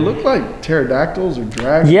they look like pterodactyls or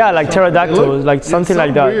dragons. Yeah, like pterodactyls, like something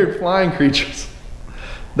like that. Weird flying creatures.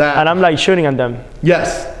 That. And I'm like shooting at them.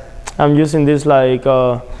 Yes. I'm using this like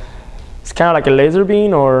it's kind of like a laser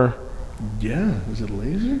beam or. Yeah. Is it a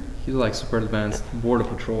laser? He's like super advanced border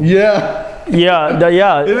patrol. Yeah.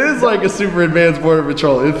 Yeah. It is like a super advanced border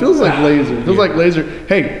patrol. It feels like laser. It feels like laser.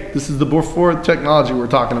 Hey, this is the before technology we're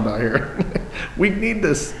talking about here. We need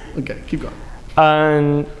this. Okay, keep going.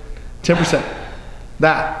 And 10%.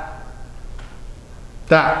 That.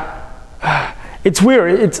 It's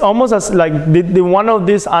weird. It's almost as like the one of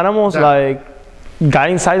these animals like got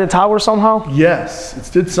inside the tower somehow. Yes,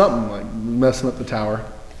 it did something like messing up the tower.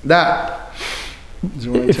 That.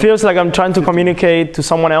 It feels like I'm trying to communicate to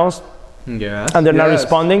someone else. Yeah. And they're not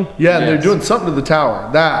responding. Yeah, they're doing something to the tower.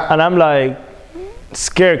 That. And I'm like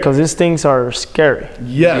scared because these things are scary.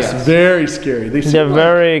 Yes, very scary. They're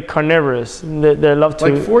very carnivorous. They love to.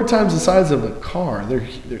 Like 4 times the size of a car.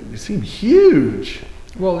 They seem huge.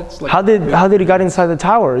 Well, it's like. How did it get inside the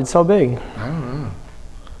tower? It's so big. I don't know.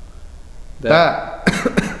 That.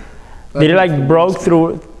 Did it like broke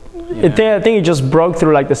through? I think it just broke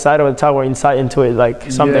through like the side of the tower inside into it, like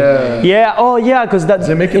something. Yeah. Oh yeah, because that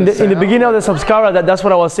in the beginning of the subscriber, that's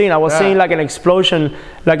what I was seeing. I was seeing like an explosion,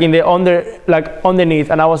 like in the underneath,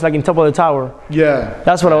 and I was like in top of the tower. Yeah.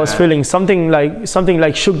 That's what I was feeling. Something like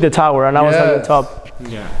shook the tower, and I was at the top.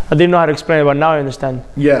 Yeah. I didn't know how to explain it, but now I understand.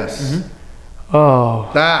 Yes. Mm-hmm. Oh.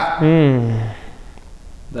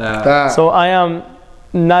 That. So I am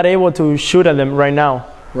not able to shoot at them right now.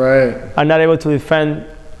 Right. I'm not able to defend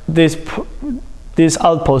this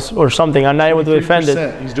outpost or something. I'm not able to defend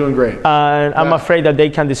it. He's doing great. And I'm afraid that they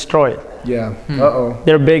can destroy it. Yeah. Uh-oh.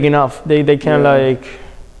 They're big enough. They can like.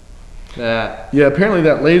 That. Yeah. Apparently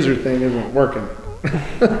that laser thing isn't working.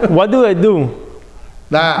 What do they do?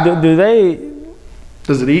 That. Do they?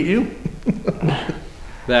 Does it eat you?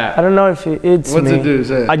 That. I don't know if it's What's me. it do?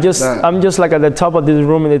 Say it. I'm just like at the top of this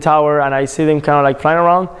room in the tower, and I see them kind of like flying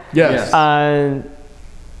around. Yes. And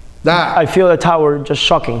that. I feel the tower just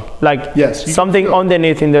shocking. Like something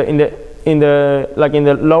underneath in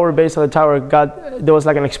the lower base of the tower there was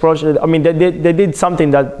like an explosion. I mean, they did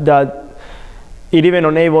something that it even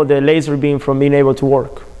enabled the laser beam from being able to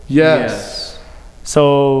work. Yes.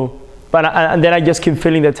 So, and then I just keep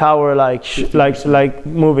feeling the tower like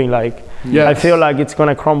moving. Like I feel like it's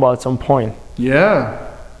gonna crumble at some point. Yeah.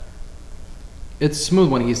 It's smooth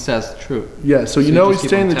when he says the truth. Yeah, so you know he's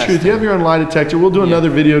saying the truth. You have your own lie detector. We'll do another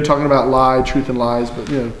video talking about lie, truth, and lies. But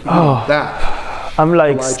that. I'm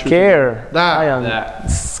like scared. I am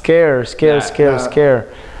scared.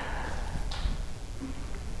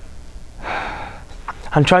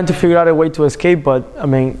 I'm trying to figure out a way to escape, but I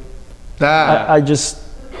mean, I just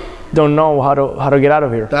don't know how to get out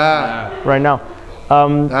of here right now.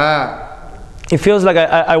 It feels like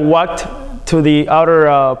I walked to the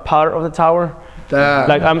outer part of the tower.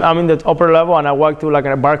 Like I'm in the upper level, and I walk to like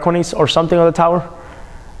a balcony or something of the tower.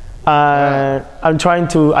 I'm trying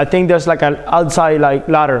to. I think there's like an outside like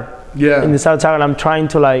ladder. In the side of the tower, and I'm trying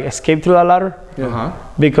to like escape through that ladder.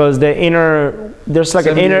 Because there's like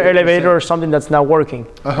an inner elevator or something that's not working.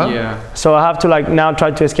 So I have to like now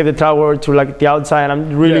try to escape the tower to like the outside, and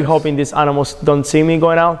I'm really hoping these animals don't see me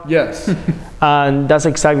going out. Yes. And that's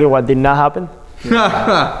exactly what did not happen.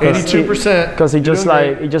 82%. Because it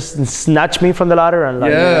just snatched me from the ladder and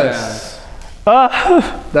like.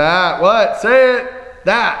 That. What? Say it.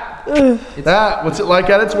 That. What's it like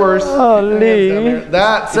at its worst?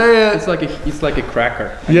 That. Say it. It's like a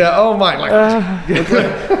cracker. Yeah. Oh my. It's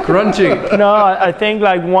like crunchy. No, I think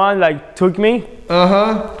like one like took me.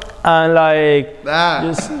 and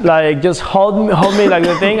just hold me like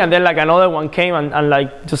the thing, and then like another one came and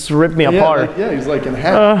like just ripped me apart. He's like in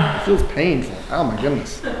half. It feels painful. Oh my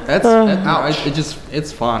goodness.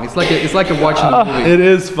 It's fun. It's like watching a movie. It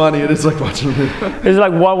is funny. It is like watching a movie. It's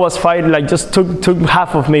like one was fighting, like just took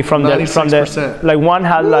half of me from the like one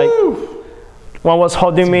had like one was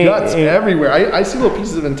holding me. Guts everywhere. I see little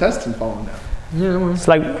pieces of intestine falling down. Yeah, it's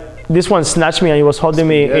like this one snatched me and he was holding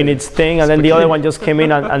me in its thing, and then the other one just came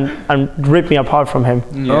in and ripped me apart from him.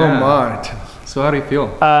 Yeah. Oh my. So how do you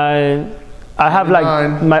feel? I have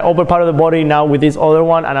like my upper part of the body now with this other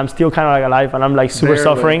one, and I'm still kind of like alive, and I'm like super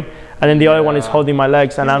suffering. And then the other one is holding my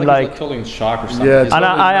legs, and I'm like totally in shock or something. Yeah, and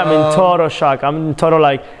I am in total shock. I'm in total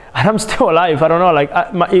like, and I'm still alive. I don't know, like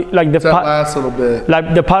like the last little bit.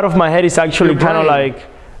 Like the part of my head is actually kind of like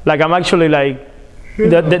I'm actually like.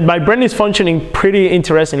 My brain is functioning pretty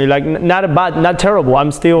interestingly, like not bad, not terrible.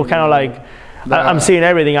 I'm still kind of like, I'm seeing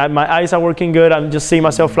everything. My eyes are working good. I'm just seeing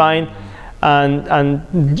myself flying,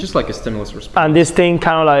 and just like a stimulus response. And this thing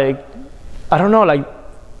kind of like, I don't know, like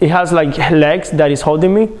it has like legs that is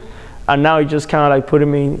holding me, and now it just kind of like putting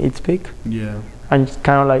me in its beak. Yeah. And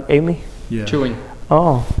kind of like ate me. Yeah. Chewing.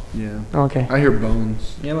 Oh. Yeah. Okay. I hear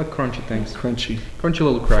bones. Yeah, like crunchy things. Crunchy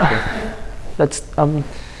little cracker. That's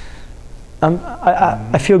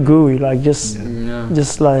I feel gooey, like just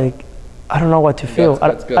like I don't know what to feel.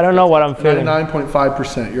 I don't know what I'm feeling.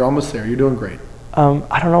 99.5%. You're almost there. You're doing great.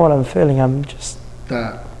 I don't know what I'm feeling. I'm just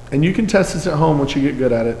that. And you can test this at home once you get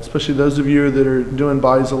good at it, especially those of you that are doing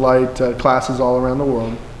Bodies of Light classes all around the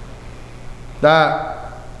world.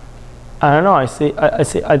 That. I don't know. I see.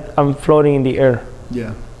 I'm floating in the air.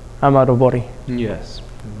 Yeah. I'm out of body. Yes.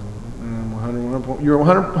 You're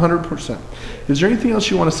 100%. Is there anything else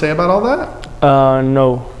you want to say about all that?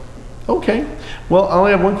 No. Okay. Well, I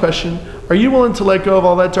only have one question. Are you willing to let go of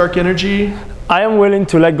all that dark energy? I am willing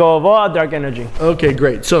to let go of all dark energy. Okay,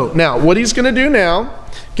 great. So now, what he's going to do now,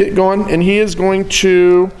 get going, and he is going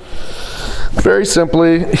to, very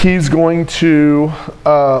simply, he's going to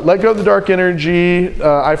let go of the dark energy.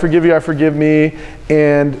 I forgive you, I forgive me.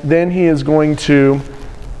 And then he is going to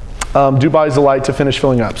do Bodies of Light to finish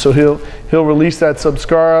filling up. So he'll release that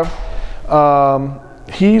Subskara.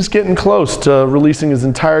 He's getting close to releasing his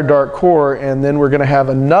entire dark core, and then we're going to have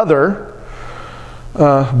another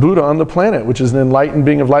Buddha on the planet, which is an enlightened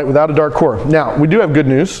being of light without a dark core. Now, we do have good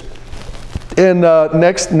news. And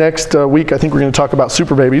next week, I think we're going to talk about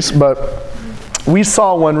super babies, but we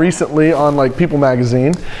saw one recently on like People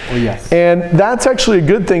magazine. Oh, yes. And that's actually a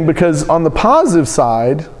good thing, because on the positive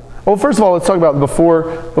side, well, first of all, let's talk about before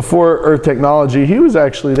Earth technology. He was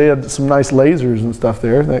actually, they had some nice lasers and stuff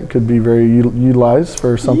there that could be very utilized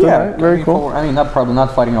for something, right? Very cool. I mean, probably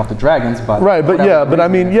not fighting off the dragons, but right, but yeah, but I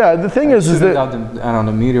mean, yeah, the thing is that I don't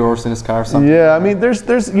know, meteors in the sky or something. Yeah, I mean,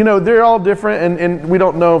 there's you know, they're all different, and we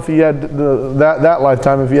don't know if he had that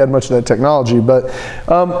lifetime, if he had much of that technology, but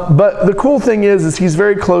the cool thing is he's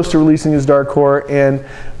very close to releasing his dark core, and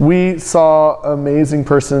we saw an amazing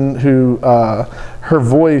person who her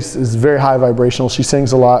voice is very high vibrational. She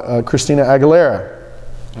sings a lot, Christina Aguilera.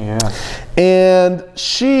 Yeah. And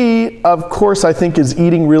she, of course, I think is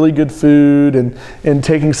eating really good food and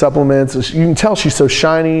taking supplements. You can tell she's so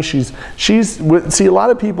shiny. See, a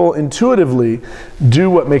lot of people intuitively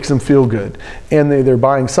do what makes them feel good. And they're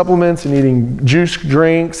buying supplements and eating juice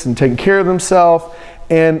drinks and taking care of themselves.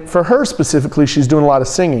 And for her specifically, she's doing a lot of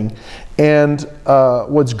singing. And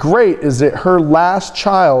what's great is that her last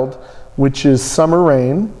child, which is Summer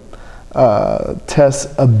Rain,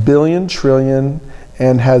 tests 1 billion trillion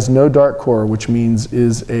and has no dark core, which means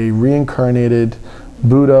is a reincarnated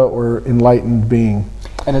Buddha or enlightened being.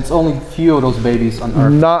 And it's only few of those babies on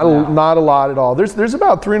Earth. Not a lot at all. There's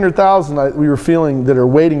about 300,000 we were feeling that are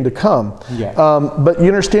waiting to come. Yeah. But you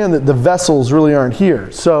understand that the vessels really aren't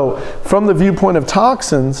here. So from the viewpoint of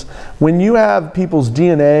toxins, when you have people's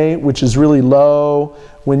DNA, which is really low,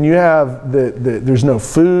 when you have there's no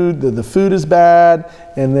food, the food is bad,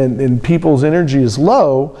 and people's energy is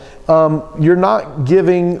low, you're not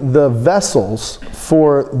giving the vessels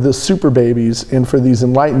for the super babies and for these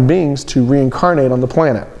enlightened beings to reincarnate on the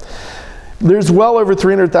planet. There's well over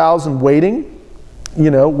 300,000 waiting,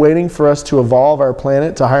 waiting for us to evolve our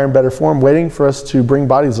planet to higher and better form, waiting for us to bring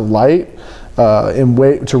bodies of light,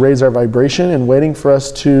 and to raise our vibration, and waiting for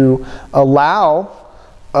us to allow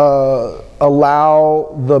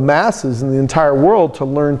the masses in the entire world to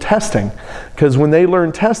learn testing. Because when they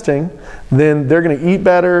learn testing, then they're going to eat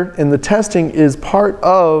better, and the testing is part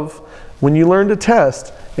of, when you learn to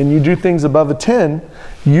test and you do things above a 10,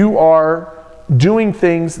 you are doing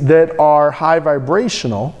things that are high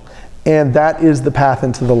vibrational, and that is the path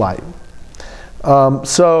into the light.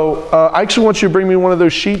 I actually want you to bring me one of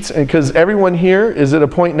those sheets, and because everyone here is at a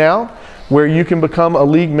point now where you can become a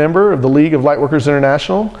league member of the League of Lightworkers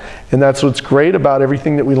International, and that's what's great about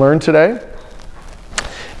everything that we learned today.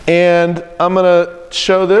 And I'm going to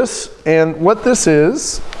show this, and what this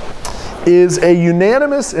is a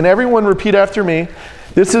unanimous, and everyone repeat after me,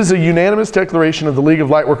 this is a unanimous declaration of the League of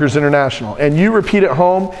Lightworkers International. And you repeat at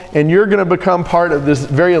home, and you're going to become part of this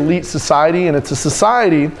very elite society, and it's a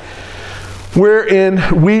society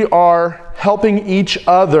wherein we are helping each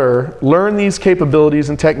other learn these capabilities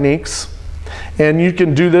and techniques. And you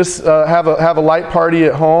can do this, have a light party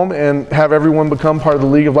at home and have everyone become part of the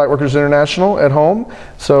League of Lightworkers International at home.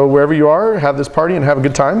 So wherever you are, have this party and have a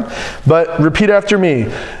good time. But repeat after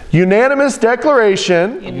me. Unanimous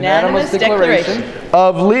declaration. Unanimous declaration.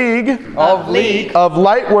 Of League. Of League. Of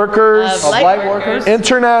Lightworkers. Of Lightworkers.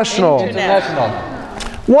 International. International.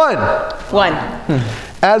 One.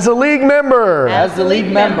 As a league member,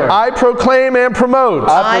 I proclaim and promote,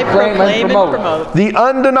 the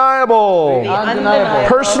undeniable,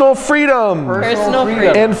 personal freedom,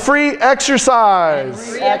 and free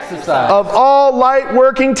exercise, of all light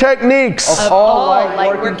working techniques,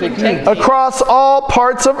 across all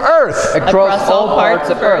parts of Earth.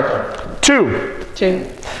 Two.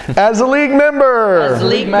 As a league member,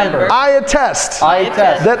 I attest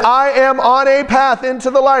that I am on a path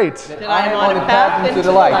into the light,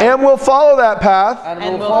 and will follow that path,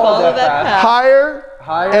 higher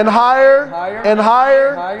and higher and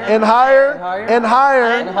higher and higher and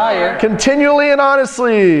higher, continually and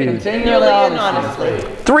honestly.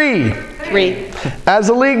 Three. As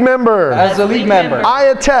a league member, I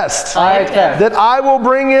attest that I will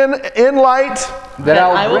bring in light,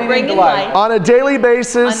 on a daily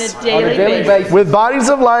basis, with bodies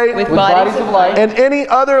of light, and any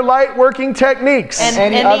other light working techniques.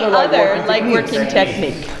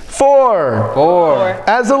 Four.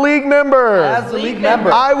 As a league member,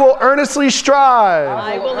 I will earnestly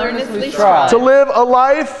strive, to live a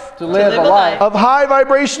life, of high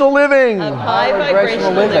vibrational living,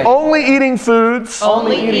 only eating foods,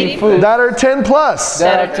 that are 10 plus,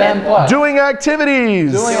 doing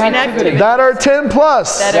activities, that are 10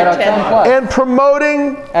 plus, and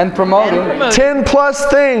promoting 10 plus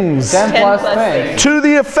things, to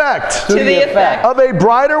the effect of a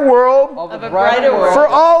brighter world, for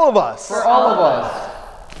all of us.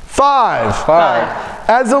 Five.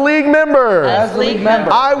 As a league member,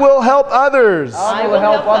 I will help others,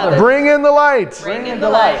 bring in the light,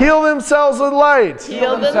 heal themselves with light,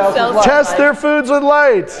 test their foods with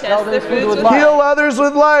light, heal others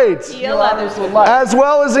with light, as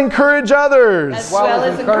well as encourage others,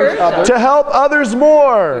 to help others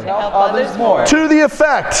more, to the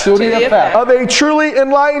effect of a truly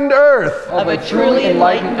enlightened earth,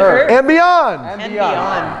 and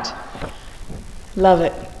beyond. Love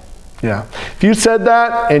it. Yeah. If you said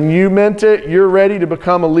that and you meant it, you're ready to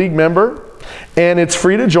become a league member, and it's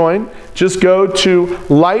free to join. Just go to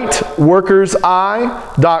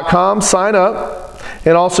lightworkerseye.com, sign up,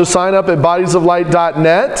 and also sign up at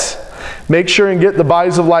bodiesoflight.net. Make sure and get the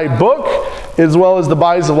Bodies of Light book, as well as the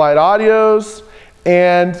Bodies of Light audios.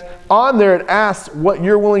 And on there it asks what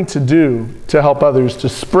you're willing to do to help others, to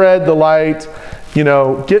spread the light. You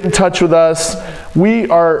know, get in touch with us. We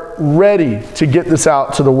are ready to get this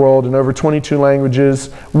out to the world in over 22 languages.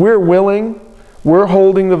 We're willing, we're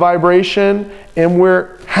holding the vibration, and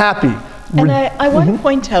we're happy. And I want to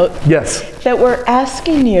point out that we're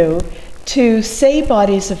asking you to say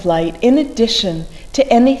Bodies of Light in addition to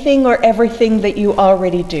anything or everything that you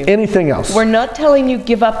already do. Anything else. We're not telling you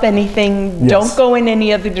give up anything, don't go in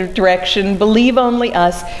any other direction, believe only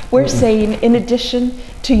us. We're saying in addition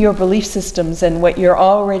to your belief systems and what you're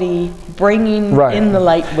already bringing in the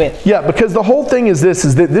light with. Yeah, because the whole thing is this,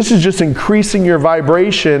 is that this is just increasing your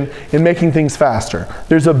vibration and making things faster.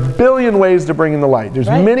 There's a billion ways to bring in the light. There's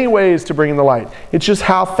many ways to bring in the light. It's just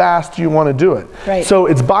how fast you want to do it. So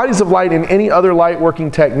it's Bodies of Light and any other light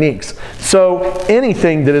working techniques. So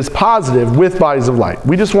anything that is positive with Bodies of Light.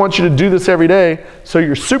 We just want you to do this every day so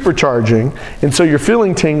you're supercharging, and so you're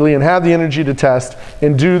feeling tingly and have the energy to test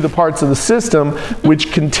and do the parts of the system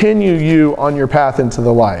which continue you on your path into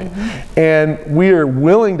the light. And we are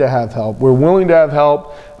willing to have help. We're willing to have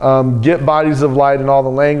help get Bodies of Light in all the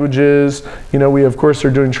languages. You know, we of course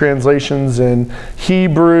are doing translations in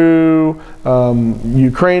Hebrew,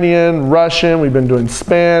 Ukrainian, Russian. We've been doing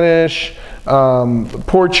Spanish,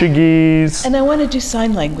 Portuguese. And I want to do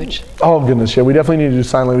sign language. Oh goodness, yeah, we definitely need to do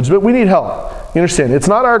sign language, but we need help. You understand? It's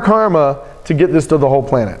not our karma to get this to the whole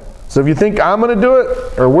planet. So if you think I'm going to do it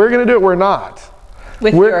or we're going to do it, we're not.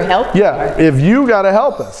 With your help? Yeah, if you got to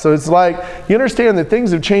help us. So it's like, you understand that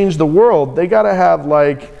things have changed the world. They got to have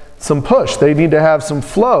like some push. They need to have some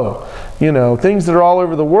flow. You know, things that are all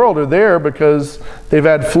over the world are there because they've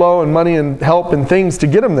had flow and money and help and things to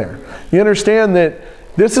get them there. You understand that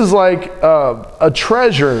this is like a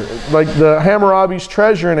treasure, like the Hammurabi's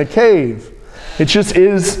treasure in a cave. It just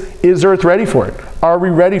is Earth ready for it? Are we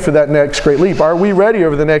ready for that next great leap? Are we ready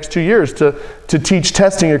over the next 2 years to teach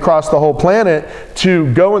testing across the whole planet,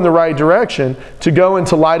 to go in the right direction, to go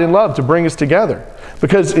into light and love, to bring us together?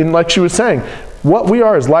 Because like she was saying, what we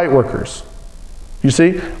are is light workers. You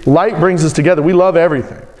see, light brings us together. We love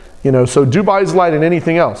everything. You know, so Dubai's light and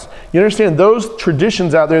anything else. You understand those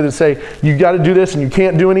traditions out there that say you got to do this and you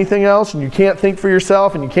can't do anything else and you can't think for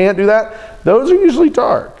yourself and you can't do that, those are usually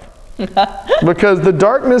dark. Because the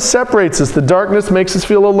darkness separates us. The darkness makes us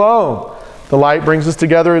feel alone. The light brings us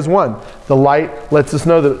together as one. The light lets us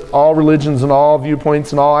know that all religions and all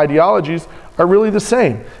viewpoints and all ideologies are really the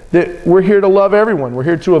same. That we're here to love everyone. We're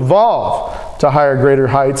here to evolve to higher, greater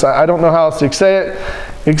heights. I don't know how else to say it,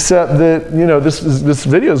 except that, you know, this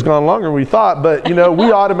video has gone longer than we thought, but, you know,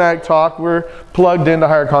 we automatic talk. We're plugged into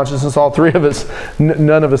higher consciousness, all three of us.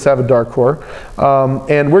 None of us have a dark core.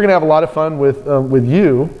 And we're going to have a lot of fun with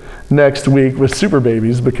you next week with super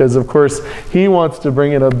babies, because of course he wants to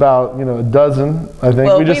bring in about, you know, a dozen. I think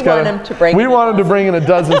well, we want him to bring in a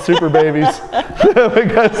dozen super babies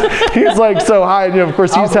because he's like so high. You know, of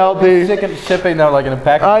course he's healthy. Shipping now like in a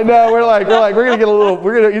package. I know. We're gonna get a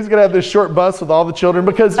little. He's gonna have this short bus with all the children,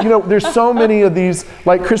 because, you know, there's so many of these.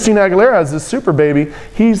 Like Christina Aguilera has this super baby.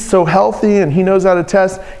 He's so healthy and he knows how to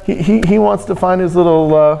test. He wants to find his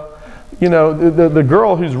little. You know, the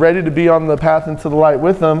girl who's ready to be on the path into the light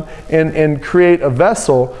with them, and create a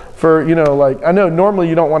vessel for, you know, like, I know normally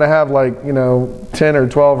you don't want to have like, you know, 10 or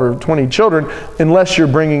 12 or 20 children unless you're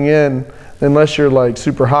unless you're like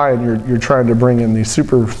super high and you're trying to bring in these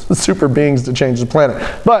super beings to change the planet.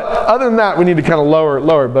 But other than that, we need to kind of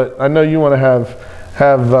lower it. But I know you want to have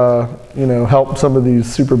you know, help some of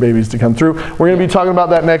these super babies to come through. We're going to be talking about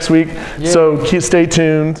that next week, so stay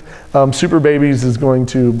tuned. Super babies is going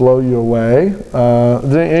to blow you away. Is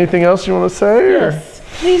there anything else you want to say? Yes.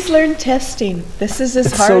 Please learn testing. This is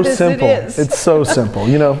as hard as it is. It's so simple,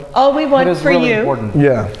 you know. All we want for really you, important.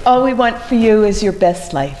 Yeah. All we want for you is your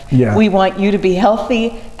best life. Yeah. We want you to be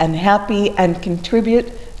healthy and happy and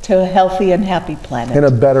contribute to a healthy and happy planet. In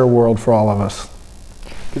a better world for all of us.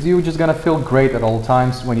 Because you're just gonna feel great at all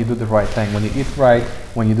times when you do the right thing, when you eat right,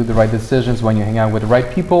 when you do the right decisions, when you hang out with the right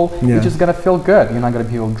people. You're just gonna feel good. You're not gonna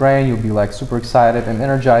feel drained. You'll be like super excited and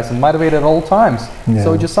energized and motivated at all times.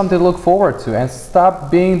 So it's just something to look forward to, and stop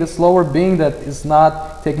being this lower being that is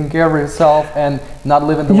not taking care of yourself and not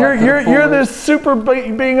living the life. You're this super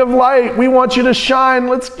being of light. We want you to shine.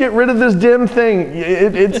 Let's get rid of this dim thing.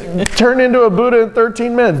 It's turned into a Buddha in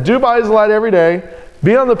 13 minutes. Dubai's light every day.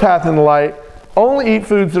 Be on the path in the light. Only eat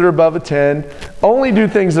foods that are above a 10, only do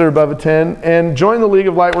things that are above a 10, and join the League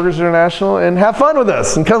of Lightworkers International and have fun with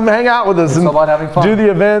us and come hang out with us and do the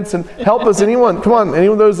events and help us. Anyone, come on,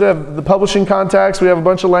 anyone of those that have the publishing contacts, we have a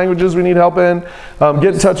bunch of languages we need help in,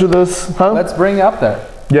 get in touch with us. Let's bring it up there.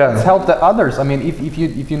 Yeah. Let's help the others. I mean,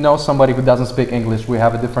 if you know somebody who doesn't speak English, we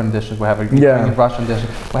have a different edition. We have a Ukrainian Russian edition.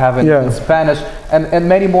 We have it in Spanish, and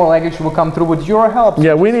many more languages will come through with your help.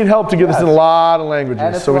 Yeah, we need help to get us in a lot of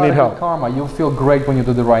languages, so we need help. Karma. You'll feel great when you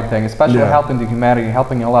do the right thing, especially helping the humanity,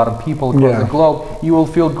 helping a lot of people across the globe. You will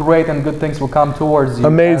feel great, and good things will come towards you.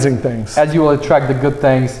 Amazing things. As you will attract the good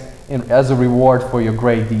things as a reward for your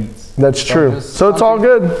great deeds. That's true. So it's all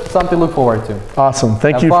good. Something to look forward to. Awesome.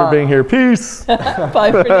 Thank you for being here. Peace.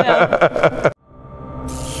 Bye for now.